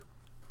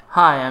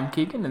Hi, I'm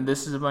Keegan, and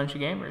this is a bunch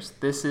of gamers.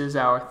 This is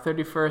our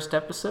 31st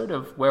episode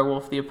of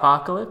Werewolf the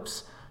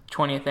Apocalypse,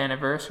 20th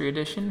Anniversary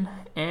Edition,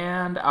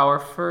 and our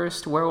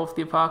first Werewolf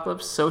the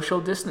Apocalypse social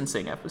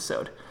distancing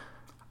episode.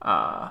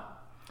 I'm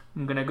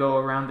going to go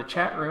around the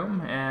chat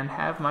room and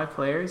have my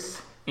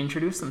players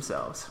introduce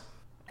themselves.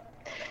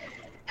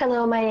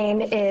 Hello, my name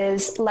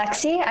is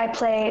Lexi. I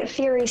play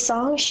Fury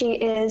Song. She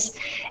is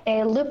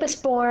a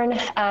lupus-born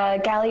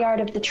Galliard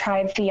of the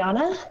tribe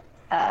Fianna.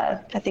 I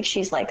think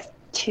she's like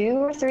 2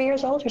 or 3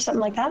 years old or something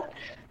like that.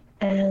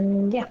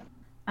 And yeah.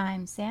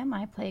 I'm Sam.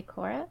 I play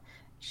Cora.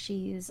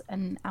 She's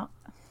an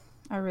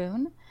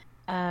Arun.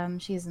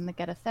 She's in the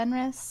Get of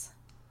Fenris.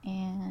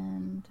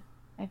 And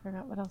I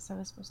forgot what else I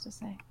was supposed to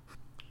say.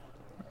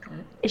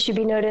 It should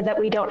be noted that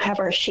we don't have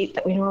our sheet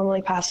that we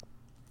normally pass.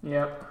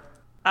 Yep.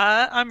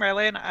 I'm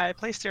Riley, and I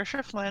play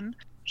Saoirse Flynn.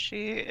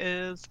 She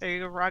is a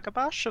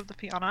Ragabash of the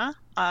Fianna,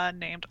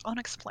 named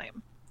Onyx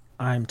Flame.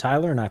 I'm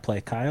Tyler, and I play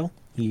Kyle.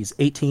 He's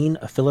 18,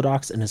 a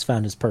Philodox, and has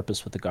found his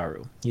purpose with the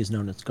Garu. He is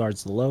known as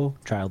Guards the Low,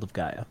 Child of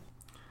Gaia.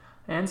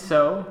 And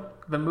so,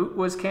 the moot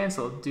was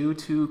canceled due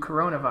to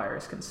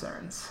coronavirus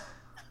concerns.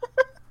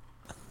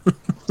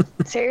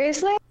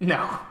 Seriously?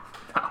 No.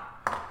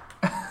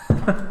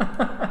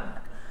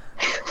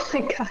 Oh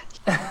my god.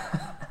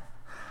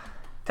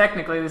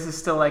 Technically, this is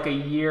still like a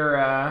year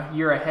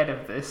ahead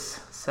of this,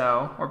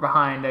 so we're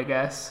behind, I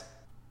guess.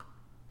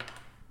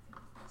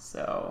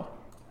 So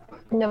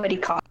nobody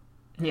caught.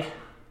 Yeah.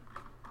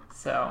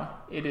 So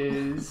it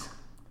is.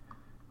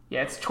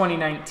 Yeah, it's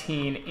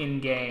 2019 in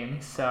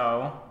game,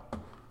 so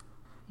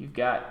you've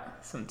got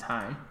some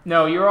time.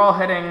 No, you're all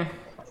heading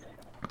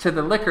to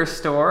the liquor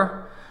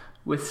store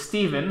with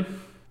Steven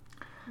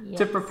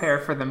to prepare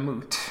for the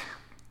moot.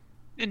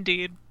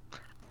 Indeed.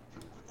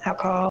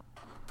 Alcohol.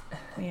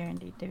 We are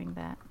indeed doing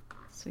that.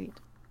 Sweet.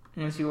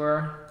 As you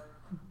are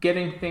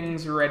getting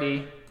things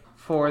ready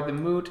for the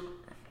moot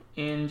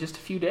in just a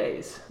few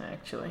days,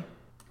 actually.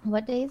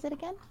 What day is it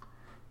again?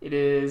 It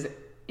is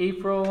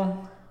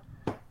April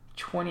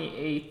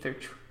 28th,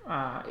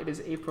 it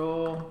is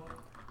April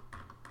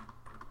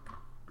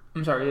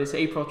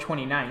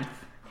 29th,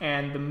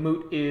 and the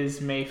moot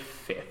is May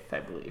 5th, I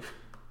believe.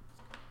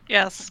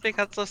 Yes,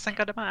 because of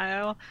Cinco de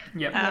Mayo.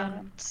 Yep.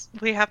 And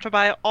we have to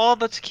buy all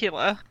the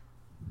tequila.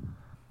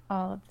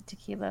 All of the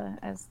tequila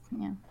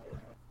yeah.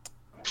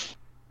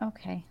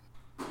 Okay.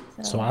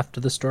 So off to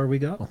the store we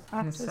go.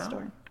 Off to the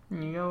store.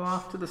 You go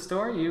off to the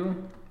store,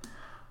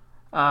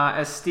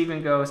 as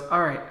Steven goes,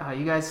 all right,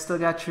 you guys still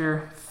got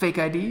your fake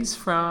IDs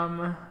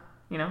from,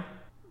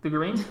 the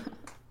green?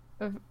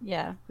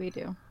 Yeah, we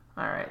do.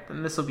 All right,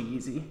 then this will be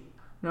easy.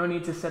 No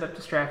need to set up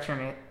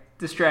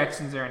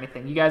distractions or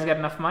anything. You guys got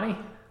enough money?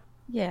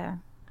 Yeah.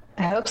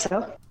 I hope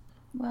so.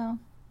 Well,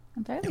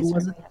 I'm fairly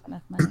certain we have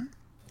enough money.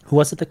 Who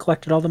was it that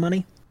collected all the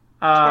money?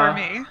 For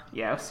me.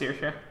 Yeah,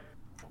 Saoirse.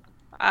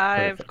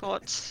 I've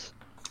got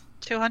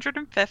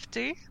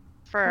 250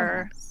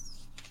 for,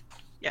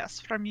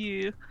 from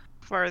you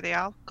for the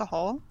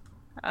alcohol,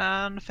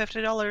 and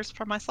 $50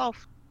 for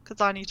myself,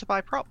 because I need to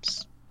buy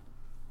props.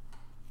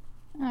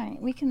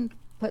 Alright, we can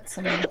put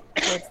some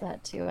towards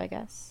that too, I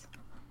guess.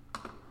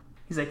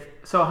 He's like,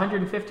 so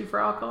 150 for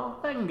alcohol?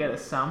 That can get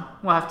us some.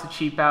 We'll have to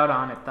cheap out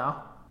on it, though.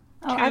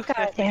 Oh, I've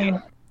got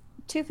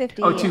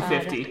 250. Oh,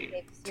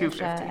 250.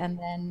 250. And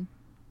then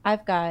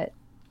I've got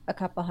a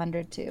couple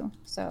hundred too,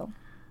 so.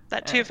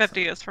 That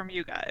 250 is from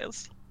you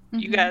guys. Mm-hmm.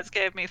 You guys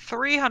gave me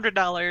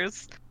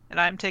 $300, and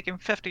I'm taking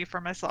 50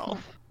 for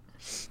myself.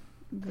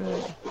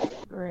 Good.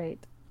 Great.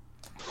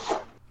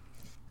 So,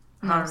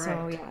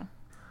 yeah.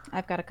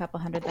 I've got a couple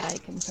hundred that I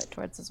can put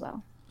towards as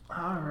well.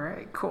 All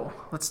right, cool.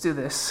 Let's do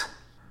this.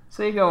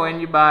 So you go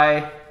in, you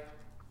buy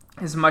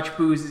as much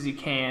booze as you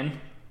can,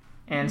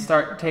 and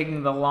start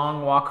taking the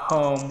long walk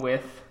home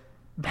with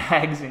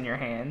bags in your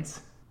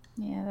hands.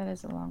 Yeah, that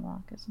is a long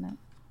walk, isn't it?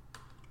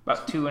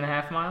 About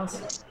 2.5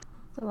 miles. It's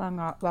a long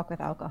walk with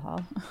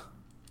alcohol.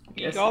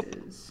 Yes, it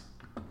is.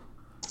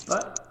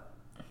 But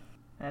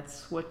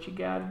that's what you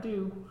gotta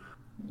do.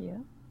 Yeah.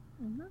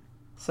 Mm-hmm.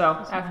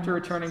 So after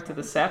returning to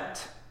the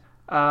sept,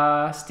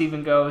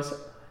 Steven goes,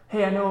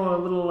 "Hey, I know a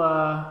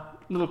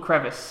little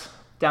crevice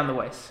down the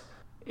waist.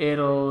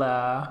 It'll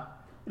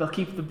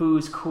keep the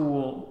booze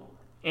cool,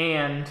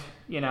 and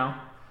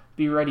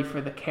be ready for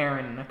the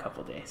Karen in a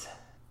couple days."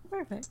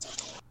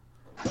 Perfect.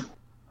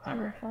 All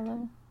right.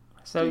 Follow.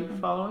 So you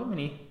follow him, and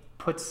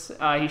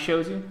he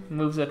shows you,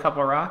 moves a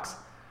couple of rocks,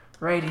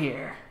 right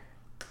here.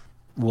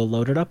 We'll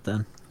load it up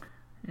then.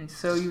 And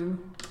so you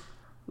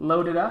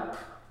load it up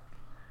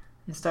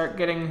and start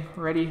getting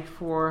ready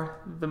for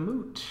the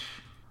moot.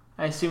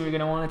 I assume you're going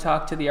to want to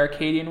talk to the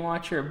Arcadian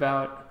Watcher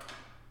about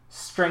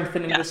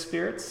strengthening the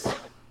spirits.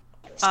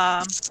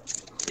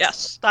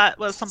 Yes, that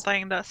was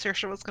something that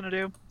Saoirse was going to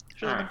do.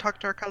 She was going to talk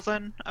to her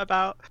cousin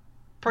about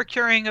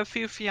procuring a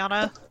few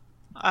Fianna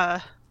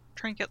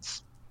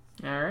trinkets.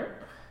 All right.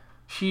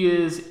 She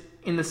is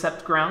in the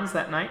Sept grounds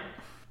that night.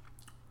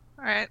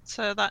 All right,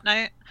 so that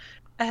night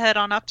I head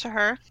on up to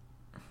her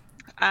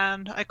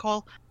and I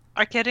call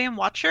Arcadian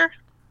Watcher.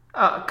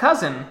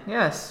 Cousin,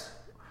 yes.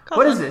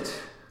 What is Cousin.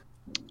 it?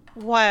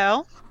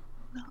 Well,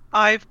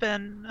 we've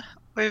been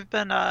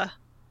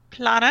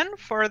planning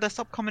for this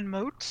upcoming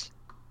moot,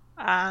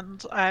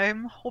 and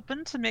I'm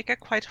hoping to make it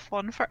quite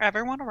fun for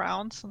everyone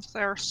around since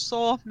there are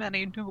so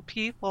many new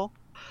people.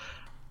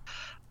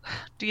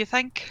 Do you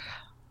think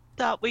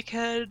that we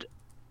could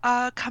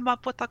come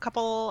up with a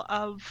couple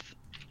of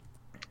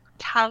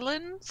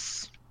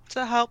talents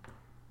to help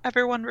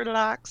everyone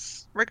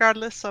relax,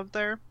 regardless of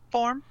their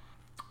form?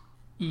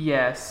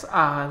 Yes.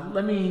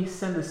 Let me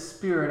send a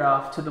spirit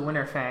off to the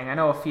Winterfang. I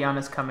know a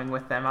Fiona's coming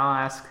with them. I'll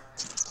ask,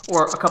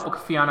 or a couple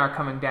of Fiona are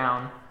coming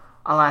down.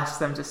 I'll ask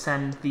them to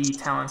send the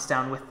talents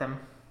down with them.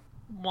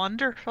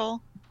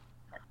 Wonderful.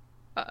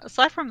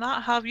 Aside from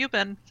that, how have you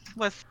been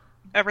with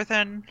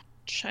everything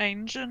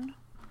changing?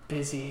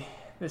 Busy.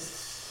 The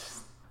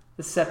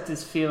Sept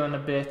is feeling a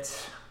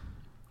bit,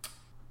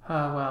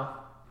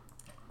 well,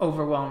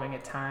 overwhelming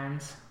at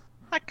times.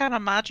 I can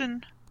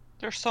imagine.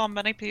 There's so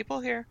many people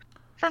here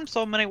from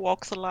so many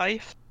walks of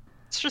life.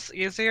 It's just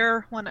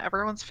easier when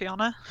everyone's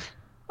Fiona.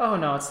 Oh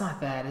no, it's not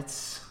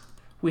that.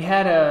 We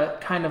had a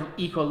kind of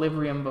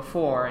equilibrium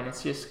before, and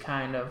it's just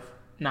kind of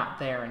not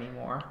there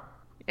anymore.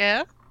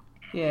 Yeah?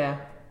 Yeah.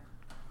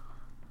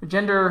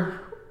 Gender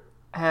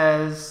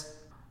has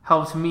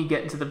helped me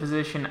get into the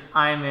position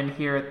I'm in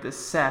here at the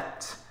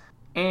Sept,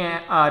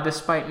 and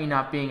despite me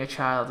not being a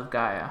child of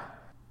Gaia.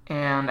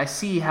 And I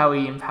see how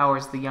he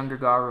empowers the younger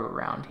Garu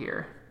around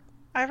here.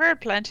 I've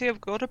heard plenty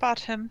of good about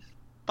him,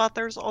 but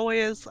there's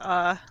always,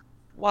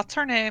 what's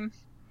her name?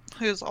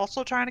 Who's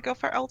also trying to go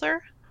for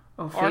Elder?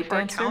 Oh, Or Fate for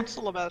Dancer?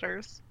 Council of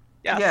Elders.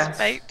 Yes, Yes.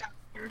 Fate.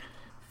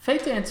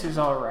 Fate Dancer's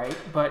alright,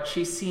 but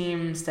she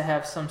seems to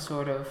have some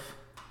sort of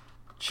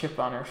chip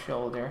on her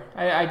shoulder.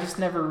 I just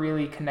never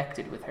really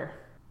connected with her.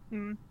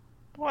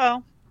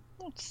 Well,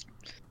 it's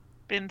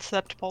been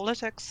Sept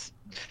politics.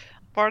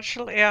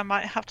 Fortunately, I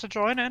might have to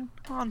join in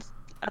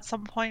at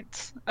some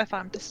point if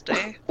I'm to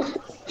stay.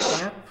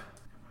 Yep,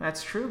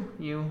 that's true.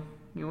 You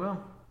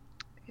will.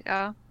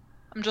 Yeah.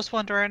 I'm just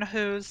wondering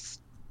whose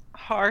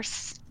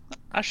horse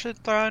I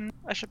should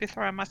be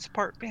throwing my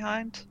support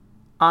behind.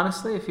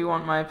 Honestly, if you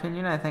want my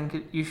opinion, I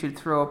think you should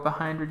throw it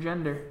behind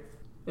Regender.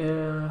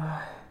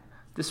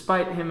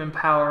 Despite him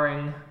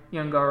empowering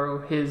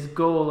Yungaru, his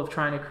goal of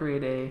trying to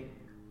create a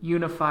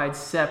unified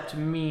Sept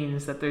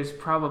means that there's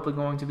probably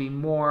going to be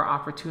more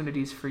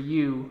opportunities for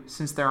you,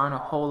 since there aren't a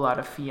whole lot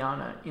of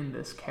Fiona in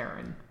this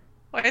Karen.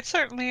 Well, I'd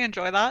certainly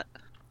enjoy that,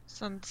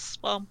 since,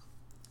 well,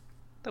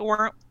 there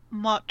weren't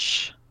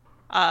much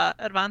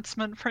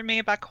advancement for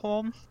me back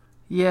home.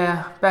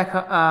 Yeah,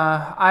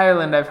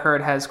 Ireland, I've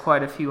heard, has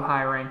quite a few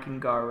high-ranking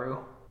Garu.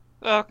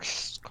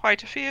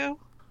 Quite a few.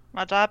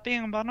 My dad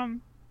being among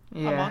them.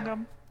 Yeah.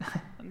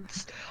 And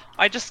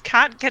I just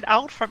can't get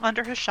out from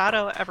under his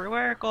shadow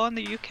everywhere I go in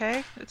the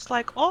UK. It's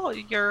like, oh,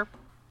 you're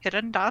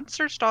Hidden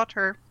Dancer's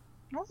daughter.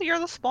 Oh, you're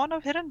the spawn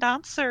of Hidden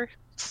Dancer.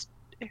 It's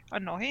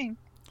annoying.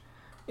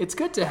 It's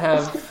good to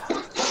have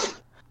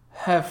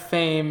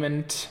fame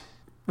and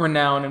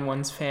renown in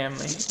one's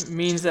family. It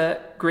means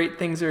that great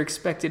things are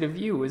expected of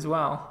you as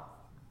well.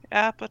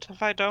 Yeah, but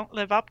if I don't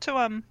live up to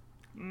him,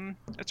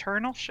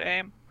 eternal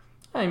shame.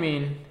 I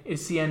mean,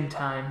 it's the end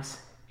times.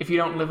 If you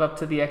don't live up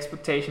to the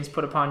expectations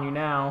put upon you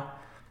now,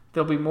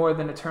 there'll be more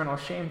than eternal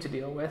shame to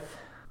deal with.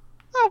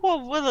 Oh,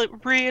 well, will it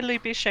really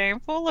be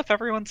shameful if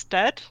everyone's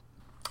dead?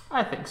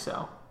 I think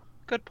so.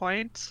 Good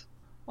point.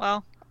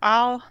 Well,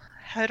 I'll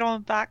head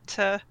on back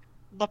to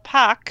the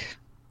pack.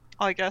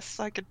 I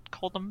guess I could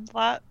call them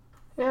that.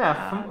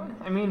 Yeah,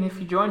 I mean, if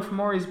you join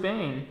Fomori's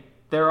Bane,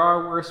 there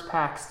are worse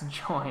packs to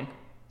join.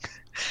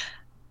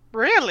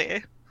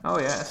 Really? Oh,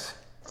 yes.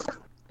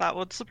 That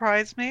would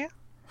surprise me.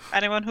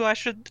 Anyone who I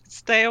should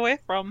stay away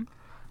from?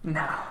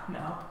 No.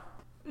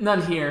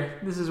 None here.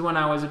 This is when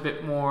I was a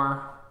bit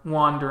more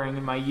wandering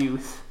in my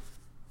youth.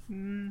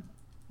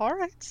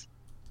 Alright.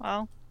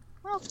 Well,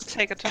 I'll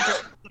take it into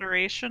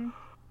consideration.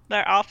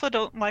 Their alpha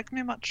don't like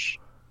me much.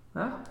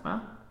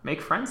 Well,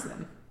 make friends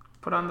then.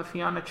 Put on the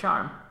Fiona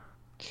charm.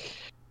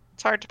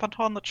 It's hard to put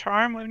on the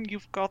charm when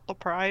you've got the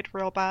pride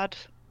real bad.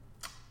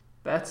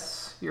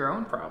 That's your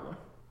own problem.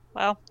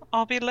 Well,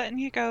 I'll be letting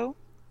you go.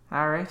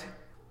 Alright.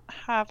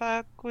 Have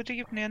a good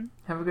evening.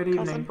 Have a good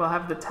evening. Cousin. We'll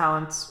have the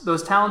talents.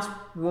 Those talents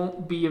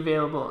won't be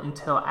available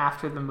until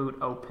after the moot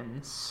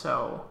opens,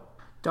 so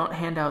don't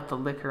hand out the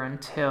liquor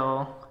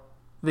until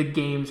the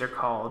games are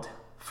called.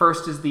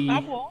 First is the... I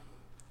won't.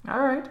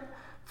 Alright.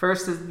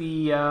 First is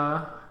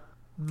the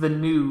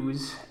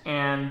news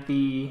and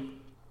the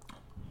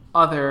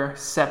other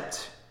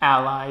Sept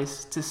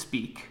allies to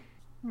speak.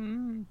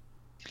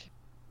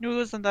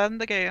 News and then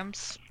the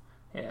games.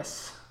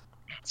 Yes.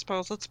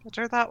 Suppose it's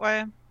better that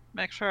way.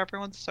 Make sure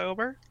everyone's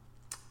sober.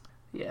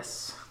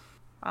 Yes.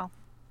 Well,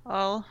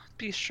 I'll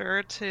be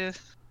sure to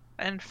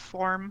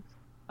inform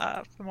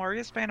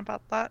Fomoria's Bane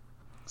about that,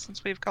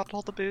 since we've got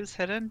all the booze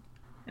hidden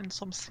in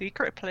some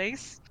secret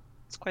place.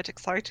 It's quite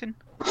exciting.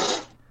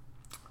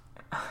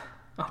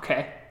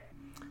 Okay.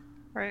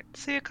 Right,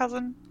 see you,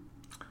 cousin.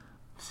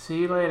 See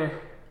you later.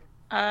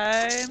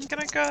 I'm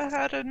gonna go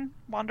ahead and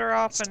wander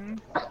off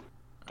and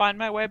find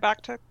my way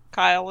back to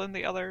Kyle and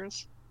the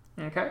others.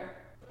 Okay.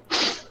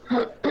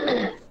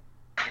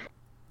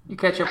 You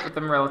catch up with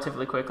them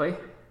relatively quickly.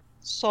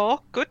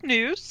 So, good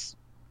news.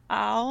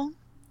 I'll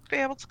be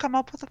able to come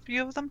up with a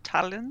few of them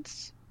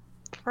talents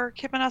for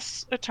keeping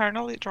us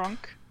eternally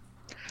drunk.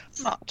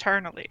 Not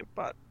eternally,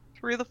 but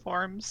through the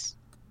forms.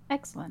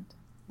 Excellent.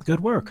 Good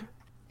work.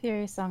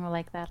 Fury Song will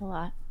like that a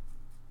lot.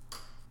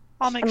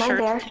 I'll make Am I sure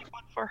there? to keep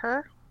one for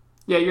her.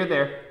 Yeah, you're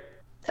there.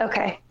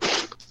 Okay.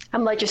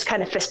 I'm like just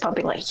kind of fist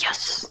pumping, like,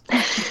 yes.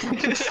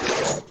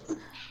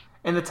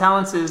 And the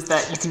talents is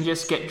that you can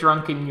just get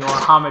drunk in your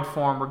Hamid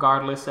form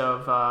regardless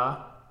of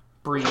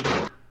breed.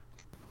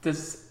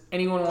 Does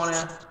anyone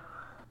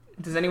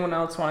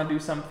else want to do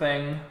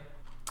something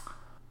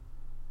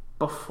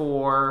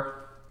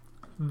before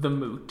the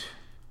moot?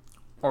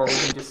 Or we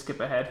can just skip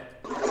ahead?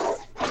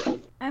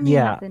 I mean,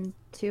 Yeah. nothing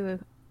too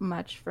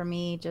much for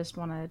me. Just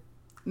want to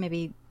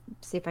maybe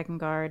see if I can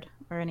guard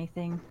or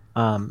anything.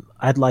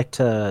 I'd like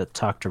to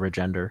talk to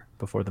Regender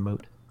before the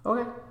moot.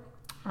 Okay.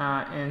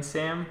 And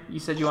Sam, you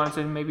said you wanted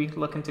to maybe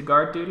look into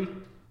guard duty?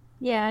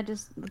 Yeah,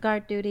 just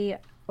guard duty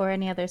or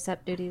any other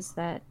SEP duties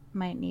that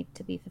might need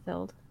to be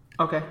fulfilled.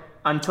 Okay.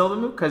 Until the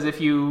moot? Because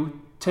if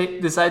you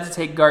decide to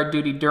take guard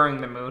duty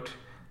during the moot,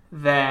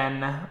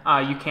 then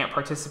you can't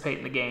participate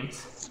in the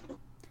games.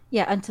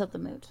 Yeah, until the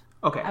moot.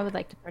 Okay. I would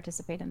like to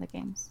participate in the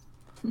games.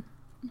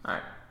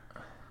 Alright.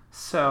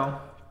 So,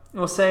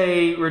 we'll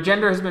say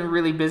Regender has been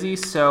really busy,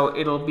 so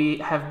it'll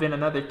have been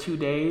another 2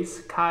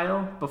 days,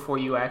 Kyle, before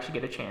you actually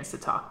get a chance to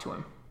talk to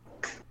him.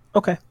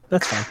 Okay,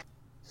 that's fine.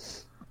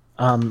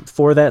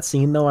 For that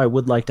scene, though, I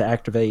would like to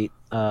activate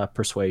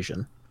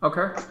Persuasion.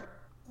 Okay.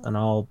 And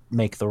I'll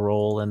make the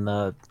roll in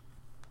the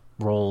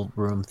roll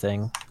room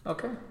thing.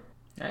 Okay.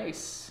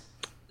 Nice.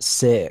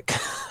 Sick.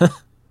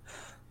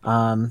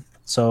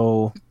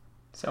 So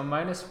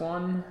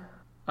 -1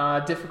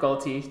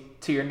 difficulty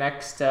to your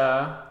next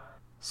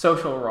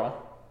social roll.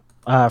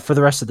 for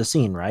the rest of the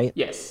scene, right?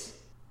 Yes.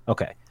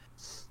 Okay.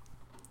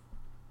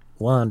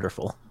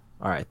 Wonderful.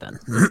 All right, then.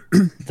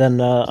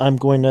 Then I'm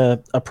going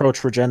to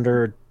approach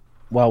Regender,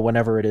 well,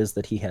 whenever it is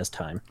that he has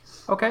time.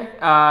 Okay.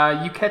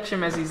 You catch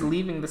him as he's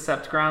leaving the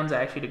Sept grounds,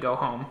 actually, to go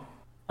home.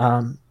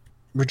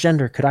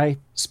 Regender, could I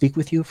speak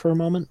with you for a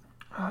moment?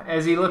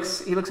 As he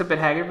looks a bit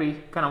haggard, but he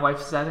kind of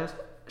wipes his eyes.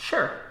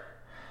 Sure.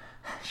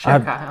 Sure,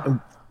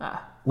 Kyle.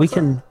 We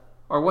can...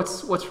 Or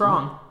what's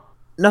wrong?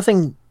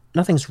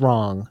 Nothing's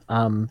wrong.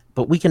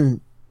 But we can...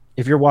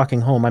 If you're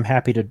walking home, I'm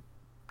happy to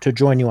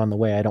join you on the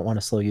way. I don't want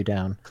to slow you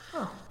down.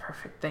 Oh,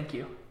 perfect. Thank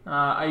you.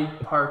 I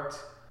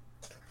parked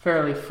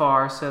fairly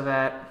far so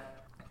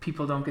that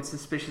people don't get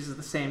suspicious of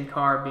the same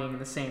car being in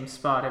the same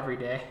spot every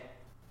day.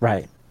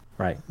 Right.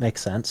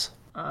 Makes sense.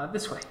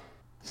 This way.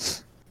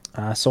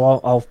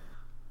 So I'll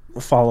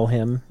follow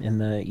him in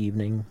the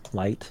evening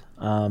light.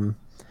 And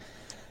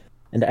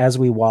as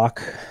we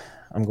walk,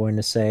 I'm going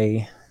to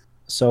say,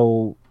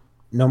 so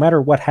no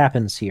matter what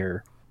happens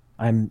here,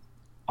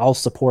 I'll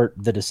support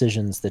the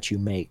decisions that you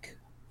make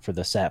for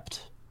the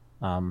Sept.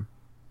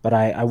 But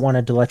I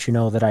wanted to let you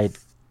know that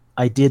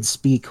I did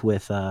speak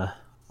with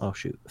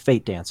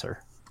Fate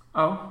Dancer.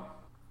 Oh?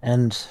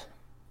 And,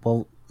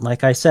 well,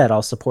 like I said,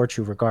 I'll support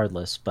you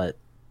regardless, but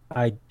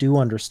I do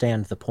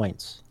understand the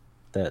points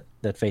that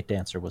Fate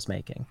Dancer was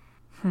making.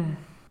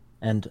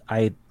 And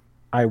I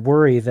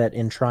worry that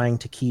in trying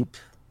to keep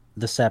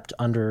the Sept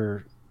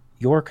under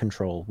your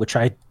control, which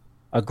I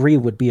agree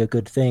would be a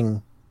good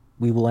thing,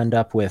 we will end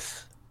up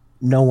with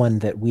no one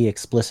that we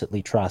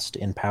explicitly trust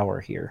in power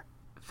here.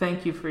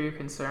 Thank you for your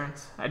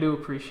concerns. I do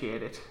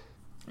appreciate it.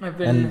 I've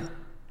been...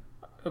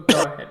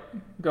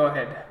 Go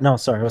ahead. No,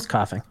 sorry, I was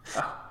coughing.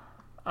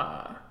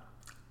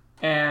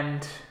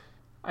 And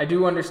I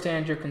do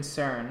understand your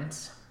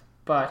concerns,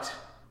 but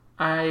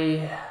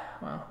I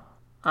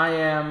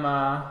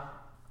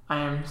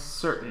am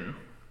certain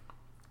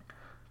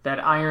that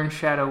Iron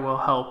Shadow will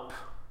help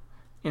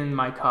in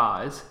my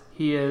cause.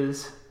 He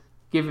has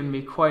given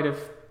me quite a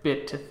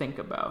bit to think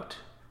about.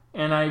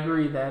 And I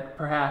agree that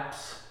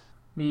perhaps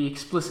me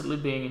explicitly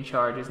being in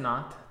charge is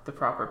not the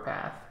proper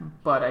path,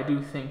 but I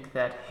do think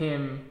that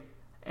him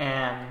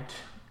and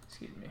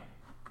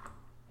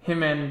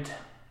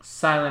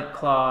Silent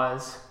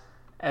Claws,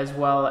 as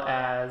well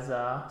as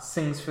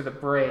Sings for the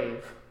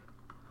Brave,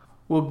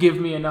 will give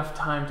me enough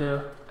time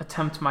to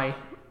attempt my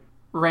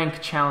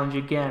rank challenge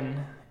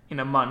again in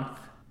a month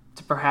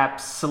to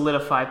perhaps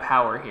solidify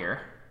power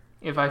here.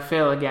 If I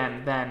fail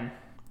again, then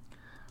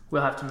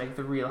we'll have to make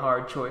the real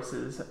hard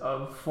choices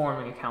of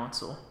forming a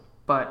council.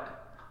 But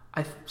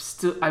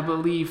I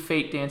believe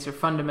Fate Dancer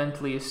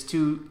fundamentally is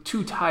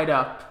too tied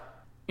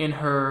up in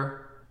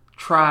her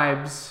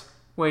tribe's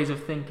ways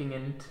of thinking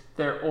and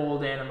their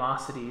old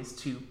animosities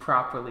to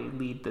properly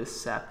lead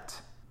this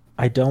sept.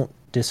 I don't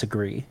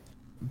disagree,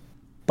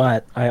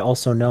 but I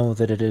also know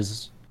that it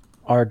is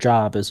our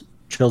job as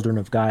children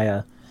of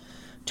Gaia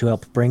to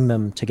help bring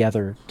them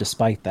together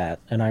despite that,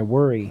 and I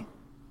worry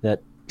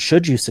that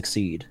should you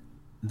succeed,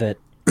 that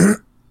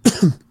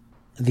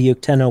the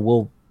Uktena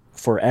will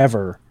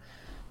forever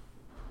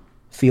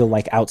feel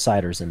like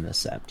outsiders in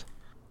this sept,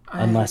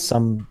 unless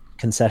some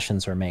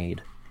concessions are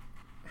made.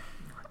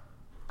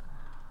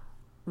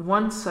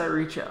 Once I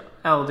reach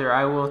Elder,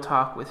 I will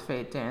talk with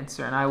Fate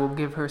Dancer, and I will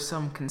give her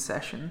some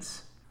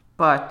concessions.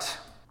 But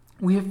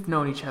we have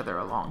known each other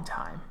a long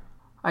time.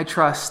 I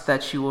trust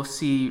that she will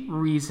see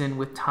reason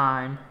with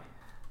time.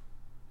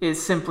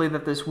 It's simply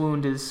that this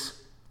wound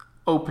is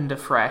opened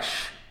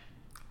afresh,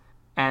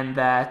 and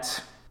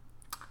that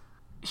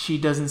she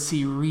doesn't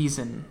see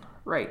reason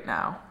right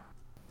now.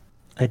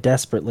 I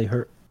desperately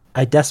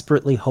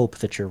hope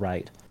that you're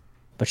right,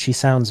 but she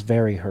sounds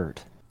very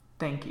hurt.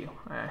 Thank you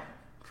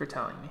for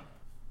telling me.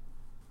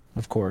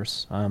 Of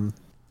course.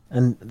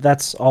 And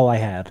that's all I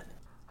had.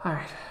 All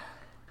right.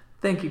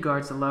 Thank you,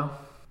 Guards Below.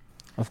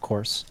 Of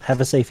course. Have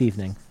a safe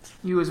evening.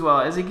 You as well.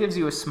 As he gives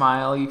you a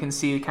smile, you can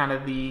see kind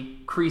of the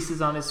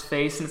creases on his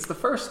face, and it's the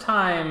first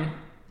time,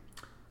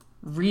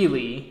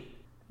 really,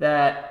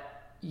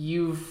 that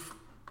you've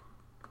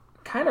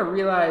kind of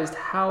realized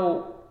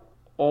how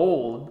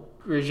old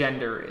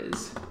Regender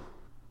is.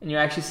 And you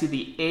actually see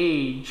the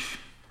age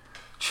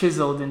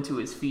chiseled into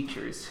his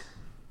features.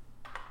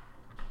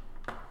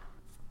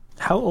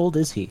 How old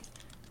is he?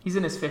 He's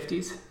in his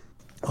 50s.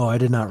 Oh, I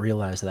did not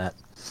realize that.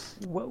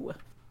 Whoa.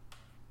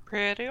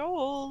 Pretty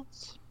old.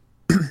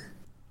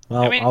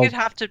 Well, I mean, he'd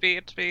have to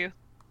be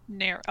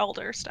near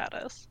elder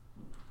status.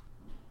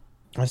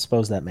 I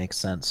suppose that makes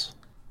sense.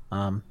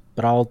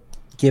 But I'll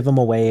give him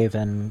a wave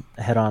and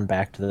head on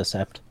back to the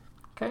sept.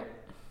 Okay.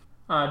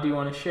 Do you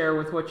want to share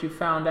with what you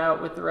found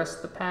out with the rest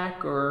of the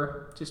pack,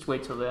 or just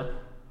wait till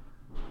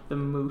the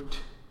moot?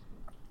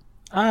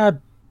 I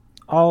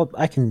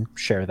can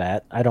share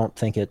that. I don't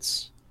think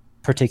it's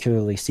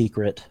particularly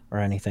secret or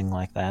anything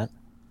like that.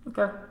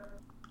 Okay.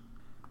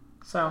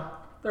 So,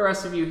 the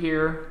rest of you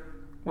hear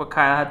what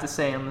Kyle had to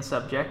say on the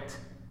subject.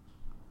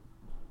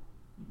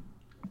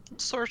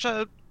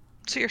 Saoirse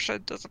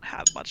doesn't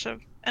have much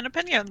of an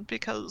opinion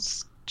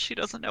because she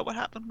doesn't know what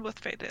happened with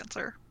Fate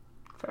Dancer.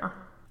 Fair.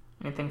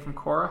 Anything from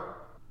Cora?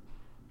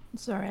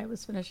 Sorry, I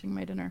was finishing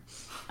my dinner.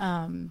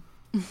 Not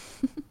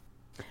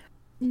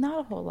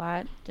a whole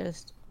lot.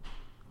 Just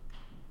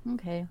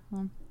okay.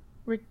 Well,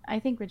 I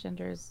think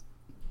Regender is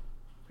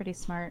pretty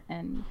smart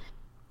and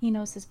he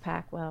knows his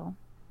pack well,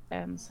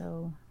 and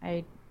so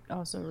I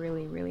also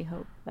really, really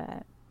hope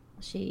that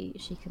she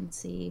can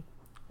see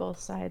both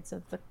sides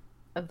of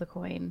the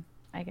coin,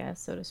 I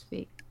guess, so to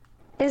speak.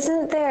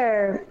 Isn't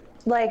there,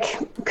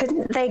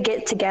 couldn't they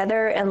get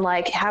together and,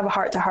 have a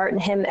heart-to-heart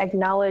and him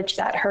acknowledge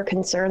that her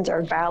concerns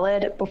are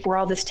valid before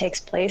all this takes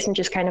place and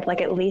just kind of,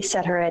 at least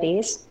set her at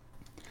ease?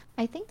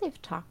 I think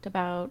they've talked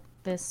about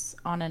this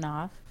on and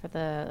off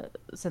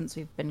since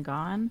we've been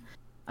gone.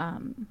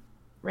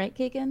 Right,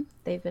 Keegan?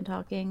 They've been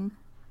talking...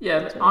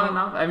 Yeah, on and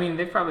off. I mean,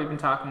 they've probably been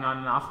talking on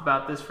and off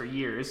about this for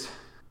years.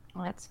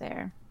 Well, that's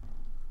fair.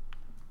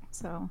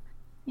 So,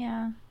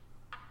 yeah.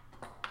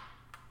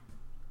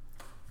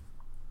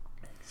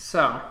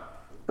 So.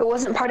 But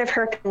wasn't part of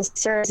her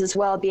concerns as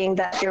well being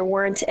that there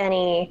weren't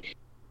any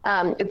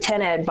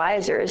Uktena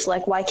advisors?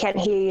 Why can't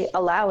he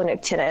allow an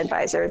Uktena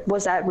advisor?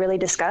 Was that really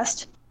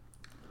discussed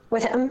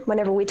with him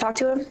whenever we talked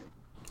to him?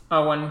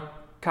 Oh, when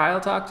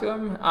Kyle talked to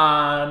him?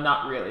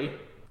 Not really.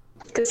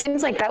 Because it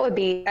seems like that would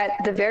be, at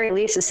the very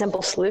least, a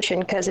simple solution.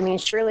 Because, I mean,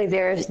 surely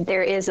there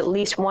is at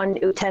least one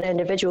Uktena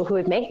individual who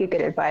would make a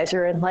good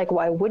advisor. And,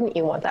 why wouldn't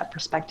you want that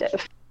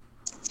perspective?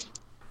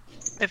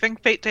 I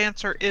think Fate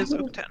Dancer is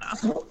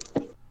Uktena.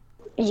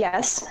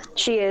 Yes,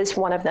 she is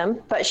one of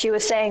them. But she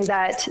was saying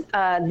that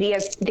the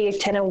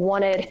Uktena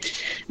wanted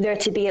there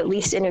to be at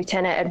least an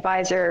Uktena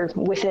advisor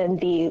within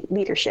the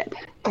leadership.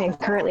 And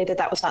currently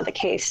that was not the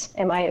case.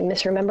 Am I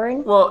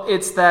misremembering? Well,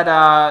 it's that...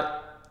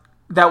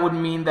 that would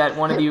mean that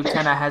one of the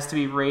Uktena has to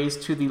be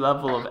raised to the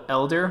level of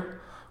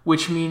Elder,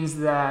 which means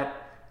that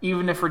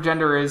even if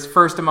Regender is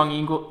first among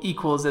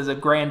equals as a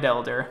Grand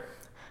Elder,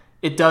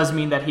 it does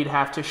mean that he'd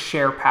have to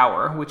share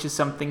power, which is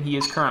something he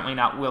is currently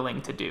not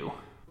willing to do.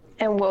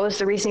 And what was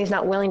the reason he's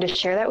not willing to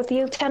share that with the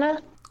Uktena?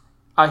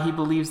 He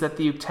believes that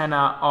the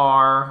Uktena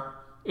are,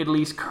 at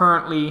least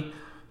currently,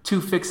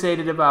 too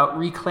fixated about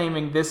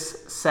reclaiming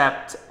this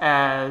sept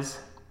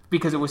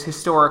because it was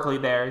historically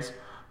theirs,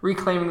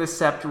 reclaiming the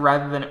sept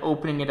rather than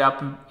opening it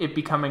up and it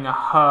becoming a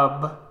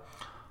hub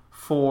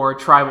for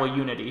tribal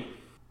unity.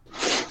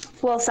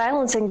 Well,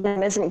 silencing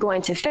them isn't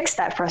going to fix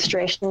that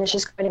frustration. It's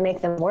just going to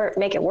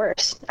make it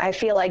worse. I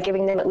feel like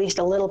giving them at least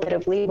a little bit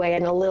of leeway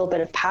and a little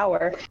bit of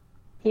power,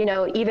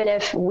 even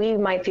if we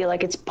might feel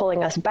like it's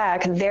pulling us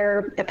back,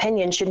 their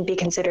opinion shouldn't be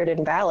considered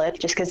invalid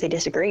just because they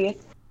disagree.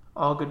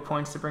 All good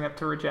points to bring up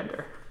to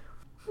Regender.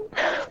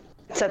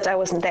 Except I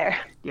wasn't there.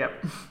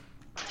 Yep.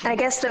 I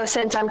guess, though,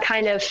 since I'm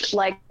kind of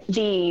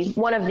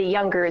one of the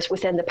youngers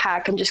within the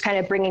pack, I'm just kind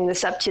of bringing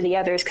this up to the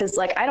others because,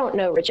 I don't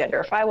know Regender.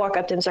 If I walk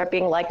up to him and start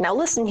being like, now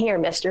listen here,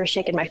 mister,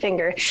 shaking my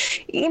finger,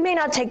 he may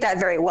not take that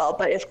very well.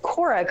 But if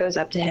Cora goes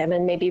up to him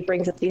and maybe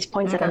brings up these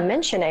points that I'm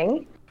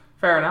mentioning...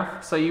 Fair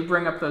enough. So you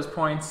bring up those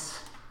points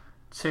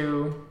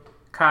to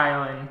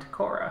Kyle and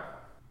Cora.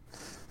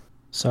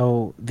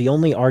 So the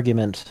only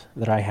argument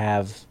that I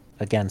have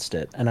against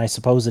it, and I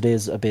suppose it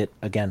is a bit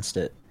against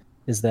it,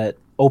 is that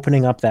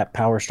opening up that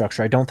power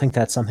structure, I don't think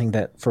that's something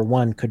that, for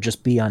one, could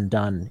just be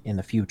undone in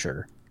the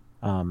future.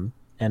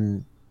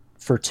 And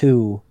for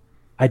two,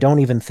 I don't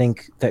even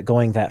think that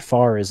going that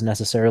far is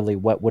necessarily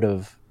what would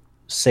have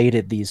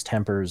sated these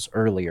tempers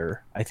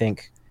earlier. I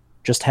think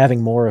just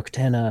having more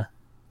Uktena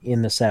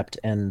in the Sept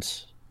and,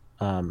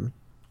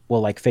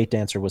 well, like Fate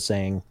Dancer was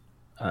saying,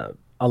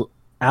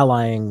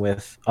 allying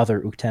with other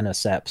Uktena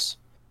Septs,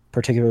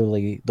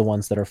 particularly the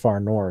ones that are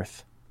far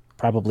north,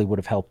 probably would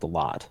have helped a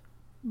lot.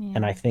 Yeah.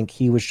 And I think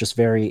he was just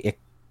very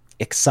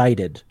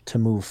excited to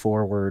move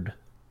forward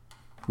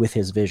with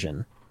his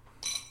vision.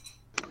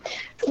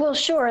 Well,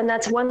 sure, and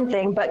that's one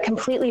thing, but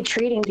completely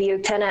treating the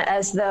Uktena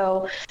as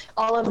though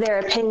all of their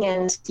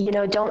opinions,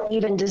 don't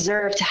even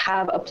deserve to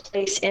have a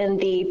place in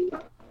the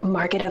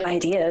market of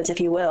ideas, if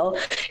you'll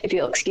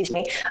excuse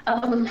me.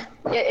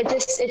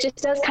 It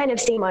just does kind of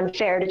seem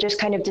unfair to just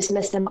kind of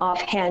dismiss them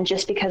offhand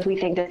just because we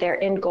think that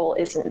their end goal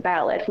isn't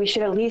valid. We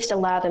should at least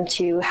allow them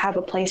to have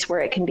a place where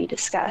it can be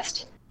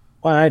discussed.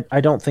 Well, I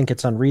don't think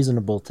it's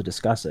unreasonable to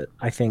discuss it.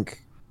 I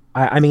think,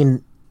 I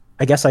mean,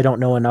 I guess I don't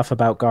know enough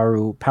about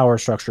Garu power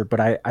structure, but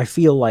I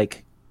feel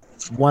like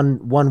one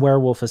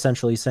werewolf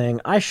essentially saying,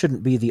 I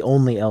shouldn't be the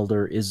only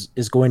elder is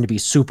going to be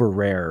super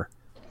rare.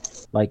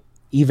 Like,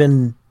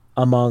 even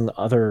among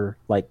other,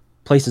 like,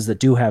 places that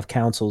do have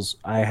councils,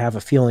 I have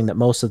a feeling that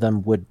most of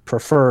them would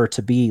prefer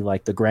to be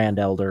like the Grand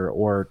Elder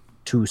or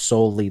to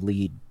solely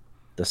lead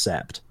the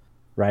Sept,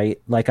 right?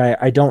 Like,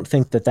 I don't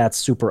think that that's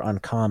super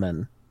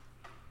uncommon.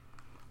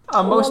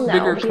 Most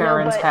bigger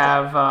Karens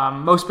have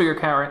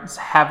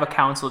a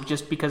council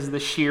just because of the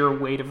sheer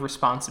weight of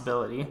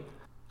responsibility.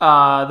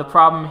 The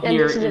problem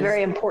here is a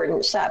very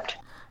important Sept.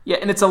 Yeah,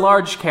 and it's a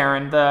large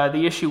Karen.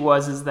 The issue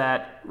is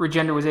that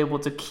Regender was able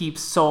to keep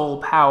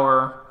sole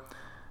power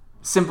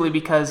simply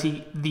because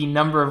the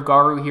number of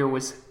Garu here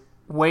was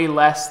way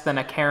less than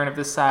a Karen of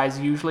this size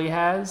usually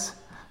has,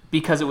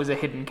 because it was a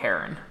hidden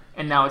Karen,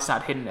 and now it's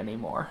not hidden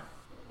anymore.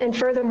 And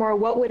furthermore,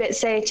 what would it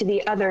say to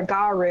the other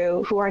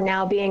Garu who are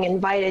now being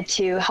invited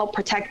to help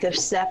protect the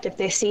Sept if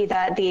they see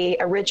that the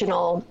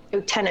original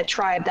Uktena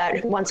tribe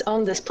that once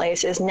owned this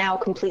place is now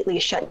completely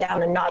shut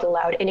down and not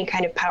allowed any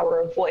kind of power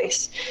of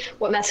voice?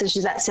 What message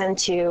does that send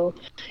to,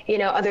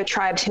 other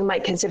tribes who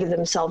might consider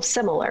themselves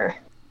similar?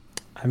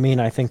 I mean,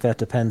 I think that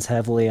depends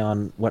heavily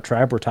on what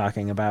tribe we're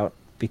talking about,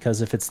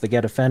 because if it's the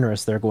Get of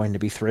Fenris, they're going to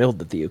be thrilled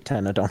that the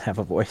Uktena don't have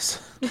a voice.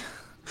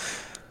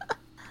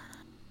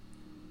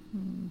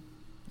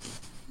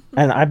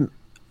 And I'm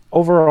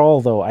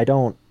overall, though, I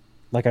don't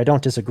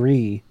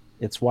disagree.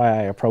 It's why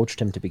I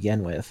approached him to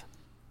begin with,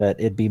 that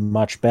it'd be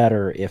much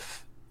better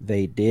if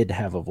they did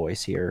have a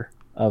voice here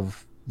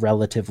of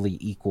relatively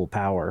equal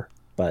power.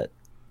 But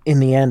in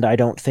the end, I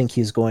don't think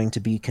he's going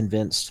to be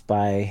convinced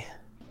by,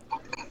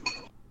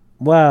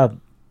 well,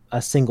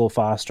 a single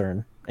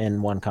Fostern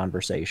in one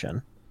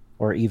conversation,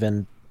 or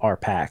even our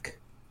pack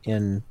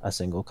in a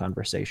single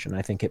conversation.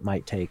 I think it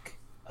might take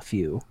a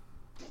few.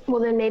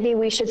 Well, then maybe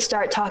we should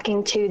start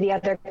talking to the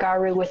other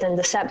Garu within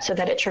the Sept so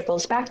that it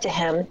trickles back to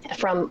him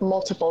from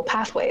multiple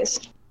pathways.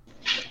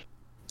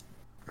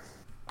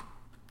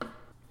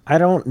 I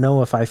don't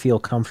know if I feel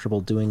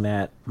comfortable doing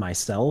that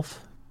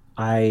myself.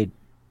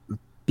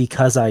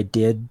 Because I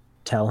did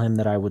tell him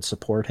that I would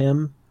support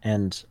him,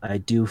 and I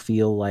do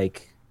feel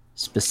like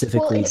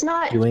specifically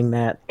doing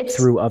that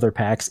through other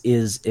packs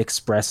is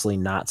expressly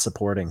not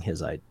supporting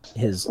his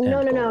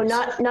No,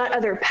 not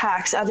other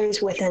packs,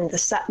 others within the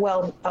Sept.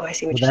 Well, I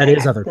see what you're saying. That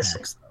is other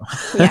packs,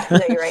 though. Yeah,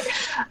 no, you're right.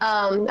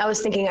 I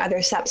was thinking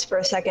other Septs for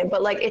a second,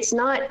 but it's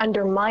not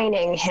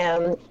undermining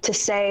him to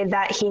say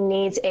that he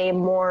needs a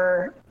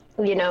more,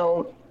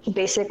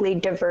 basically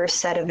diverse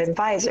set of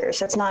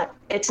advisors. It's not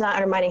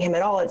undermining him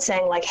at all. It's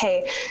saying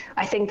hey,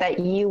 I think that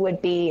you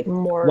would be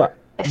more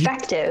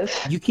effective.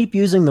 You keep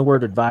using the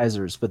word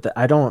advisors, but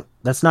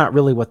that's not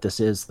really what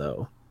this is,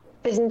 though.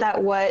 Isn't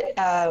that what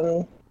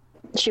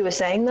she was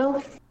saying,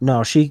 though?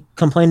 No, she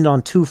complained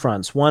on two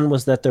fronts. One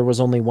was that there was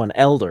only one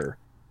elder,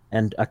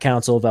 and a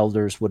council of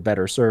elders would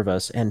better serve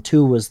us. And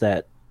two was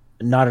that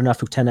not enough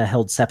Uktena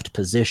held Sept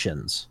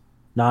positions.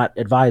 Not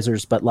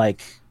advisors, but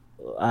like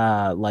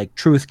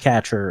Truth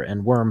Catcher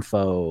and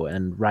Wormfoe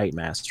and Right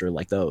Master,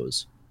 like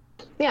those.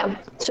 Yeah,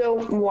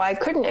 so why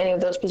couldn't any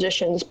of those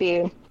positions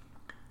be?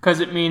 Because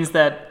it means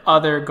that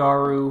other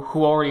Garu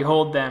who already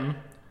hold them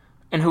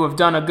and who have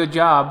done a good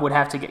job would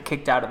have to get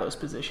kicked out of those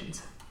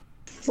positions.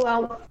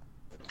 Well,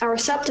 our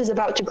Sept is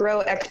about to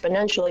grow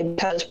exponentially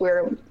because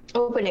we're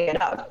opening it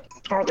up.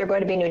 Aren't there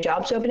going to be new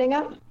jobs opening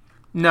up?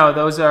 No,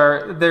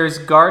 there's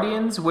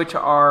Guardians, which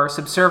are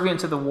subservient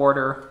to the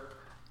Warder,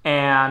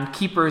 and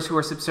Keepers, who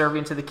are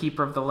subservient to the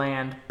Keeper of the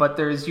Land, but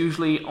there's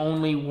usually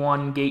only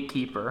one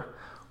Gatekeeper,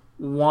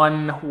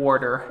 one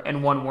Warder,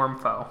 and one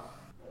Wormfoe.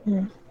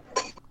 Yeah.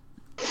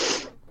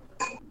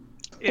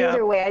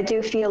 Either way, I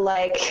do feel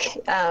like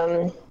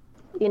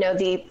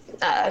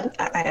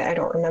I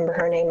don't remember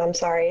her name. I'm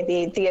sorry.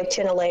 The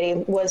Octina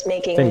lady was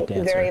making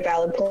very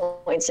valid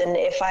points, and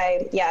if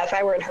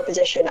I were in her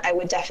position, I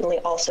would definitely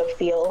also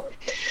feel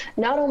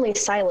not only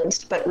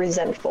silenced but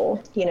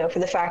resentful. For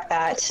the fact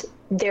that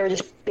they're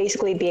just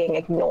basically being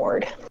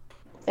ignored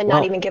and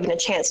not even given a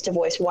chance to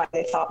voice why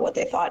they thought what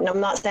they thought. And I'm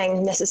not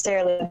saying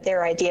necessarily that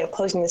their idea of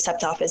closing the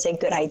sept off is a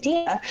good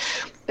idea,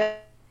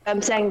 but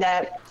I'm saying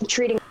that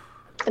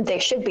they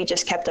should be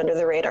just kept under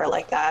the radar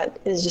like that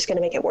is just going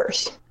to make it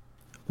worse.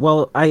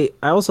 Well, I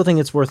also think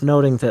it's worth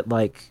noting that,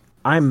 like,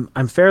 I'm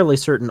fairly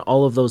certain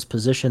all of those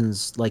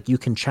positions, like, you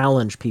can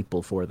challenge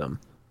people for them.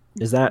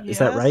 Is that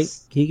right,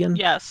 Keegan?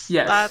 Yes.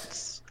 Yes.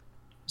 That's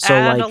so,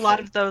 and like, a lot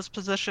of those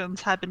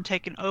positions have been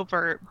taken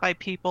over by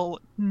people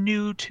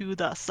new to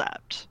the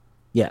sept.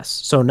 Yes.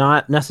 So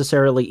not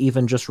necessarily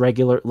even just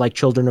regular, like,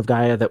 Children of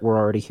Gaia that were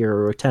already here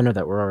or Tenor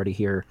that were already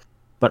here,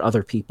 but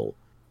other people.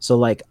 So,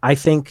 like, I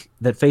think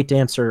that Fate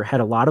Dancer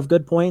had a lot of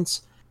good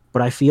points,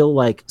 but I feel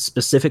like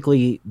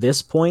specifically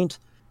this point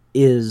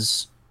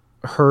is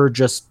her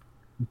just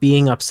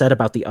being upset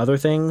about the other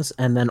things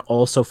and then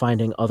also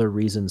finding other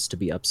reasons to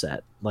be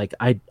upset. Like,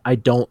 I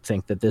don't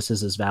think that this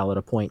is as valid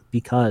a point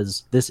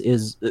because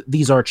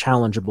these are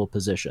challengeable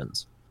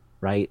positions,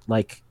 right?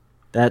 Like,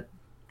 that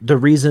the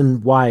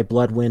reason why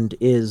Bloodwind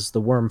is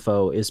the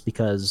Wormfoe is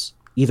because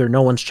either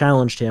no one's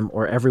challenged him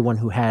or everyone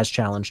who has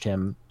challenged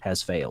him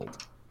has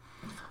failed.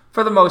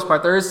 For the most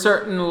part, there is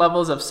certain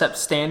levels of sept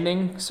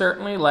standing,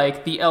 certainly.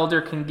 Like, the Elder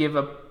can give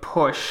a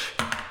push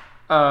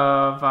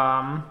of,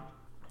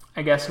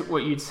 I guess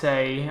what you'd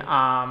say,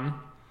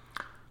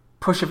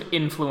 push of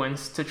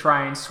influence to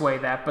try and sway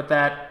that. But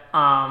that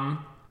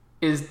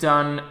is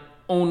done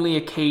only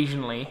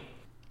occasionally.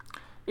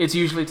 It's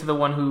usually to the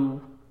one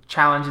who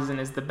challenges and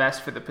is the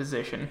best for the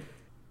position.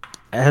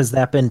 Has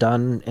that been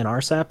done in our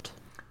sept?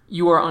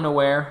 You are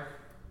unaware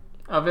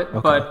of it, okay.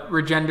 But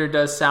Regender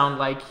does sound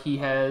like he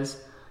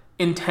has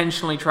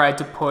intentionally tried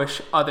to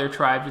push other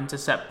tribes into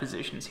sept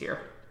positions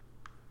here.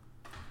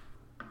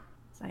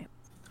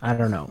 I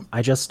don't know.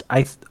 I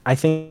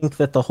think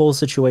that the whole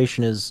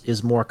situation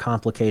is more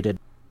complicated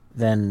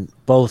than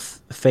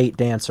both Fate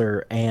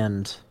Dancer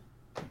and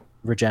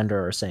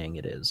Regender are saying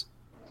it is.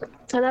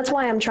 And that's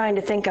why I'm trying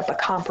to think up a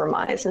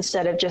compromise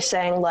instead of just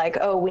saying, like,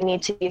 oh, we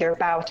need to either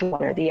bow to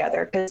one or the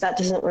other, because that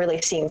doesn't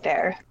really seem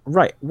fair.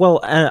 Right.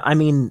 Well, I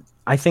mean,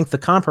 I think the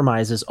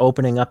compromise is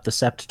opening up the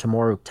sept to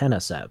more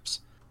Uktena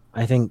septs.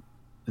 I think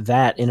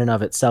that in and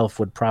of itself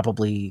would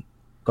probably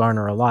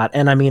garner a lot.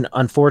 And I mean,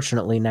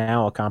 unfortunately,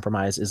 now a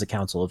compromise is a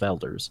Council of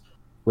Elders,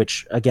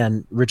 which,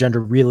 again,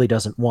 Regender really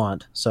doesn't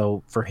want.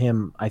 So for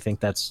him, I think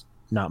that's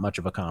not much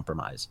of a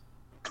compromise.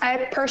 I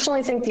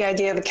personally think the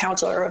idea of the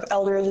Council of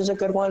Elders is a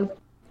good one.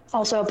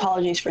 Also,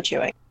 apologies for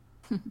chewing.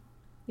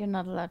 You're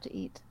not allowed to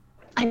eat.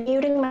 I'm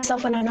muting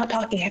myself when I'm not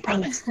talking, I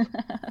promise.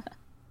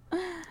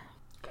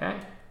 Okay.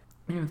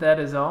 If that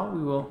is all,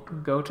 we will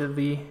go to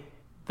the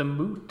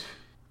moot.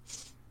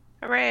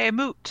 Hooray,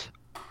 moot!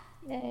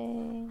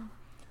 Yay.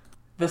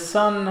 The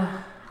sun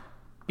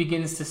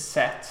begins to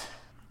set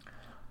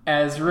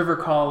as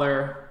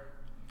Rivercaller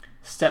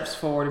steps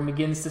forward and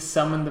begins to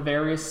summon the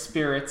various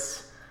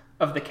spirits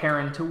of the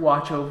Cairn to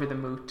watch over the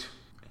moot.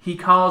 He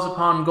calls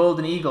upon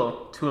Golden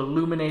Eagle to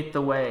illuminate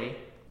the way,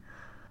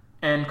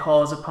 and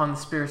calls upon the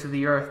spirits of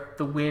the earth,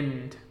 the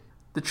wind,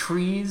 the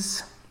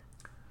trees,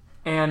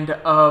 and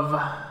of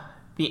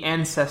the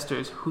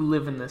ancestors who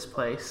live in this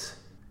place.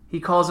 He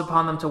calls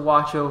upon them to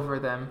watch over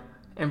them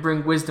and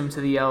bring wisdom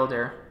to the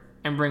Elder,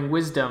 and bring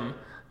wisdom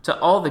to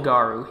all the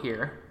Garu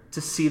here to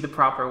see the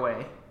proper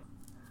way.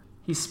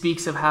 He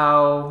speaks of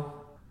how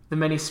the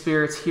many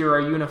spirits here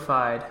are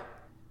unified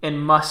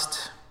and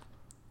must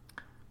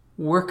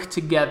work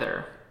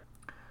together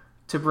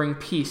to bring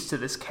peace to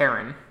this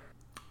Cairn.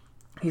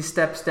 He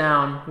steps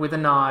down with a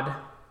nod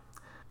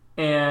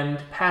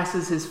and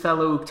passes his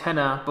fellow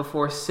Uktena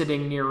before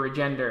sitting near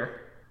Regender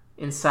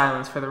in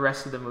silence for the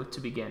rest of the moot to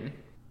begin.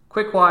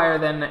 Quickwire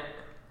then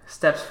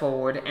steps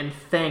forward and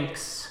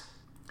thanks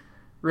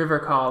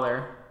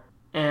Rivercaller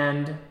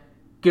and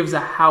gives a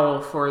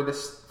howl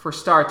for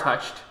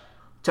Star-Touched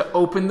to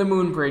open the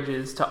moon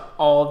bridges to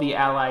all the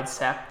allied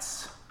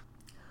septs.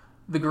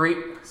 The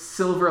great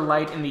silver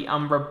light in the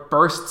Umbra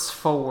bursts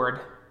forward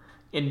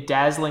in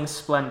dazzling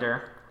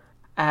splendor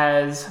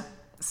as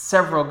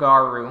several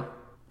Garu,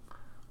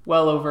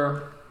 well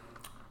over,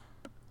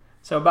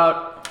 so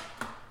about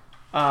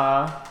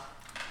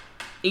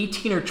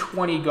 18 or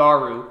 20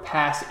 Garu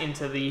pass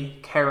into the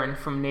Cairn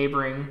from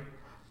neighboring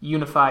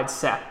unified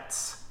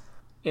septs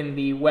in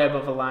the web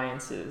of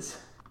alliances.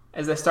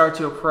 As they start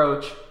to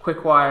approach,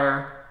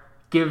 Quickwire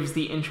gives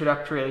the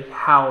introductory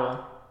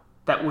howl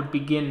that would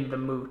begin the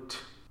moot.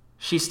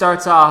 She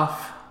starts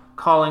off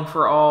calling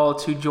for all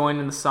to join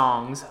in the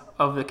songs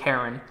of the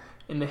Cairn,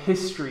 in the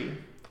history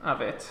of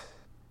it,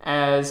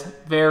 as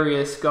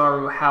various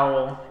Garu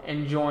howl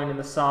and join in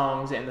the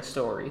songs and the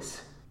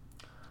stories,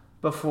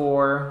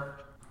 before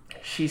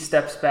she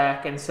steps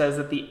back and says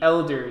that the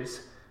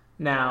elders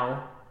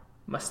now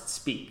must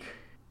speak.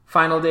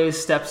 Final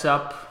Days steps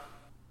up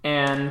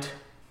and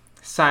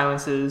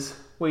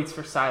waits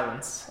for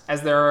silence,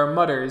 as there are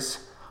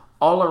mutters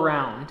all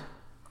around,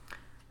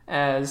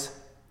 as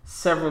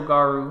several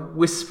Garu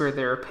whisper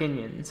their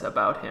opinions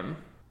about him.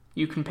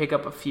 You can pick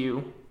up a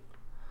few,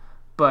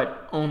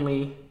 but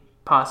only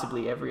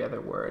possibly every other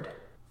word.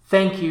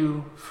 Thank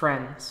you,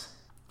 friends,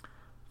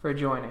 for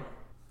joining.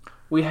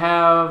 We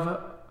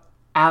have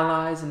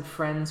allies and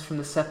friends from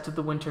the Sept of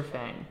the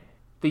Winterfang,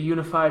 the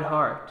Unified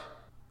Heart,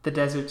 the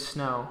Desert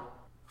Snow,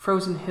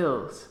 Frozen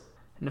Hills,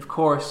 and of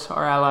course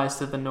our allies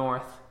to the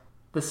north,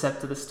 the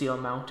Sept of the Steel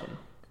Mountain.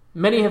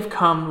 Many have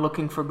come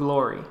looking for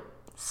glory.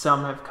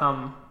 Some have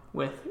come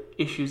with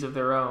issues of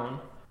their own.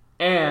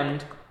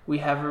 And we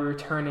have a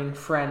returning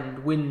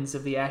friend, Winds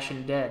of the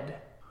Ashen Dead,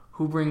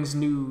 who brings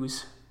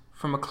news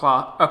from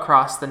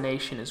across the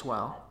nation as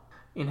well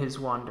in his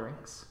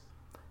wanderings.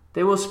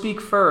 They will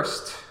speak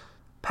first.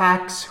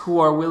 Packs who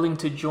are willing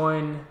to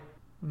join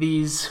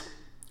these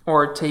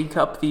or take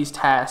up these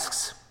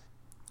tasks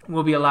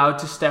will be allowed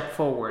to step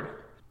forward.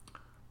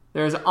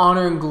 There is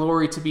honor and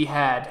glory to be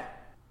had,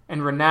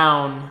 and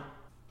renown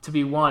to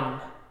be won,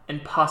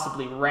 and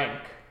possibly rank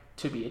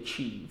to be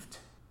achieved.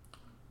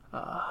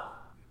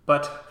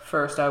 But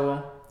first I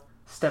will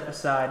step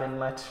aside and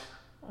let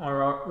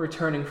our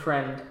returning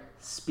friend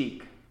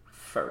speak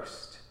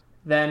first.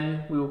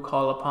 Then we will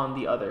call upon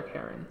the other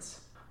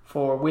Karens.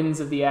 For Winds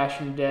of the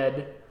Ashen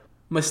Dead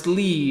must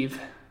leave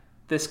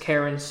this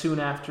Karen soon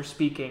after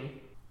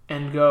speaking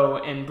and go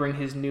and bring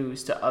his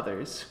news to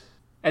others.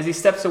 As he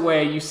steps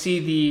away, you see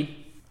the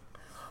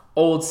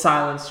old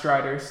Silent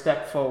Strider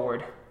step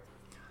forward.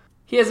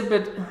 He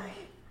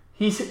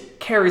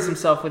carries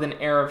himself with an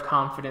air of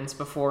confidence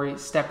before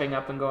he's stepping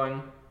up and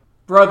going,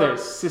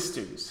 "Brothers,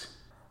 sisters,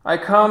 I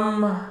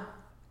come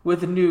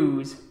with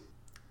news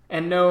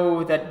and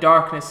know that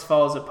darkness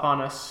falls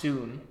upon us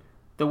soon.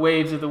 The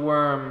waves of the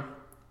worm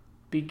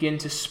begin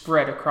to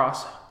spread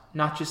across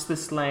not just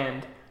this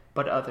land,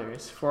 but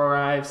others. For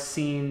I've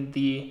seen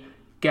the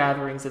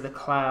gatherings of the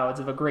clouds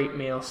of a great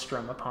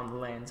maelstrom upon the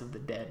lands of the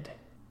dead.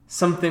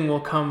 Something will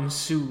come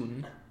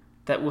soon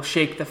that will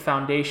shake the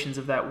foundations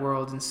of that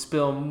world and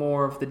spill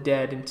more of the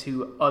dead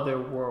into other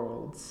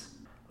worlds,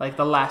 like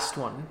the last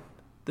one,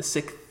 the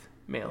sixth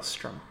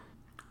maelstrom.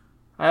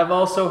 I have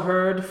also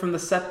heard from the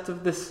Sept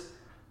of this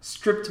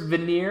stripped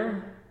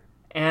veneer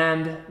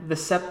and the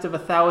Sept of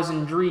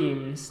 1,000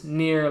 Dreams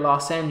near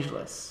Los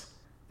Angeles,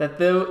 that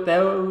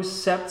those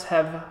septs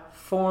have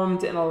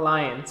formed an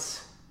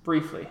alliance,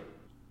 briefly.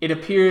 It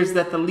appears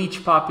that the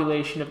leech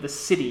population of the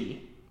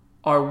city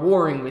are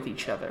warring with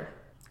each other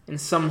in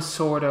some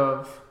sort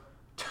of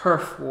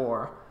turf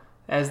war,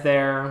 as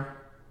their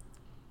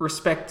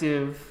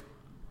respective,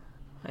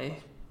 I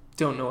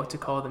don't know what to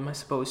call them, I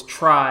suppose,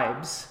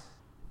 tribes.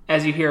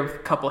 As you hear a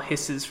couple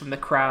hisses from the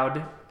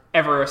crowd,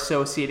 ever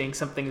associating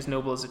something as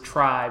noble as a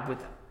tribe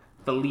with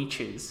the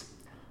leeches,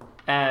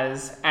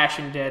 as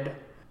Ashen Dead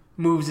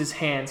moves his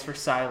hands for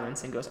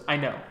silence and goes, "I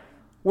know.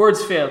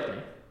 Words failed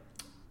me.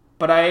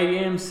 But I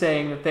am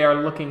saying that they are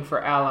looking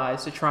for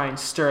allies to try and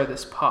stir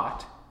this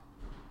pot.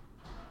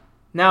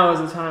 Now is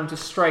the time to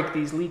strike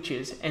these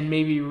leeches and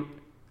maybe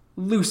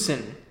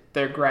loosen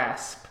their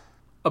grasp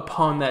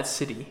upon that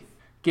city,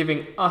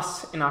 giving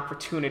us an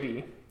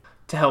opportunity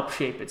to help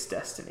shape its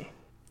destiny.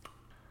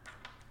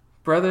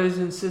 Brothers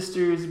and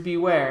sisters,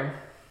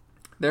 beware.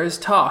 There is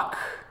talk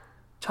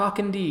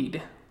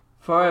indeed.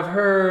 For I've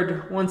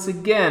heard, once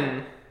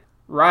again,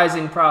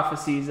 rising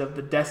prophecies of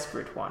the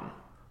desperate one,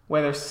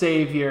 whether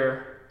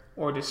savior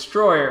or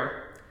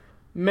destroyer.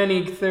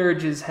 Many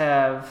Thurges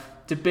have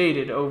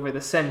debated over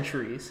the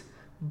centuries,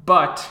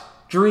 but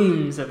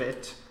dreams of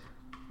it,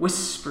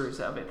 whispers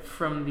of it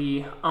from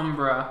the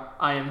Umbra,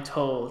 I am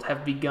told,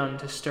 have begun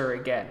to stir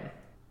again.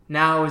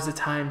 Now is the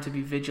time to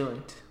be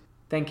vigilant.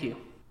 Thank you."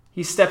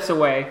 He steps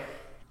away,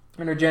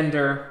 and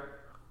Regender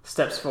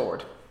steps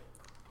forward.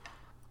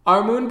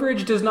 Our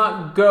Moonbridge does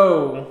not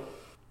go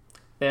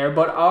there,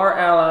 but our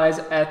allies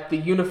at the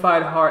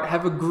Unified Heart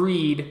have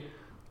agreed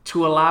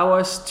to allow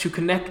us to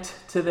connect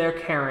to their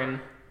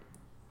Karen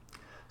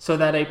so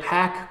that a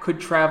pack could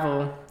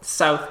travel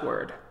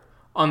southward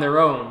on their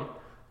own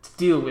to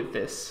deal with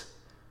this.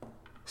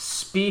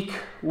 Speak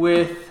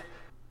with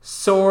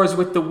Soars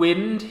with the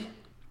Wind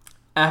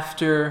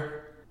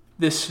after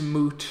this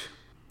moot,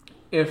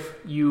 if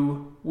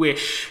you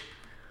wish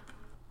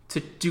to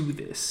do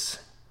this.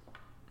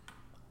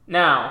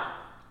 Now,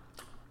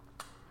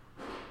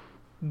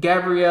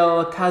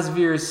 Gabrielle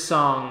Casvir's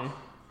song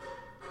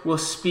will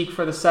speak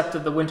for the Sept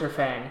of the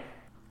Winterfang.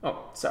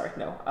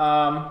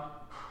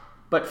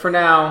 But for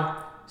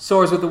now,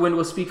 Soars with the Wind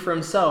will speak for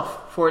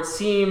himself, for it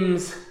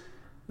seems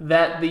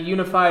that the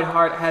Unified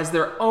Heart has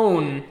their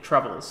own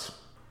troubles.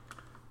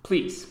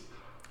 Please,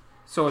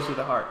 Soars with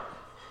the Heart,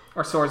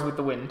 or Soars with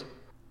the Wind.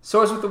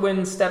 Soars with the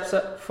Wind steps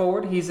up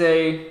forward. He's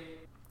a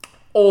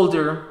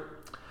older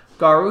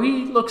Garu.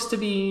 He looks to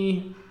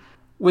be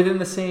within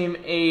the same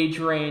age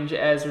range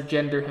as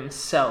Regender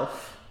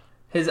himself.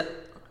 His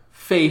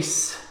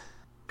face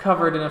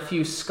covered in a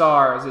few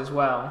scars as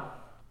well.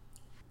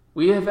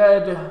 We have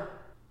had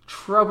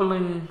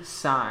troubling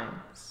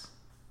signs.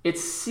 It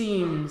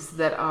seems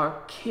that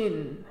our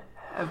kin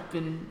have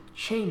been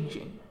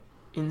changing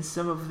in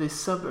some of the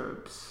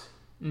suburbs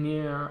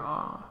near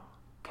our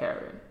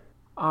Karen.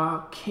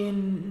 Our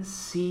kin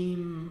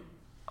seem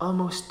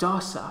almost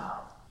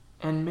docile,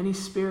 and many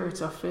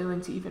spirits are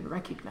failing to even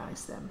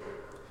recognize them,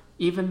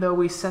 even though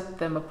we set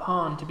them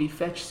upon to be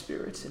fetch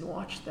spirits and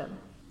watch them.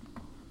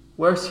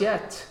 Worse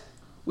yet,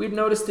 we'd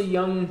noticed a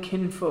young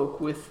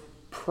kinfolk with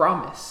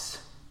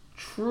promise,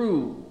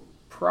 true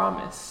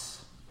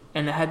promise,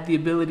 and had the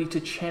ability to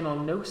channel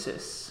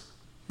gnosis,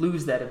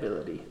 lose that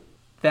ability.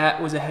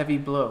 That was a heavy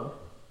blow,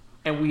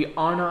 and we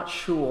are not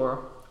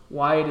sure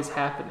why it is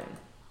happening.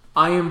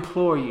 I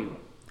implore you,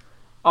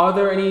 are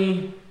there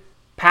any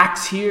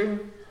pacts here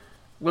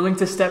willing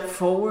to step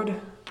forward,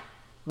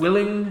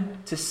 willing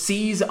to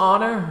seize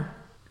honor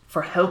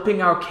for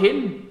helping our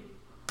kin?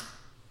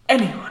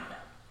 Anyone?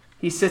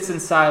 He sits in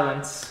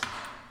silence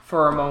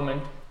for a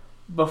moment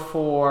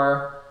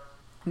before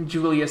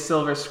Julia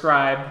Silver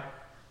Scribe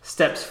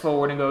steps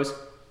forward and goes,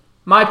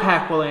 "My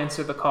pack will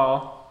answer the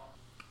call."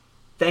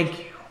 "Thank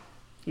you."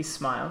 He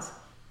smiles.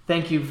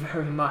 "Thank you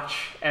very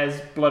much,"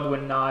 as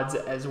Bloodwind nods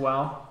as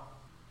well.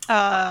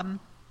 I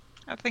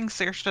think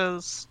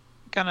Saoirse's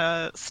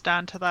gonna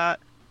stand to that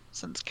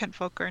since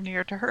kinfolk are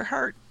near to her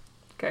heart.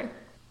 Okay.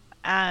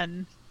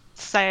 And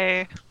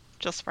say,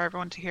 just for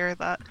everyone to hear,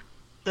 that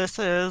this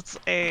is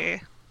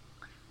a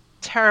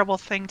terrible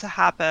thing to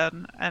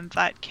happen and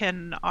that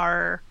kin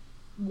are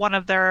one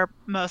of their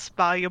most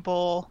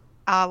valuable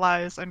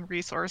allies and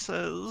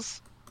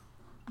resources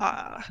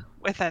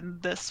within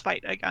this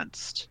fight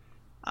against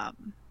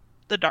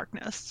the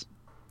darkness.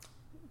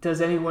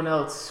 Does anyone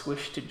else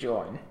wish to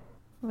join?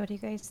 What do you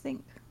guys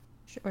think?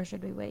 Or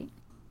should we wait?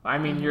 I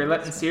mean, you're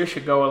letting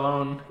Saoirse go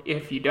alone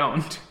if you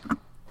don't.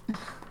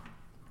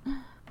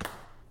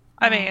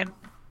 I mean,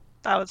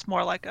 that was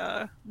more like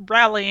a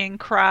rallying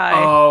cry.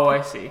 Oh,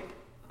 I see.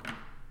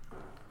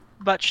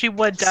 But she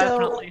would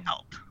definitely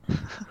help.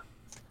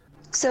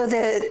 So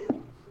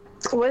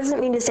what does it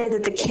mean to say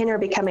that the kin are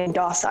becoming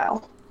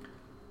docile?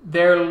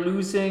 They're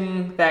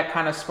losing that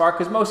kind of spark,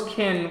 because most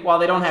kin, while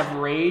they don't have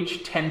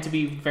rage, tend to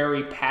be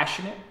very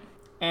passionate.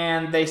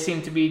 And they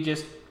seem to be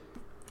just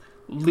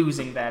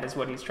losing that, is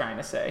what he's trying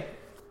to say.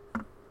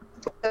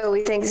 So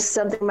we think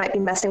something might be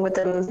messing with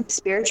them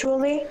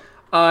spiritually?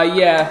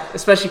 Yeah,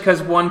 especially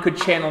because one could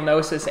channel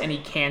Gnosis and he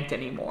can't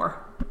anymore.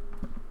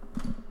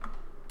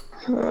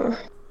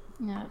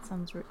 Yeah, it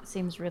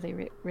seems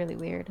really, really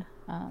weird.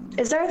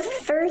 Is there a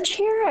third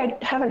here? I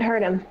haven't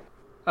heard him.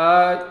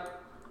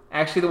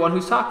 Actually, the one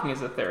who's talking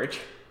is a third.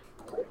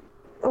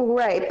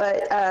 Right,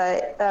 but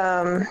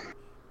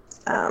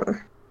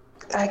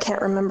I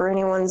can't remember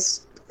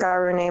anyone's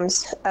Garu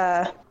names.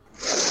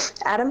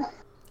 Adam?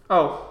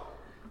 Oh,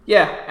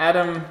 yeah,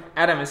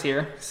 Adam is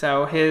here.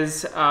 So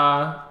his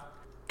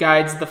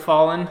guides the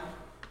fallen.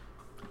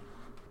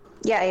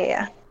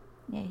 Yeah.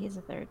 Yeah, he's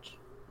a third.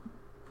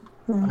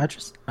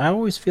 I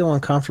always feel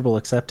uncomfortable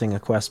accepting a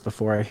quest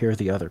before I hear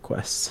the other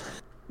quests.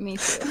 Me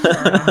too.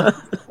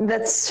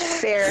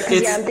 That's fair.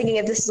 Because I'm thinking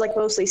if this is like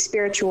mostly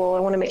spiritual, I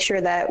want to make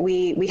sure that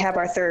we have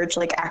our third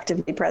like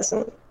actively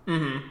present.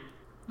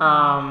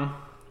 Mm-hmm.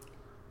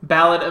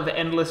 Ballad of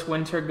Endless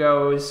Winter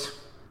goes,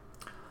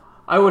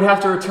 "I would have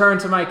to return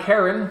to my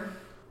Karen,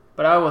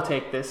 but I will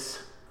take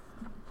this.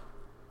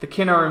 The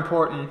kin are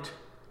important.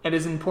 It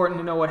is important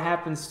to know what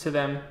happens to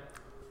them,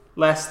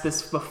 lest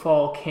this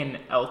befall kin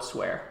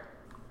elsewhere."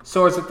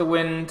 Swords with the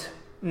Wind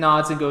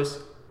nods and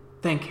goes,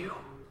 "Thank you,"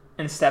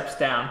 and steps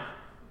down.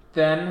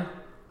 Then,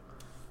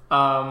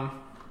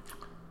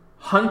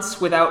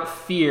 Hunts Without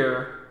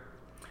Fear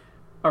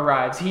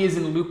arrives. He is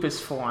in lupus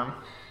form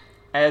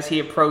as he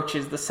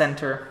approaches the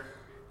center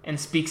and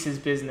speaks his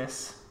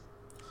business.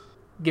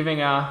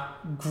 Giving a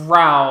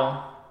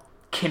growl,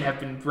 "Kin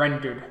have been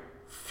rendered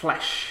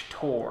flesh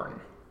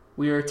torn.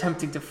 We are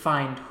attempting to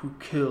find who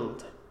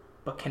killed,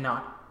 but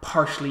cannot.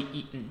 Partially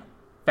eaten,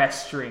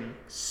 festering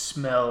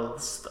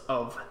smells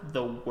of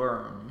the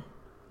worm.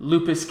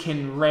 Lupus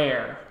kin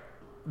rare,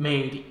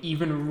 made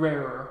even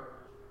rarer,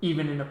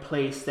 even in a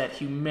place that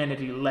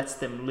humanity lets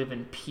them live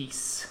in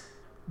peace.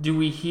 Do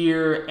we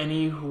hear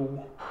any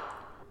who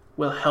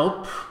will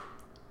help?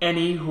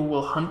 Any who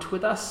will hunt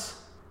with us?"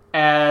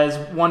 As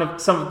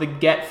some of the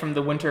get from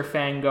the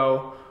Winterfang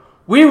go,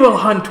 "We will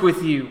hunt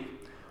with you.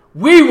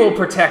 We will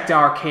protect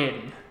our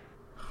kin."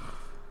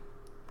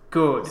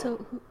 Good.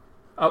 So,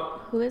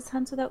 Oh, who is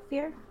Hunts Without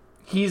Fear?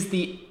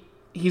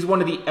 he's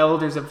one of the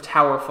elders of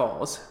Tower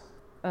Falls.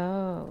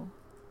 Oh,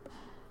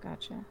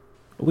 gotcha.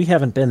 We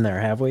haven't been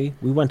there, have we?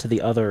 We went to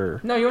the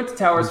other... No, you went to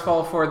Towers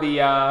Fall for the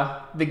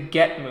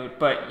get moot,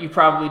 but you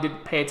probably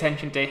didn't pay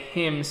attention to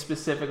him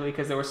specifically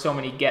because there were so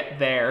many get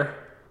there.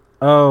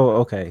 Oh,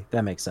 okay.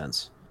 That makes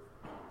sense.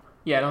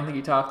 Yeah, I don't think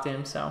you talked to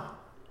him, so...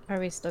 Are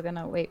we still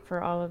gonna wait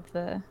for all of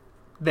the...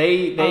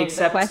 They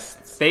accept... The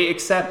quests? They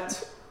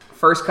accept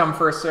first come,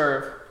 first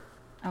serve.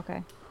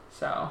 Okay.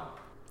 So...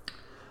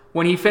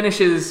 When he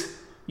finishes,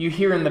 you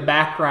hear in the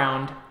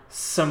background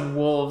some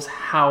wolves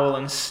howl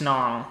and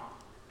snarl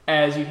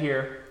as you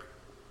hear,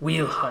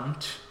 "We'll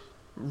hunt,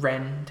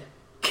 rend,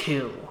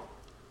 kill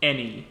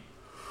any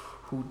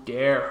who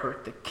dare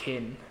hurt the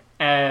kin,"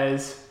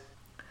 as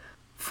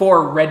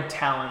 4 red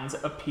talons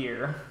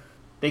appear.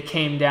 They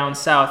came down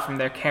south from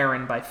their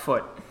cairn by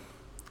foot.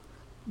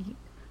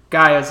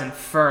 Gaia's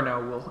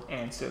Inferno will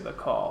answer the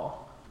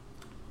call.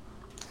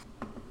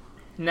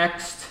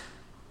 Next,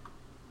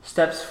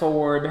 steps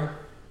forward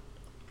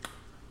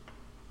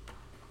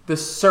the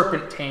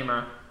Serpent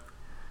Tamer.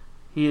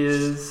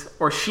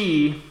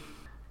 She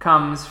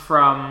comes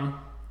from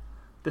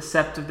the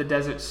Sept of the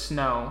Desert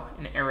Snow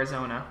in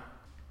Arizona.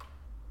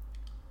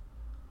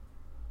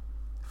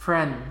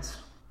 "Friends,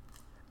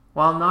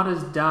 while not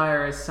as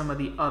dire as some of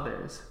the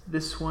others,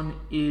 this one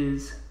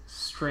is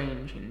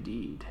strange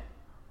indeed.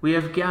 We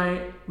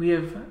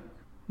have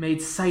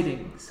made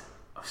sightings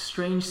of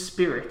strange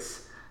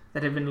spirits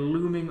that have been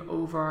looming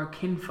over our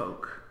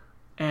kinfolk,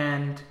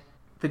 and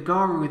the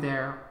Garu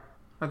there,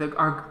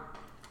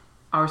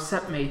 our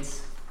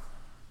sepmates,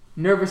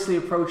 nervously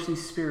approach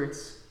these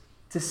spirits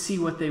to see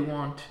what they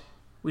want.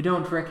 We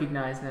don't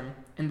recognize them,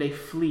 and they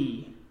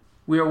flee.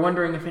 We are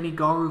wondering if any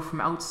Garu from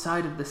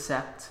outside of the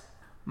Sept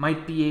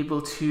might be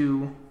able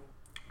to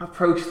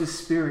approach the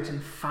spirit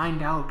and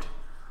find out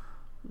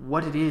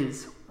what it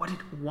is, what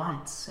it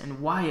wants, and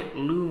why it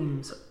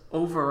looms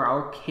over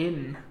our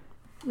kin."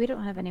 We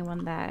don't have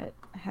anyone that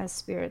has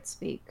spirit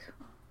speak.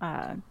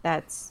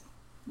 That's,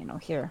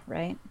 here,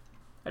 right?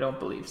 I don't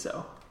believe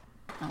so.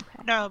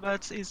 Okay. No, but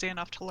it's easy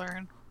enough to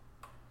learn.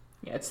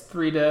 Yeah, it's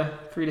 3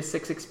 to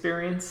 6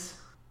 experience.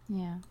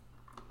 Yeah.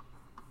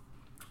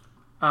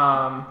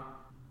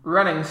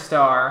 Running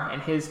Star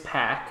and his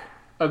pack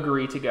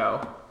agree to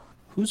go.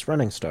 Who's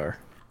Running Star?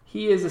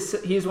 He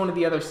is one of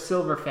the other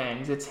Silver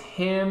Fangs. It's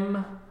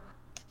him,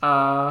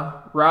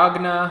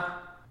 Ragna,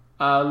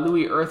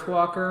 Louis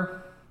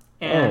Earthwalker,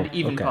 and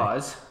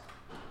Evenpaws.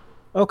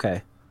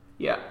 Okay.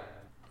 Yeah.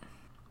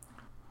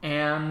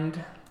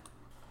 And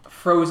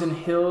Frozen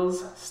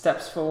Hills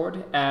steps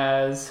forward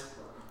as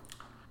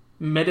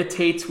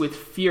Meditates with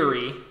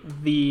Fury,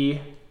 the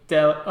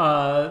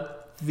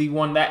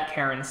one that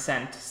Karen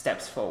sent,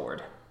 steps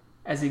forward.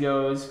 As he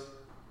goes,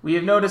 "We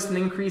have noticed an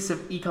increase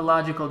of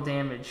ecological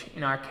damage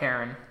in our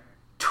cairn.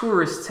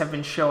 Tourists have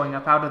been showing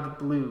up out of the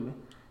blue,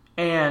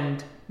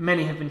 and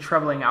many have been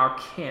troubling our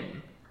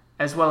kin,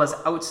 as well as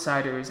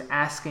outsiders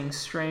asking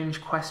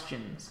strange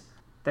questions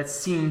that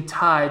seem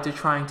tied to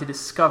trying to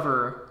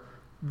discover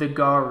the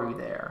Garu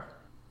there.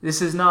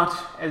 This is not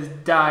as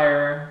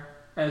dire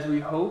as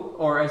we hope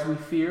or as we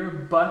fear,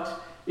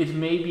 but it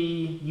may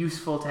be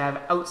useful to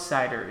have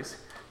outsiders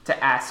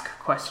to ask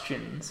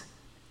questions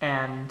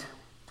and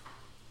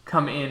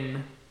come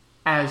in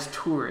as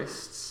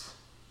tourists."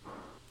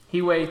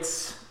 He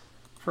waits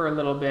for a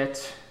little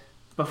bit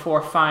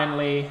before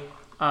finally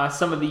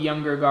some of the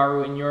younger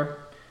Garu in your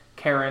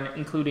Karen,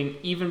 including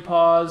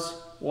Evenpaws,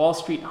 Wall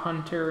Street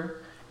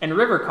Hunter, and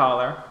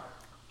Rivercaller,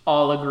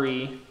 all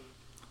agree,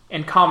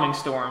 and Calming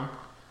Storm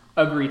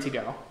agree to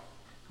go.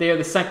 They are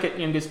the second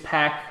youngest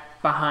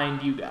pack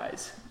behind you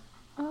guys.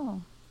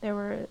 Oh, there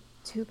were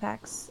 2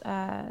 packs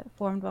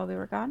formed while we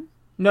were gone?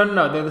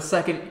 No, they're the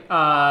second,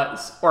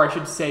 or I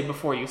should say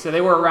before you. So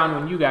they were around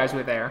when you guys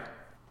were there.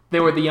 They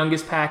were the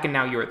youngest pack, and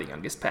now you're the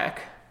youngest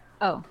pack.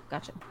 Oh,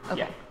 gotcha. Okay.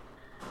 Yeah.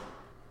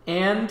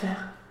 And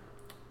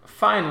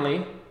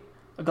finally,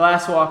 a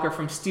Glasswalker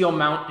from Steel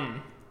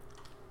Mountain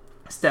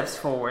steps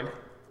forward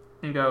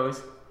and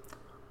goes,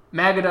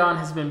 "Magadon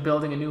has been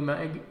building a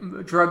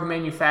new drug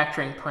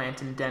manufacturing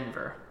plant in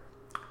Denver.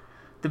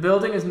 The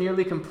building is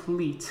nearly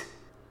complete,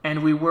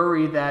 and we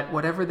worry that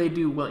whatever they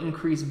do will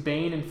increase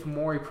Bane and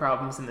Fomori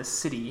problems in the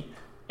city,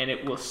 and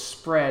it will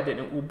spread and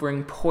it will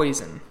bring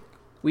poison.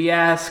 We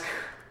ask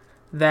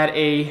that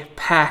a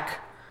pack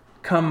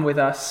come with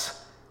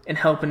us and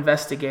help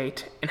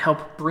investigate and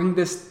help bring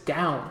this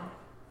down."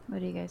 What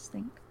do you guys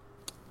think?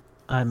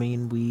 I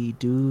mean, we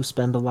do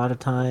spend a lot of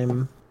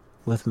time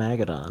with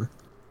Magadon.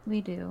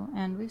 We do,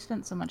 and we've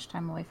spent so much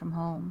time away from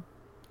home.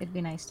 It'd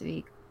be nice to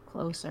be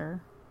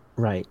closer.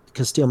 Right,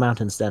 because Steel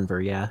Mountain's Denver,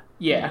 yeah?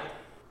 Yeah.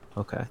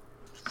 Okay.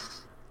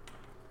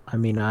 I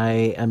mean,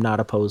 I am not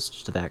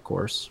opposed to that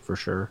course, for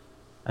sure.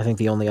 I think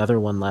the only other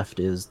one left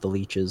is the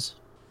leeches.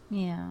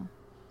 Yeah.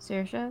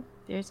 Saoirse,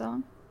 your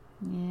song?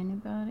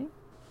 Anybody?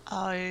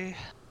 I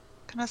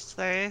gonna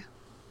say,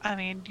 I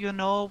mean, you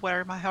know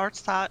where my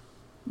heart's at.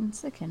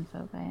 It's the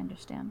kinfolk, I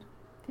understand.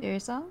 Your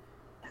song?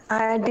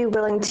 I'd be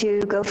willing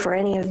to go for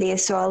any of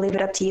these, so I'll leave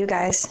it up to you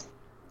guys.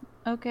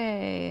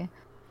 Okay.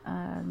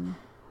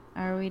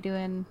 Are we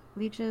doing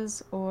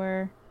leeches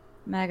or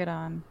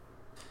Magadon?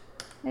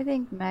 I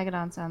think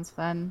Magadon sounds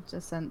fun,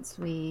 just since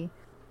we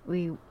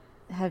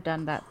have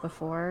done that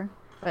before.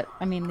 But,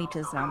 I mean,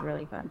 leeches sound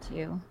really fun,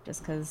 too,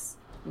 just because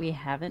we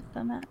haven't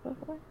done that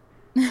before.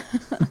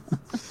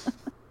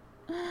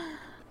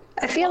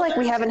 I feel like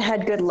we haven't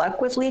had good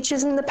luck with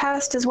leeches in the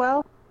past as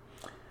well.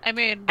 I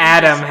mean,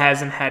 Adam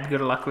hasn't had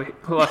good luck with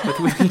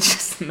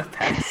leeches in the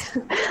past.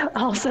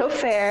 Also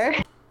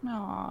fair.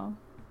 Aww.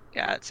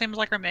 yeah, it seems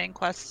like our main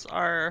quests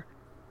are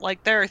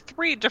like, there are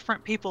 3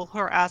 different people who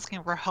are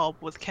asking for help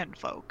with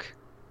kinfolk.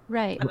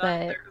 Right, And but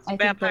there's I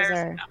think vampires those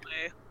in are...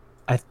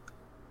 LA.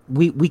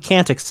 We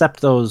can't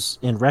accept those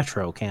in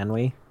retro, can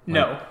we?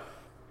 No.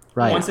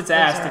 Right. Once it's Those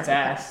asked, are it's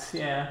already asked. passed.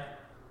 Yeah.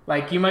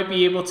 Like, you might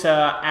be able to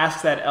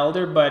ask that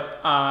elder,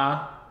 but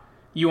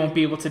you won't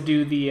be able to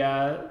do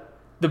the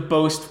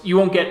boast. You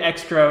won't get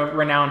extra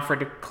renown for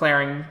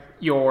declaring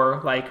you're,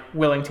 like,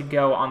 willing to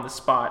go on the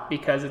spot,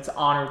 because it's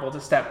honorable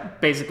to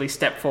basically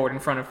step forward in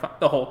front of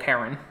the whole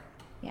Karen.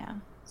 Yeah,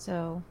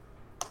 so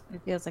it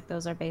feels like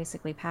those are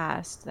basically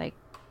passed. Like,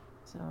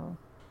 so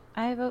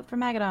I vote for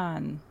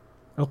Magadon.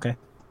 Okay.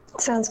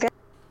 Sounds good.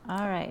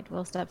 All right,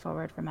 we'll step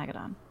forward for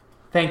Magadon.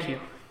 Thank you.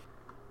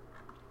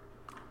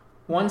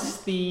 Once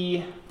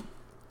the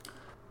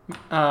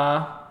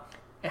all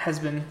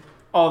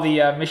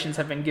the missions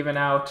have been given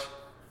out,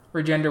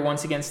 Regender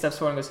once again steps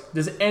forward and goes,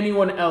 "Does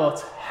anyone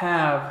else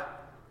have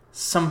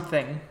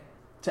something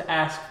to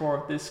ask for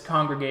of this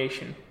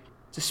congregation?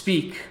 To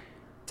speak,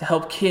 to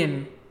help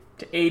kin,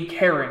 to aid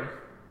Karen?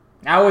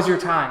 Now is your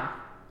time.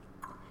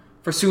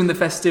 For soon the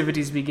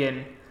festivities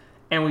begin,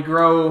 and we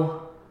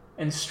grow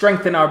and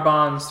strengthen our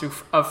bonds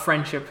of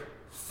friendship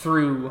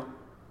through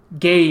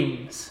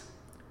games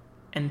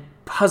and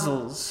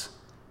puzzles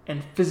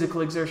and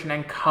physical exertion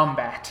and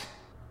combat."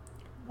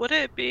 Would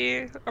it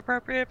be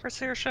appropriate for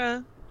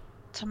Saoirse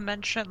to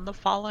mention the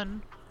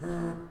fallen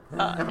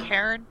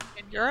Karen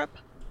in Europe?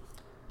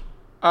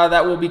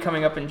 That will be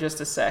coming up in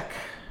just a sec,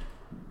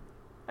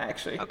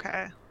 actually.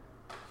 Okay.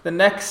 The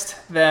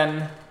next,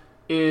 then,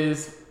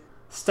 is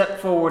step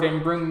forward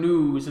and bring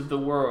news of the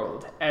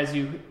world as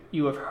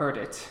you have heard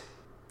it.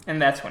 And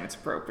that's when it's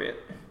appropriate.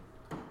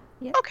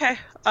 Yep. Okay.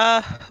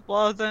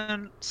 Well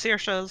then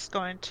Saoirse is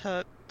going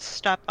to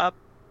step up,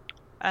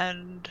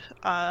 and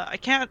I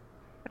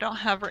don't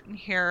have written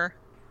here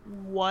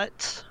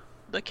what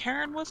the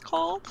Karen was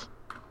called.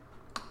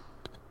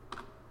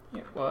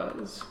 It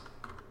was...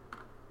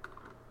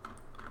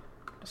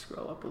 I'll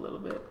scroll up a little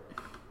bit.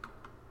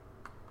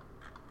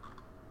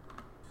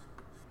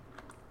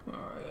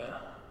 Oh, yeah.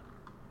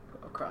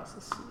 Go across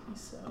the sea,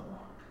 so...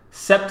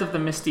 Sept of the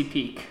Misty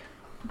Peak.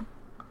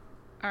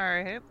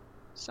 Alright.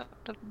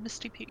 Sept of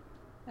Misty Peak.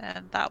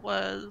 And that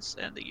was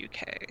in the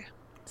UK.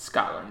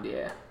 Scotland,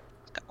 yeah.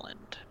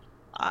 Scotland.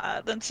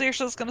 Then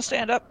Saoirse's gonna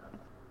stand up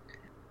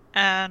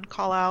and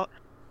call out,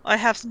 "I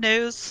have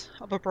news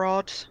of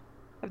abroad,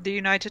 of the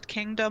United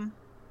Kingdom,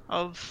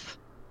 of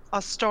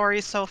a story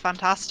so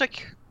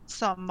fantastic,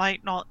 some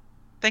might not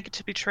think it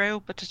to be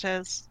true, but it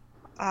is.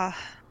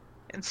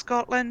 In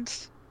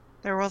Scotland,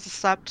 there was a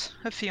sept,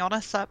 a Fiona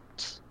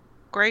sept,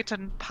 great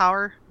in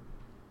power,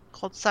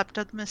 called Sept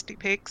of the Misty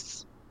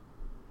Peaks.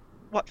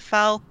 What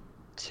fell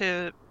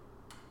to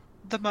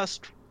the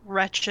most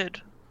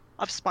wretched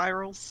of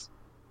spirals.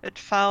 It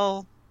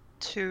fell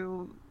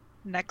to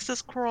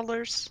Nexus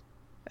crawlers.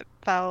 It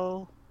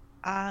fell,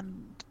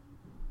 and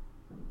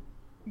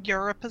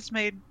Europe is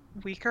made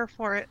weaker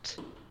for it.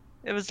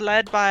 It was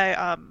led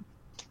by,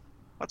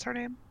 what's her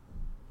name?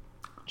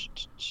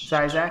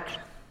 Zizak,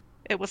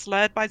 It was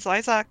led by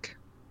Zizak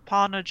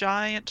upon a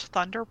giant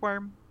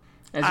thunderworm.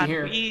 as you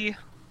hear.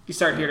 You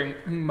start hearing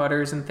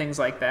mutters and things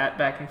like that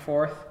back and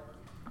forth.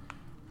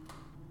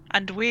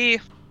 And we,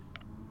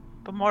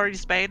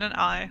 Maurice Bain and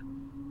I,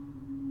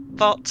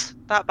 fought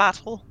that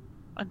battle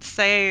and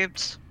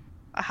saved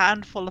a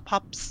handful of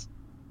pups.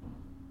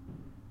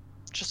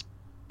 Just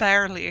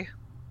barely,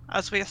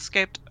 as we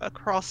escaped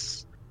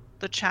across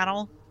the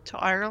channel to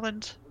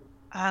Ireland.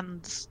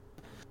 And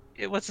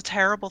it was a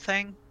terrible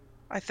thing.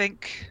 I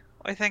think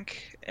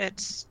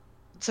it's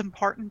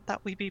important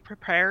that we be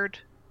prepared,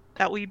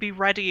 that we be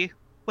ready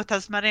with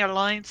as many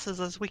alliances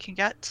as we can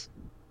get,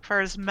 for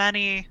as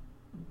many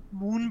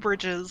moon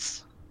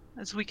bridges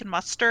as we can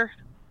muster,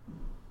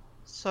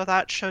 so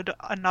that should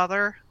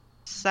another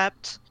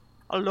sept,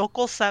 a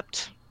local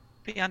sept,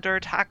 be under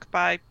attack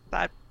by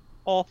that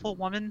awful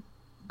woman,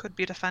 could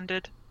be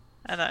defended.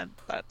 And then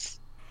that's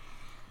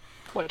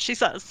what she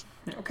says.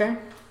 Okay.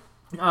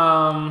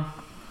 The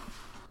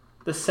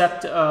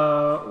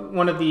sept,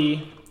 one of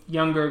the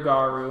younger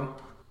Garu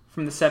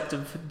from the sept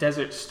of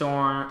Desert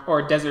Storm,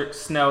 or Desert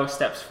Snow,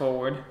 steps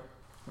forward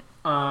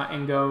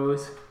and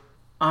goes,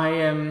 "I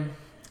am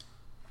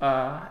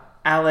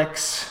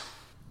Alex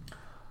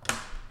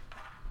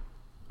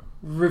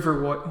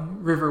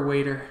River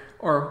Wader,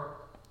 or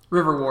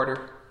River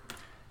Warder,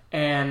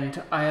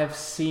 and I have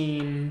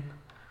seen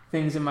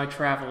things in my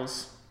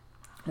travels.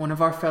 One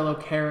of our fellow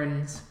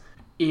Karens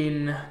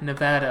in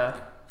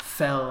Nevada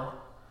fell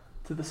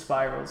to the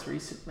spirals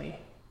recently.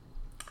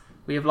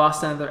 We have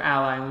lost another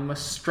ally, and we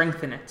must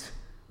strengthen it.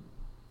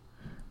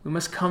 We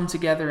must come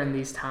together in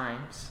these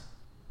times.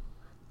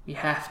 We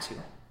have to.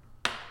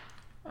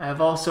 I have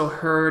also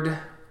heard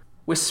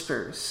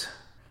whispers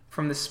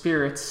from the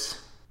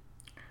spirits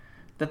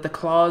that the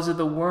claws of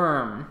the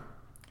worm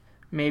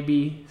may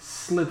be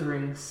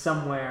slithering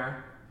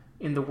somewhere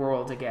in the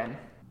world again.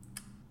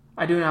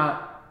 I do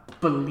not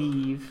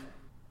believe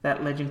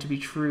that legend to be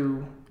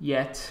true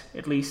yet,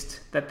 at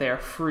least that they are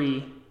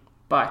free,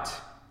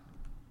 but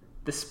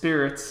The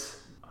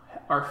spirits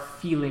are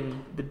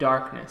feeling the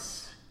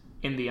darkness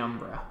in the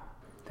Umbra.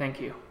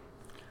 Thank you.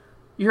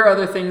 You hear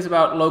other things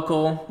about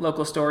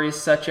local stories,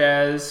 such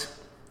as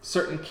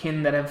certain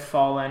kin that have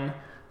fallen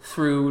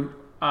through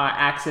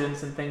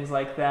accidents and things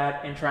like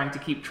that, and trying to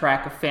keep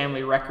track of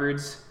family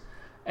records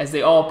as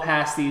they all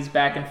pass these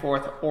back and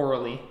forth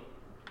orally.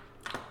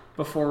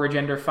 Before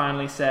Regender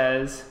finally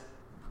says,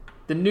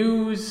 "The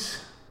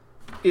news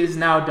is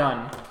now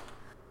done.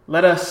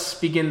 Let us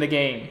begin the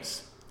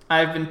games.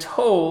 I've been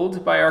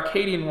told by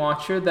Arcadian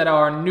Watcher that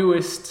our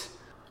newest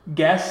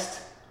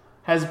guest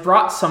has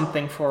brought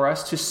something for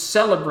us to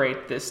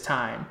celebrate this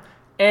time,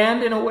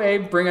 and in a way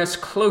bring us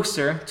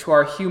closer to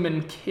our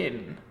human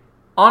kin.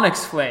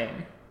 Onyx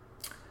Flame,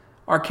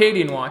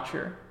 Arcadian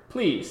Watcher,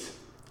 please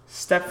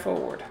step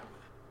forward."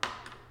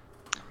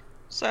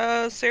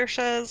 So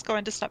Saoirse is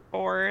going to step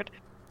forward,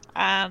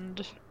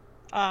 and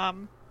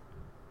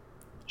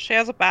she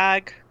has a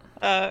bag,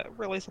 a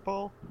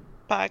releasable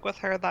bag with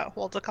her that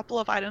holds a couple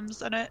of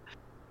items in it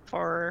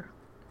for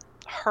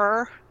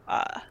her,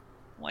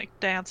 like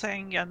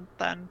dancing, and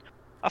then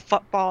a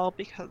football,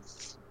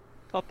 because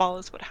football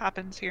is what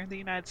happens here in the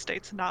United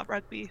States, not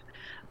rugby,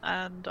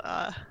 and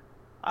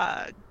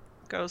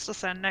goes to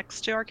stand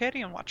next to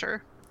Arcadian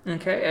Watcher.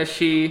 Okay, as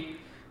she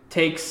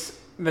takes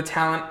the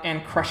talent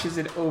and crushes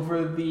it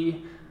over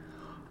the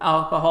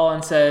alcohol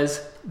and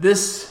says,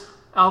 "This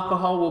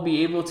alcohol will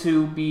be able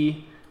to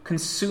be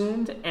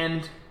consumed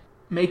and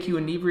make you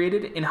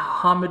inebriated in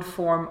Hamid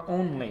form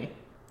only.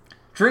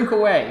 Drink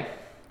away."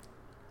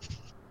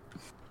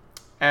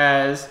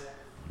 As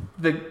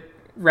the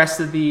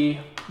rest of the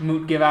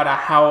moot give out a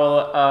howl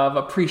of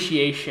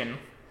appreciation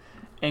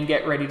and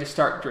get ready to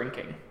start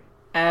drinking.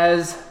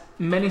 As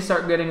many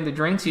start getting the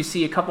drinks, you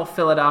see a couple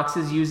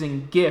Philodoxes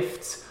using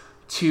gifts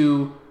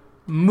to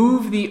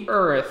move the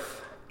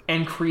earth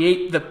and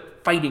create the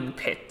fighting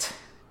pit.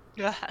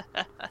 I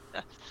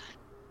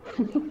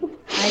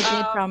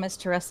did promise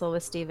to wrestle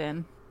with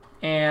Steven.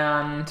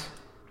 And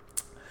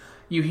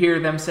you hear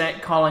them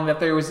calling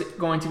that there was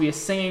going to be a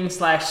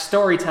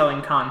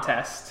singing/storytelling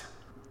contest.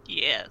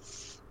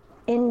 Yes.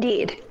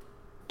 Indeed.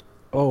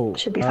 Oh,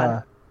 should be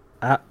fun.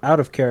 Out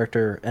of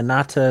character, and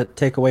not to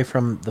take away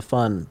from the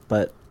fun,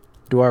 but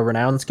do our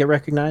renowns get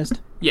recognized?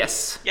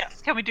 Yes.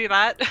 Yes, can we do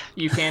that?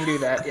 You can do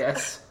that,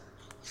 yes.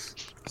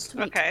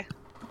 Sweet. Okay.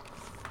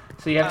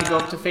 So you have to go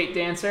up to Fate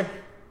Dancer.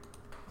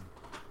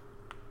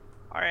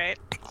 Alright.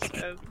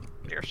 So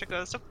Saoirse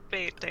goes to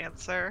Fate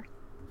Dancer.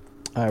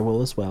 I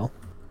will as well.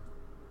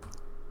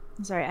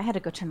 Sorry, I had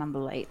to go turn on the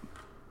light.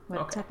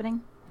 What's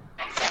happening?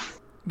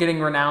 Getting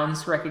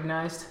renowns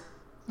recognized.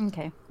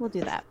 Okay, we'll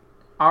do that.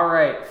 All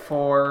right,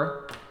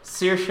 for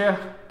Saoirse,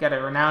 got a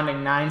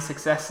renounding 9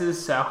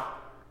 successes, so...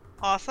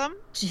 Awesome.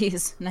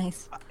 Jeez,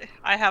 nice.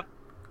 I have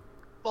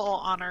full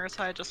honor,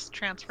 so I just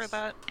transfer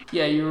that.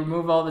 Yeah, you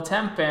remove all the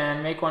temp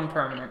and make 1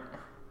 permanent.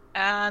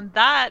 And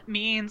that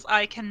means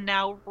I can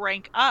now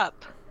rank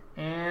up.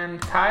 And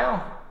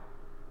Kyle,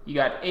 you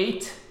got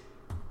 8.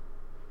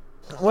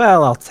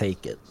 Well, I'll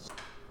take it.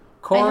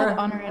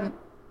 Cora?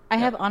 I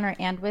have honor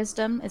and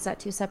wisdom. Is that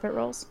 2 separate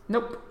rolls?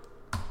 Nope.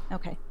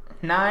 Okay.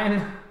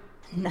 9.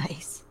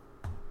 Nice.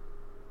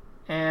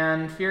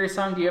 And Fury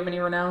Song, do you have any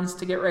renowns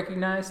to get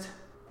recognized?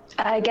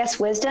 I guess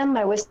wisdom.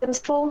 My wisdom's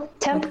full.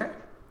 Temp. Okay.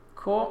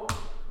 Cool.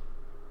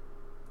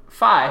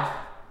 5.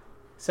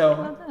 So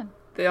Well done.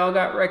 they all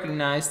got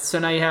recognized. So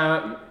now you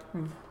have...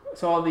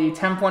 So all the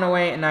temp went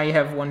away, and now you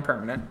have 1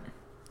 permanent.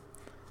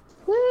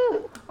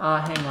 Woo!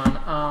 Hang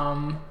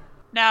on.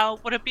 Now,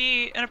 would it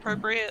be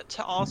inappropriate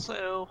to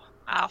also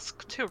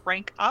ask to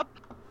rank up?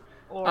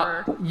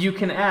 Or You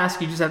can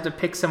ask. You just have to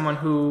pick someone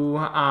who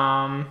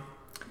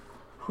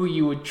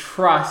you would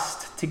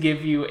trust to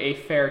give you a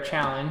fair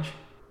challenge.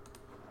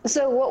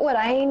 So what would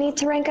I need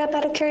to rank up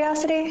out of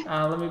curiosity?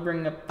 Let me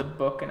bring up the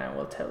book and I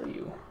will tell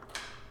you.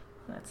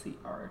 That's the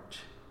art.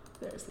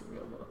 There's the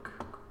real book.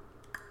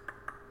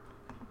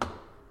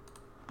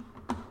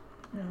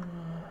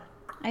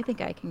 I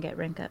think I can get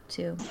rank up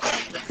too.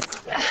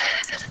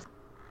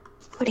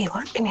 What do you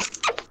want? Give me.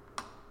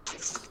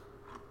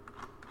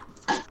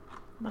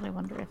 But I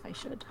wonder if I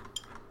should.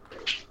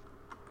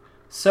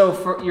 So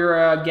for you're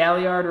a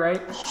Galliard,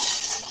 right?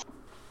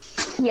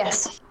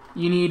 Yes.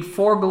 You need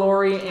 4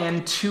 glory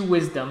and 2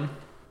 wisdom.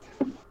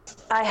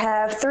 I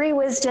have 3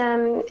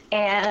 wisdom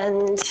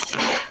and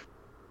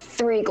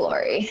 3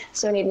 glory,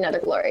 so I need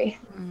another glory.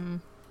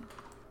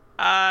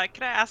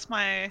 can I ask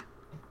my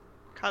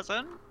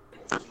cousin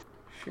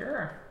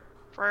Sure.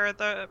 for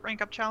the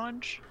rank up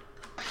challenge?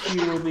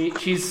 You will be.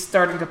 She's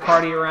starting to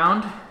party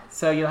around,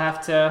 so you'll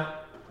have to.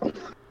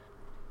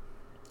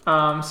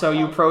 So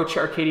you approach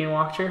Arcadian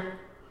Watcher.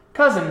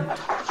 Cousin.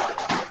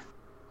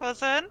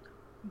 Cousin,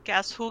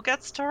 guess who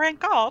gets to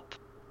rank up?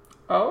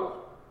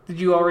 Oh, did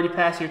you already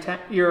pass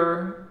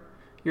your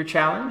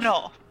challenge?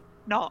 No.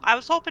 I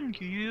was hoping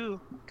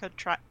you could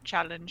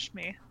challenge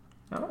me.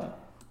 Oh,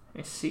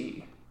 I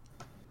see.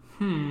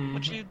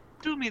 Would you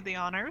do me the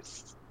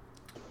honors?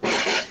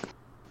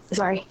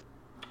 Sorry.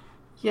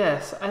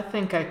 Yes, I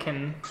think I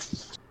can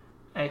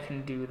I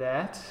can do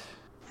that.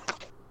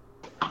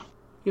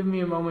 Give me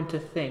a moment to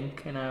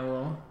think, and I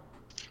will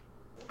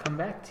come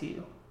back to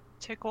you.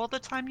 Take all the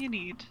time you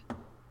need.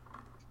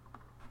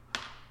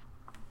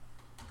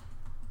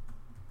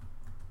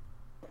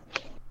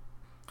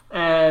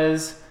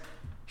 As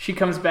she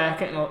comes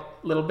back in a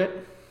little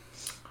bit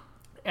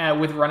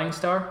with Running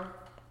Star.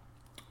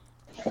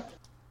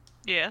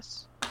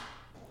 Yes.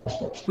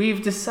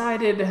 We've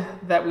decided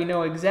that we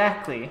know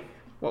exactly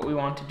what we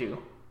want to do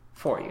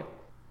for you.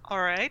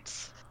 All right.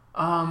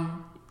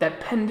 That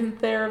pendant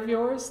there of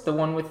yours, the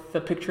one with the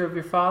picture of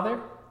your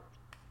father,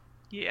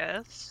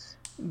 Yes.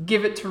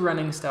 give it to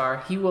Running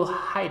Star. He will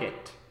hide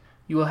it.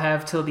 You will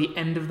have till the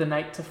end of the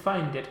night to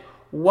find it,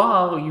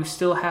 while you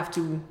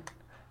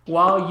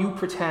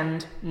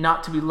pretend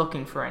not to be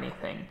looking for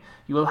anything.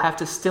 You will have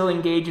to still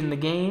engage in the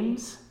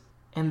games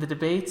and the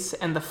debates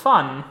and the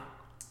fun,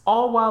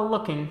 all while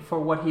looking for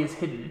what he has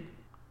hidden.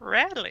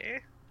 Really?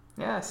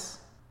 Yes.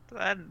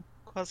 Then,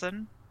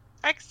 cousin,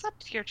 I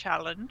accept your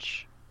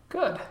challenge.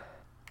 Good.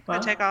 I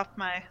take off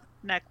my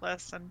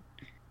necklace and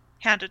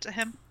hand it to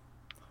him.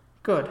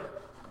 Good.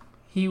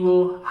 He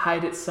will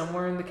hide it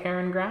somewhere in the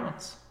Karen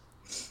grounds.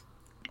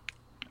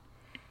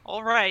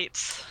 All right.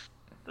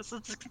 This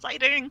is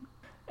exciting.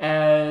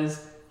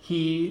 As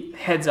he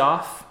heads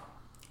off,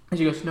 as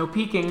he goes, no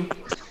peeking.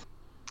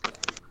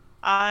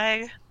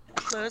 I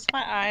close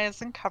my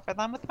eyes and cover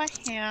them with my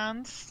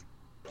hands.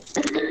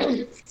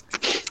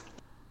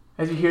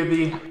 As you hear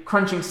the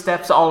crunching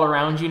steps all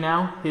around you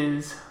now,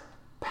 his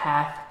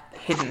path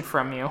hidden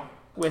from you.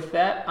 With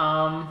that,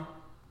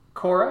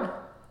 Cora,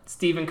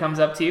 Steven comes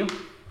up to you.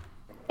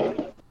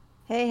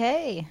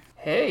 Hey.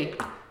 Hey,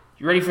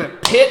 you ready for the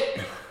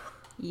pit?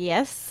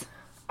 Yes.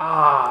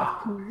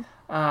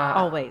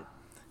 Oh, wait.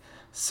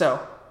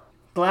 So,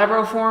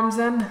 Glabro forms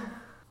then?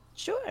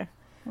 Sure.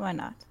 Why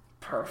not?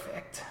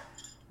 Perfect.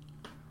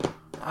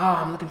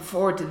 I'm looking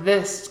forward to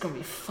this. It's going to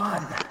be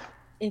fun.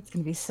 It's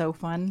going to be so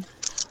fun.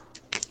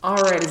 All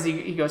right, as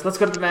he goes, let's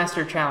go to the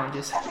Master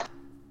Challenges.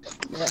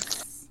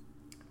 Yes.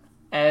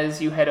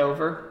 As you head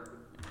over,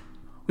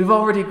 we've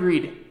already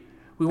agreed.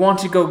 We want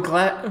to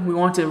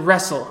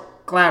wrestle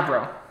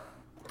Glabro.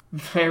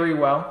 Very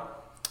well.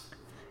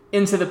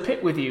 Into the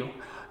pit with you.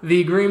 The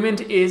agreement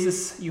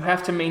is you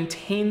have to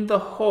maintain the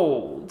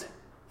hold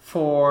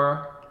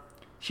for,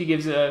 she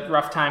gives a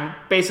rough time,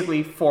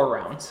 basically 4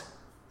 rounds.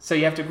 So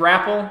you have to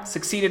grapple,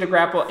 succeed at a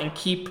grapple, and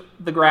keep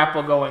the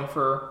grapple going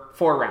for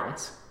 4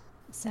 rounds.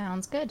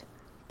 Sounds good.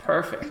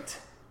 Perfect.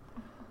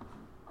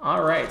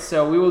 All right,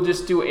 so we will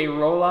just do a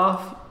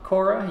roll-off,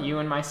 Cora, you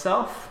and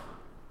myself.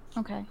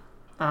 Okay.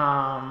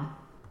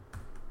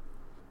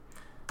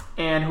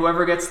 And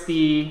whoever gets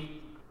the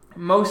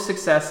most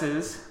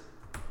successes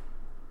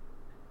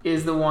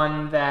is the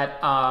one that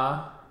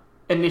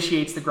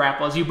initiates the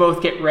grapple. As you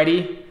both get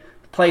ready,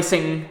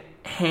 placing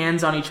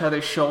hands on each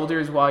other's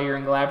shoulders while you're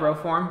in Glabro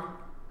form.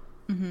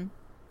 Mm-hmm.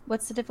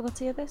 What's the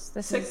difficulty of this?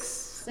 This 6. is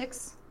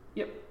 6?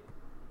 Yep.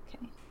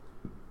 Okay.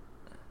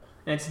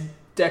 And it's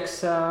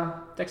Dex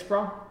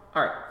Brawl?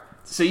 Alright.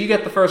 So you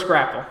get the first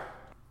grapple.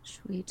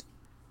 Sweet.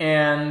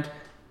 And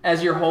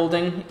as you're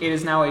holding, it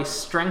is now a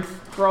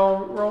strength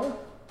roll.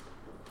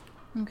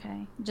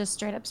 Okay. Just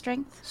straight up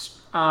strength?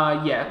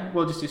 Yeah,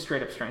 we'll just do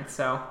straight up strength,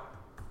 so.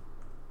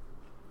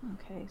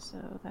 Okay, so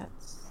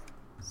that's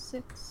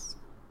 6.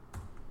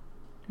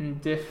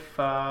 And diff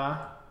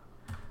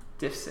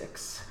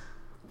 6.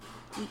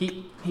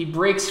 He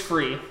breaks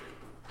free.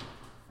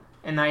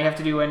 And now you have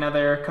to do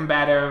another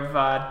combative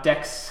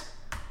Dex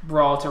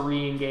Brawl to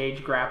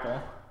re-engage grapple.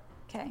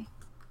 Okay.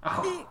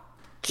 Oh.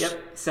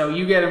 Yep, so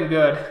you get him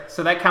good.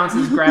 So that counts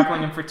as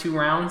grappling him for 2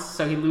 rounds,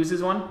 so he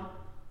loses 1.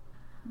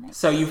 Nice.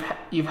 So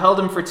you've held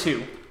him for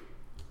 2.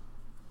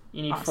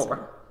 You need Awesome.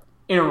 4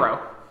 in a row.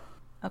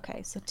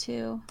 Okay, so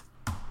 2.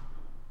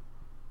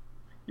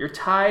 You're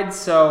tied,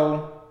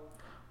 so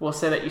we'll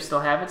say that you still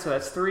have it, so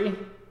that's 3.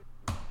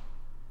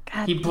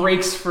 God He damn.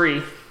 breaks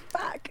free.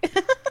 Fuck.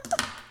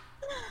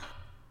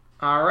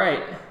 All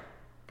right.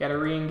 Got to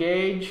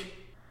re-engage.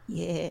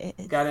 Yes.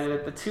 Got it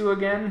at the 2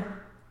 again.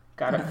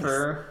 Got it Nice.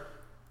 for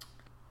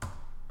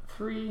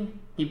 3.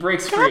 He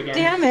breaks God free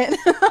again. damn it.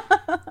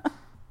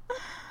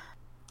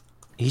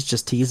 He's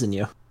just teasing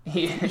you.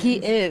 He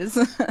is.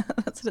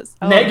 That's what it's.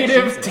 Oh,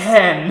 Negative Jesus.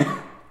 10.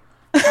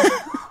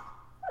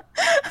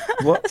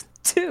 What?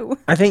 2.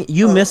 I think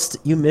you missed.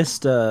 You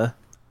missed. Oh,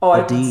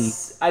 A D.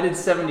 I did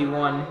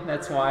 71.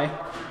 That's why.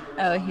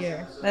 Oh,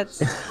 here.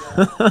 That's.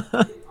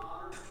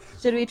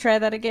 Should we try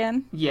that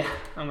again? Yeah,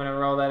 I'm gonna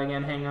roll that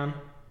again. Hang on.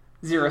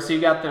 0. So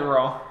you got the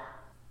roll.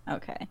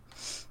 Okay.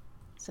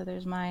 So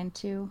there's mine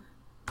too.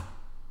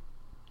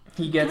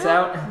 He gets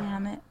out.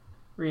 Damn it.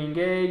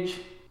 Re-engage.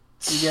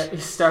 You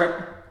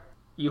start.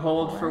 You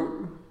hold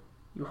for.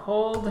 You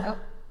hold. Oh.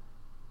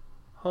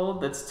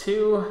 Hold. That's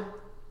 2.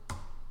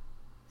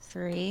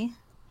 3.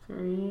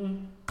 3.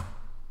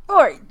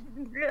 4.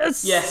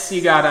 Yes. Yes,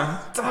 you got him.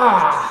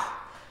 Ah.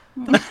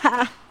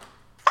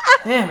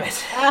 Damn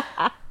it.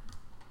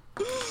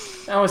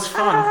 That was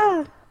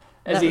fun.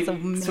 As he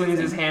swings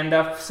his hand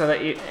up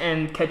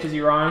and catches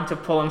your arm to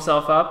pull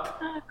himself up.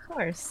 Of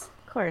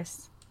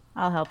course.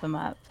 I'll help him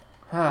up.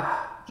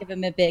 Give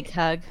him a big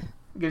hug.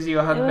 Gives you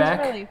a hug back.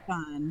 It was really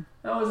fun.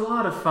 That was a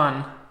lot of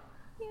fun.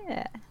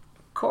 Yeah.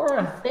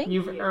 Cora, Thank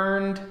you've you.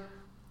 earned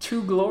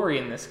 2 glory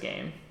in this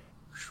game.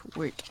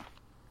 Sweet.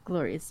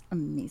 Glory is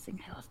amazing.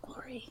 I love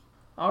glory.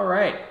 All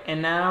right,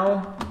 and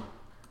now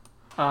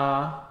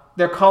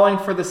they're calling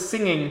for the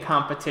singing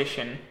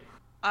competition.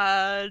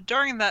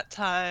 During that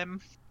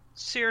time,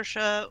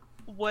 Saoirse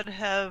would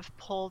have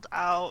pulled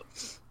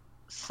out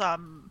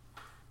some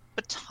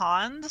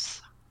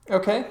batons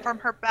from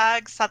her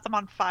bag, set them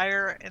on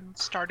fire, and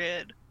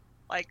started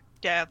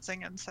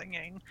dancing and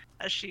singing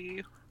as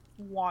she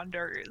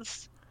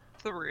wanders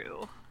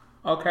through.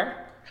 Okay.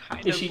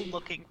 Kind of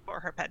looking for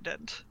her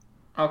pendant.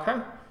 Okay.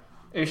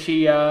 Is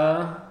she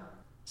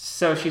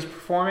so she's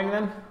performing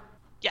then?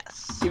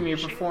 Yes. Give me a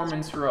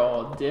performance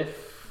roll.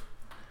 Diff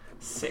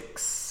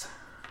 6.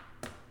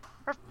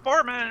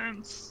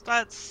 Performance.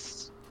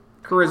 That's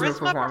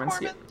charisma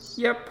performance.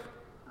 Yep.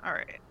 All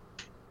right.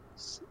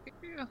 Let's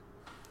see.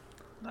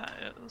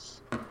 That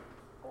is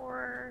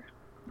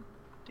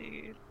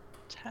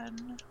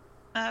 4d10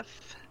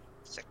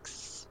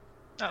 F6.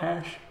 Oh.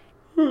 Hash.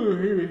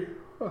 2.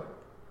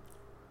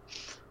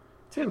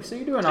 So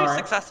you're doing all right.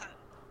 2 successes.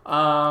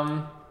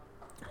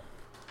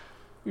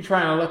 You're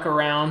trying to look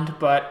around,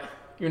 but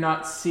you're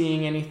not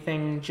seeing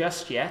anything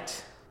just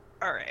yet.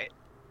 All right.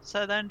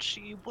 So then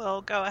she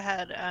will go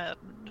ahead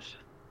and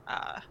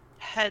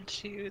head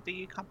to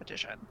the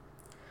competition.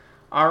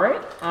 All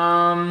right.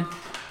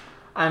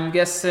 I'm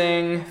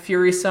guessing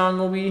Fury Song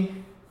will be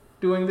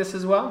doing this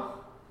as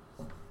well?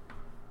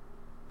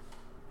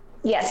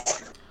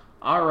 Yes.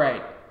 All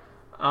right.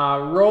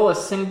 Roll a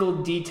single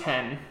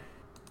d10.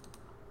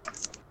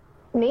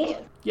 Me?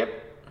 Yep.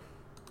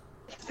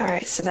 All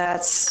right, so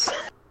that's...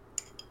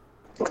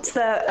 What's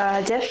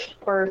the diff?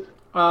 Or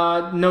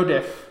No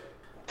diff.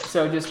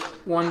 So just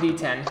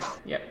 1d10.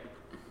 Yep.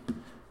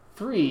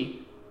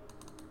 3.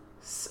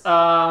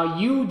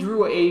 You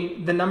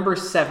drew the number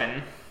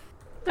 7.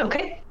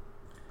 Okay.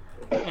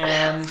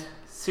 And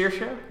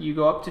Saoirse, you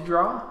go up to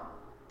draw.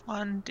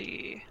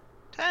 1d10.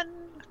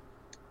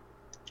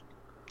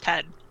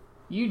 10.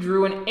 You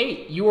drew an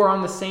 8. You are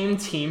on the same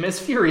team as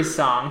Fury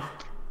Song.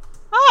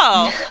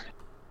 Oh!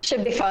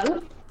 Should be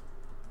fun.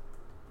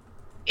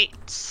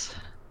 8.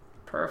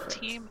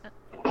 Perfect. Team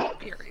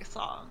Fury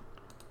Song.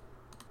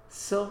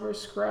 Silver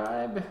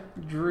Scribe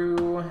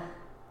drew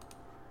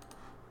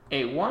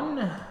a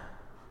 1.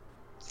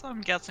 So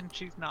I'm guessing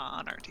she's not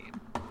on our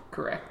team.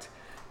 Correct.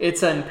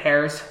 It's in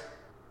pairs.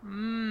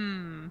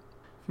 Mmm.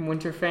 From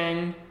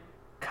Winterfang,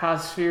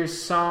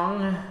 Cossphere's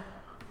Song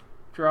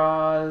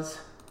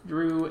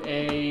drew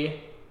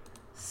a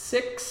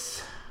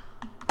 6.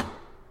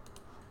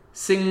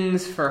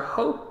 Sings for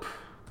Hope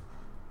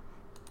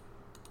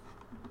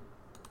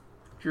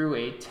drew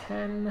a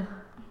 10.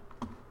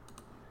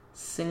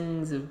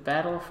 Sings of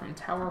Battle from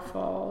Tower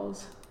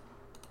Falls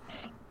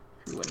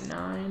drew a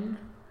 9.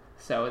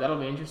 So that'll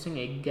be interesting.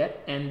 A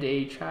Get and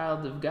a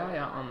Child of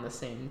Gaia on the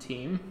same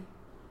team.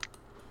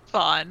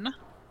 Fun.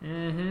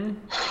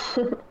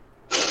 Mm-hmm.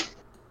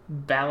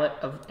 Ballad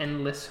of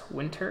Endless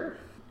Winter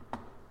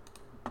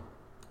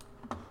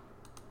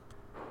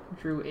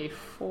drew a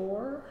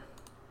 4.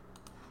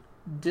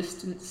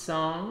 Distant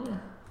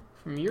Song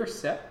from your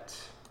set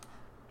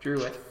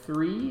drew a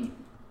 3.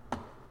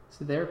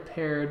 So they're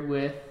paired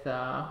with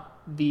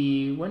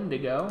the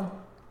Wendigo.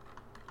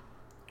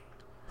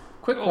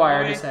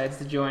 Quickwire decides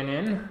to join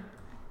in.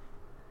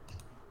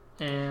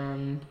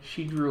 And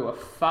she drew a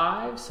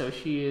 5, so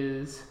she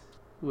is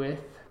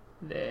with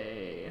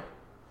the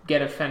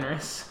Get a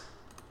Fenris.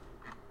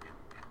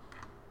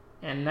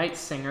 And Night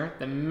Singer,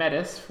 the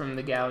Metis from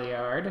the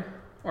Galliard,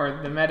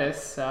 or the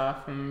Metis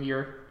from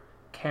your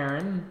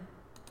Karen,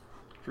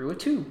 drew a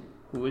 2,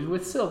 who is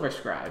with Silver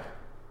Scribe.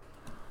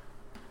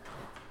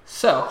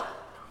 So,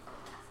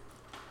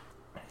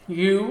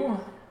 you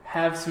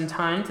have some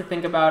time to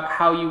think about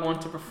how you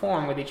want to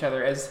perform with each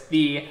other, as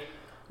the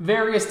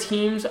various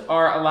teams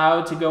are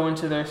allowed to go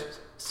into their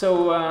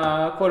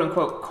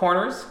quote-unquote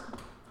corners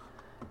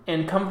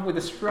and come up with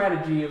a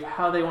strategy of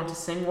how they want to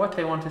sing, what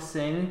they want to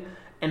sing,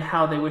 and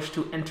how they wish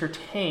to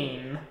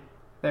entertain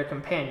their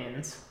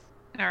companions.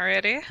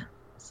 Alrighty.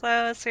 So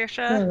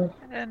Saoirse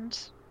and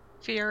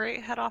Fury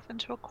head off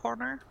into a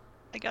corner,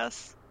 I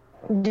guess.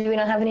 Do we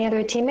not have any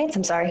other teammates?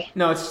 I'm sorry.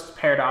 No, it's just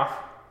paired off.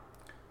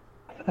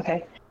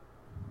 Okay.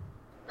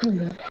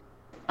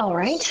 All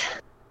right.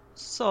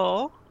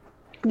 So?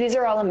 These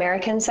are all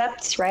American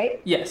sets,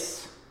 right?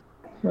 Yes.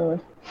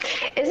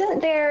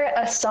 Isn't there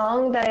a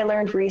song that I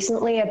learned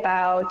recently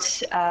about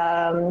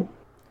some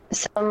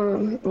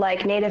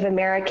Native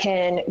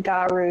American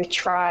Garu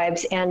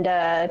tribes and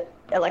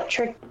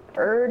electric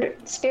bird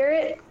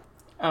spirit?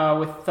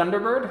 With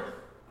Thunderbird?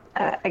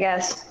 I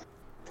guess.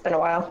 It's been a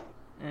while.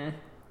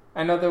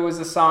 I know there was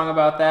a song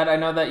about that. I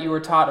know that you were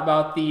taught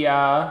about the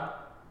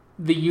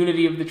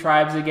unity of the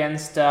tribes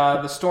against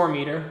the Storm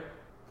Eater.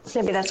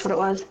 Maybe that's what it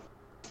was.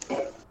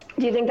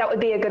 Do you think that would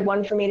be a good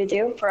one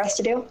for us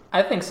to do?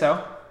 I think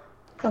so.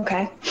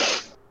 Okay.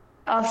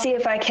 I'll see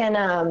if I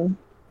can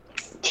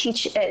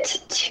teach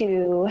it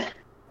to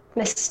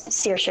Miss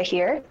Saoirse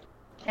here,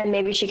 and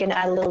maybe she can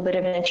add a little bit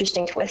of an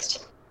interesting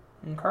twist.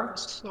 Okay.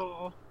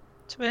 So,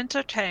 to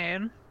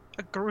entertain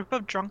a group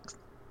of drunks,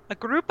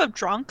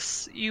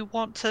 you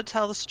want to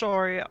tell the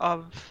story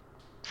of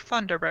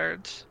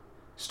Thunderbird,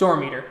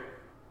 Storm Eater.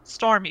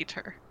 Storm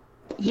Eater.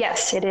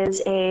 Yes, it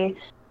is a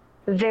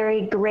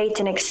very great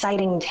and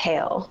exciting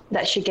tale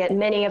that should get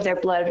many of their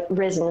blood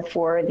risen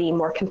for the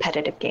more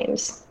competitive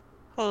games.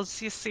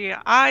 Because, you see,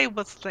 I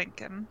was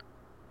thinking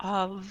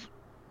of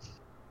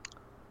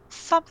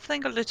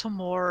something a little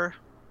more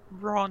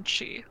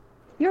raunchy.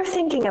 You're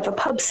thinking of a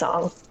pub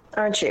song,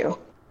 aren't you?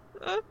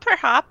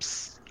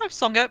 Perhaps. I've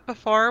sung it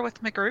before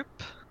with my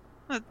group.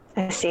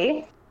 I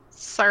see.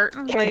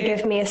 Certainly. Care to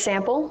give me a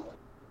sample?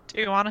 Do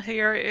you want to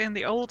hear it in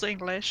the Old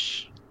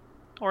English?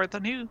 Or the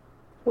New?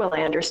 Will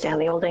I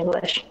understand the Old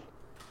English?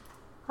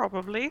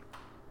 Probably.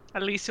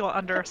 At least you'll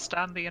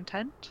understand the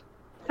intent.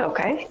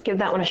 Okay, give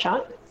that one a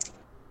shot.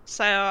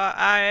 So,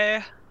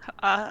 I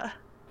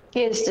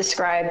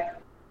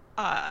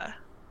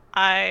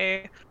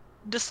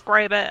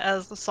describe it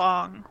as the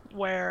song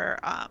where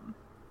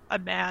a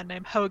man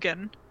named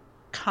Hogan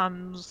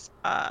comes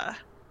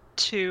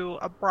to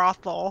a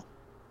brothel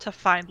to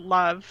find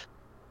love,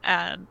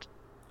 and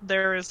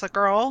there is a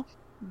girl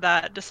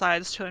that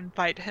decides to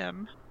invite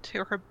him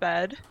to her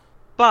bed,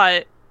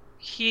 but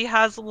he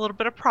has a little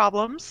bit of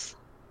problems,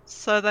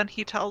 so then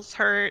he tells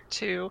her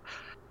to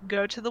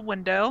go to the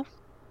window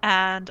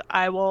and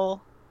I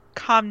will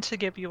come to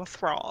give you a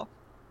thrall.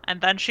 And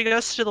then she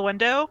goes to the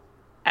window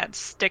and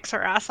sticks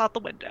her ass out the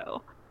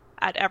window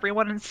at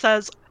everyone and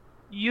says,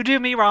 "You do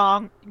me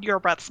wrong, your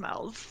breath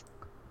smells."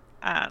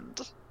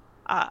 And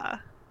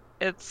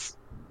it's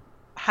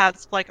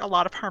has like a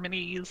lot of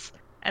harmonies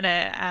in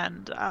it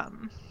and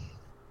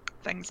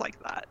things like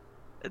that.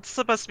 It's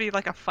supposed to be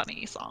like a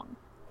funny song.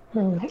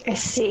 I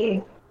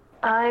see.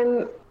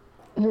 I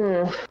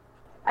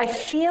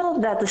feel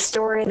that the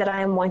story that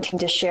I am wanting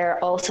to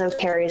share also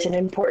carries an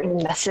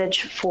important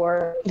message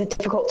for the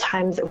difficult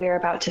times that we're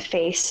about to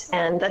face.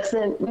 And that's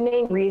the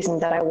main reason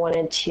that I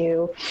wanted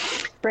to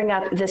bring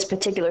up this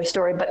particular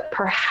story. But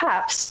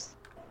perhaps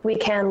we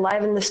can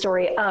liven the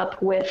story up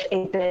with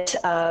a bit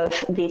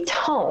of the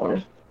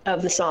tone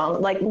of the song,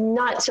 like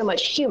not so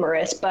much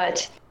humorous,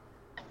 but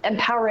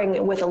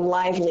empowering with a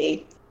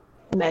lively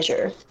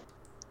measure.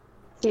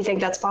 Do you think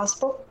that's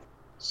possible?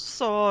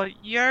 So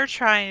you're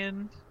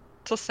trying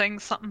to sing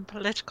something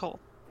political?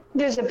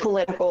 There's a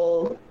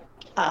political,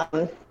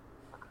 a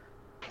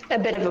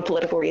bit of a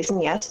political reason,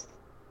 yes.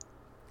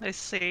 I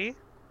see.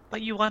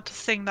 But you want to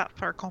sing that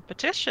for a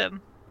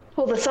competition?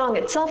 Well, the song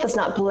itself is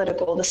not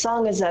political. The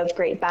song is of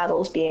great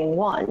battles being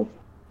won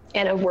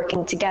and of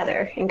working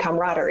together in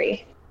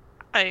camaraderie.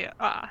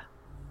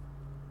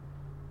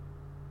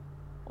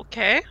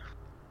 Okay.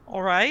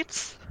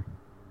 Alright.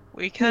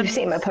 We can... You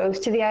seem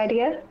opposed to the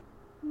idea?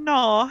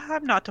 No,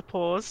 I'm not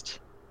opposed.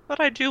 But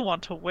I do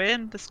want to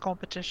win this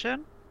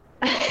competition.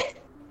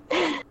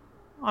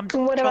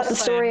 What about the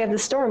story of the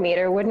Storm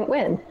Eater wouldn't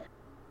win?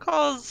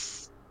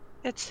 'Cause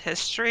it's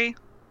history.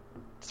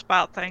 It's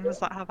about things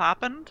that have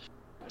happened.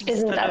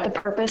 Isn't that the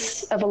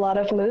purpose of a lot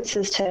of moots,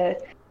 is to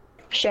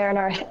share in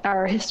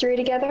our history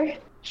together?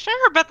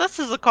 Sure, but this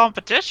is a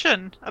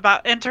competition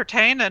about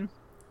entertaining.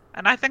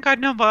 And I think I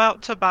know more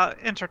about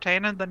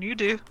entertaining than you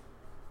do.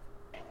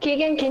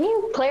 Keegan, can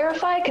you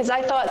clarify? Because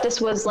I thought this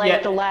was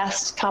like the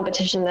last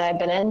competition that I've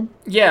been in.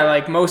 Yeah,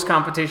 like most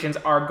competitions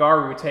are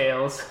Garu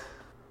tales.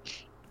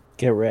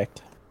 Get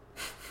wrecked.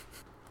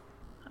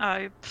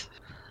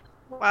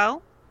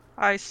 Well,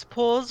 I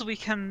suppose we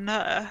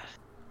can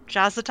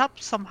jazz it up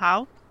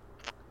somehow.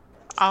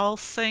 I'll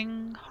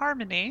sing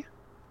harmony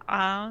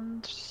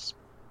and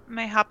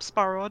mayhaps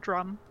borrow a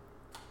drum.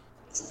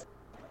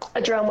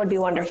 A drum would be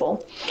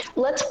wonderful.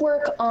 Let's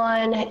work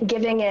on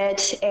giving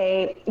it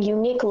a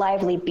unique,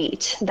 lively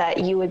beat that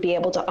you would be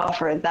able to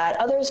offer that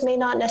others may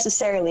not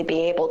necessarily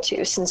be able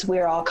to, since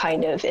we're all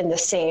kind of in the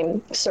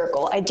same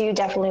circle. I do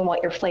definitely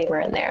want your flavor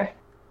in there.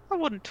 I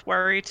wouldn't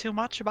worry too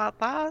much about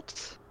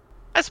that.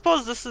 I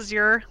suppose this is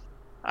your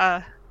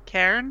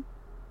Cairn,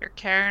 your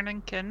Cairn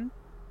and kin,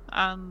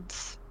 and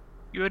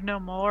you would know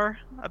more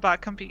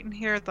about competing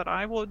here than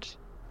I would.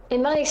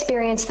 In my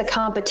experience, the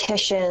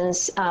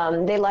competitions,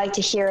 they like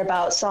to hear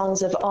about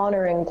songs of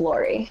honor and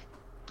glory.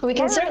 We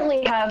can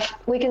certainly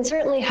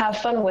have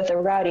fun with a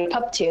rowdy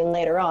pup tune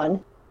later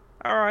on.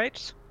 All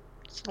right,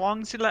 as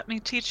long as you let me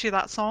teach you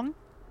that song,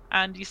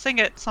 and you sing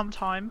it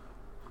sometime,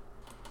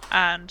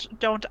 and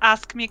don't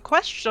ask me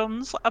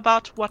questions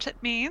about what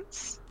it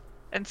means.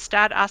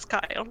 Instead, ask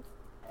Kyle.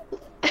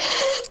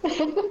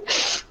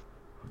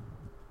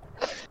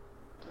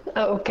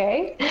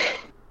 Okay.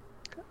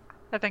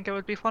 I think it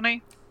would be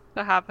funny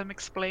to have him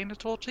explain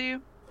it all to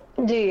you.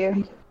 Do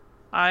you?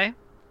 Aye.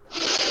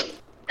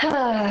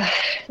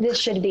 This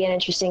should be an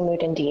interesting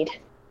mood indeed.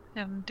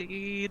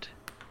 Indeed.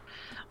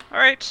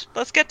 Alright,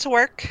 let's get to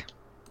work.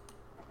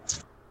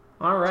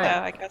 All right. So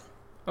I guess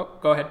Oh,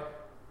 go ahead.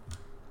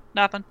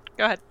 nothing.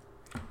 Go ahead.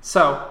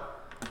 So,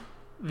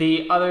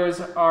 the others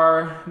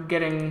are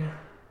getting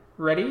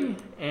ready,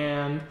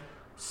 and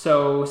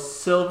so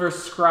Silver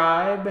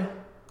Scribe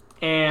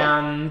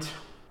and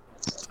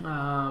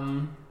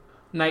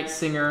Night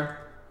Singer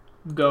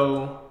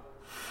go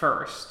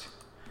first.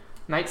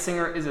 Night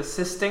Singer is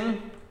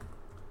assisting,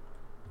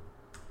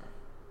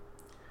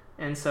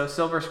 and so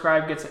Silver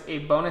Scribe gets a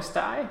bonus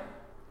die.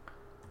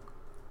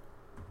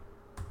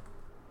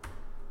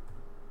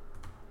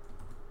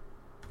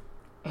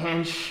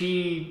 And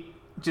she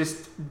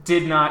just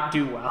did not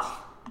do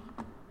well.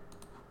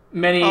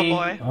 Many, Oh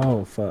boy.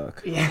 Oh,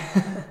 fuck.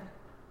 yeah,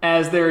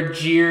 as there are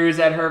jeers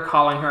at her,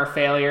 calling her a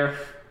failure,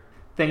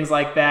 things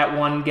like that.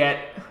 One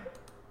get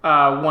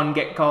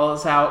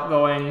calls out,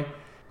 going,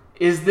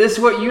 "Is this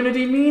what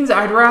unity means?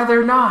 I'd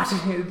rather not,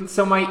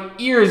 so my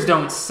ears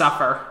don't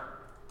suffer."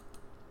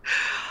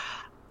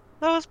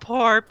 Those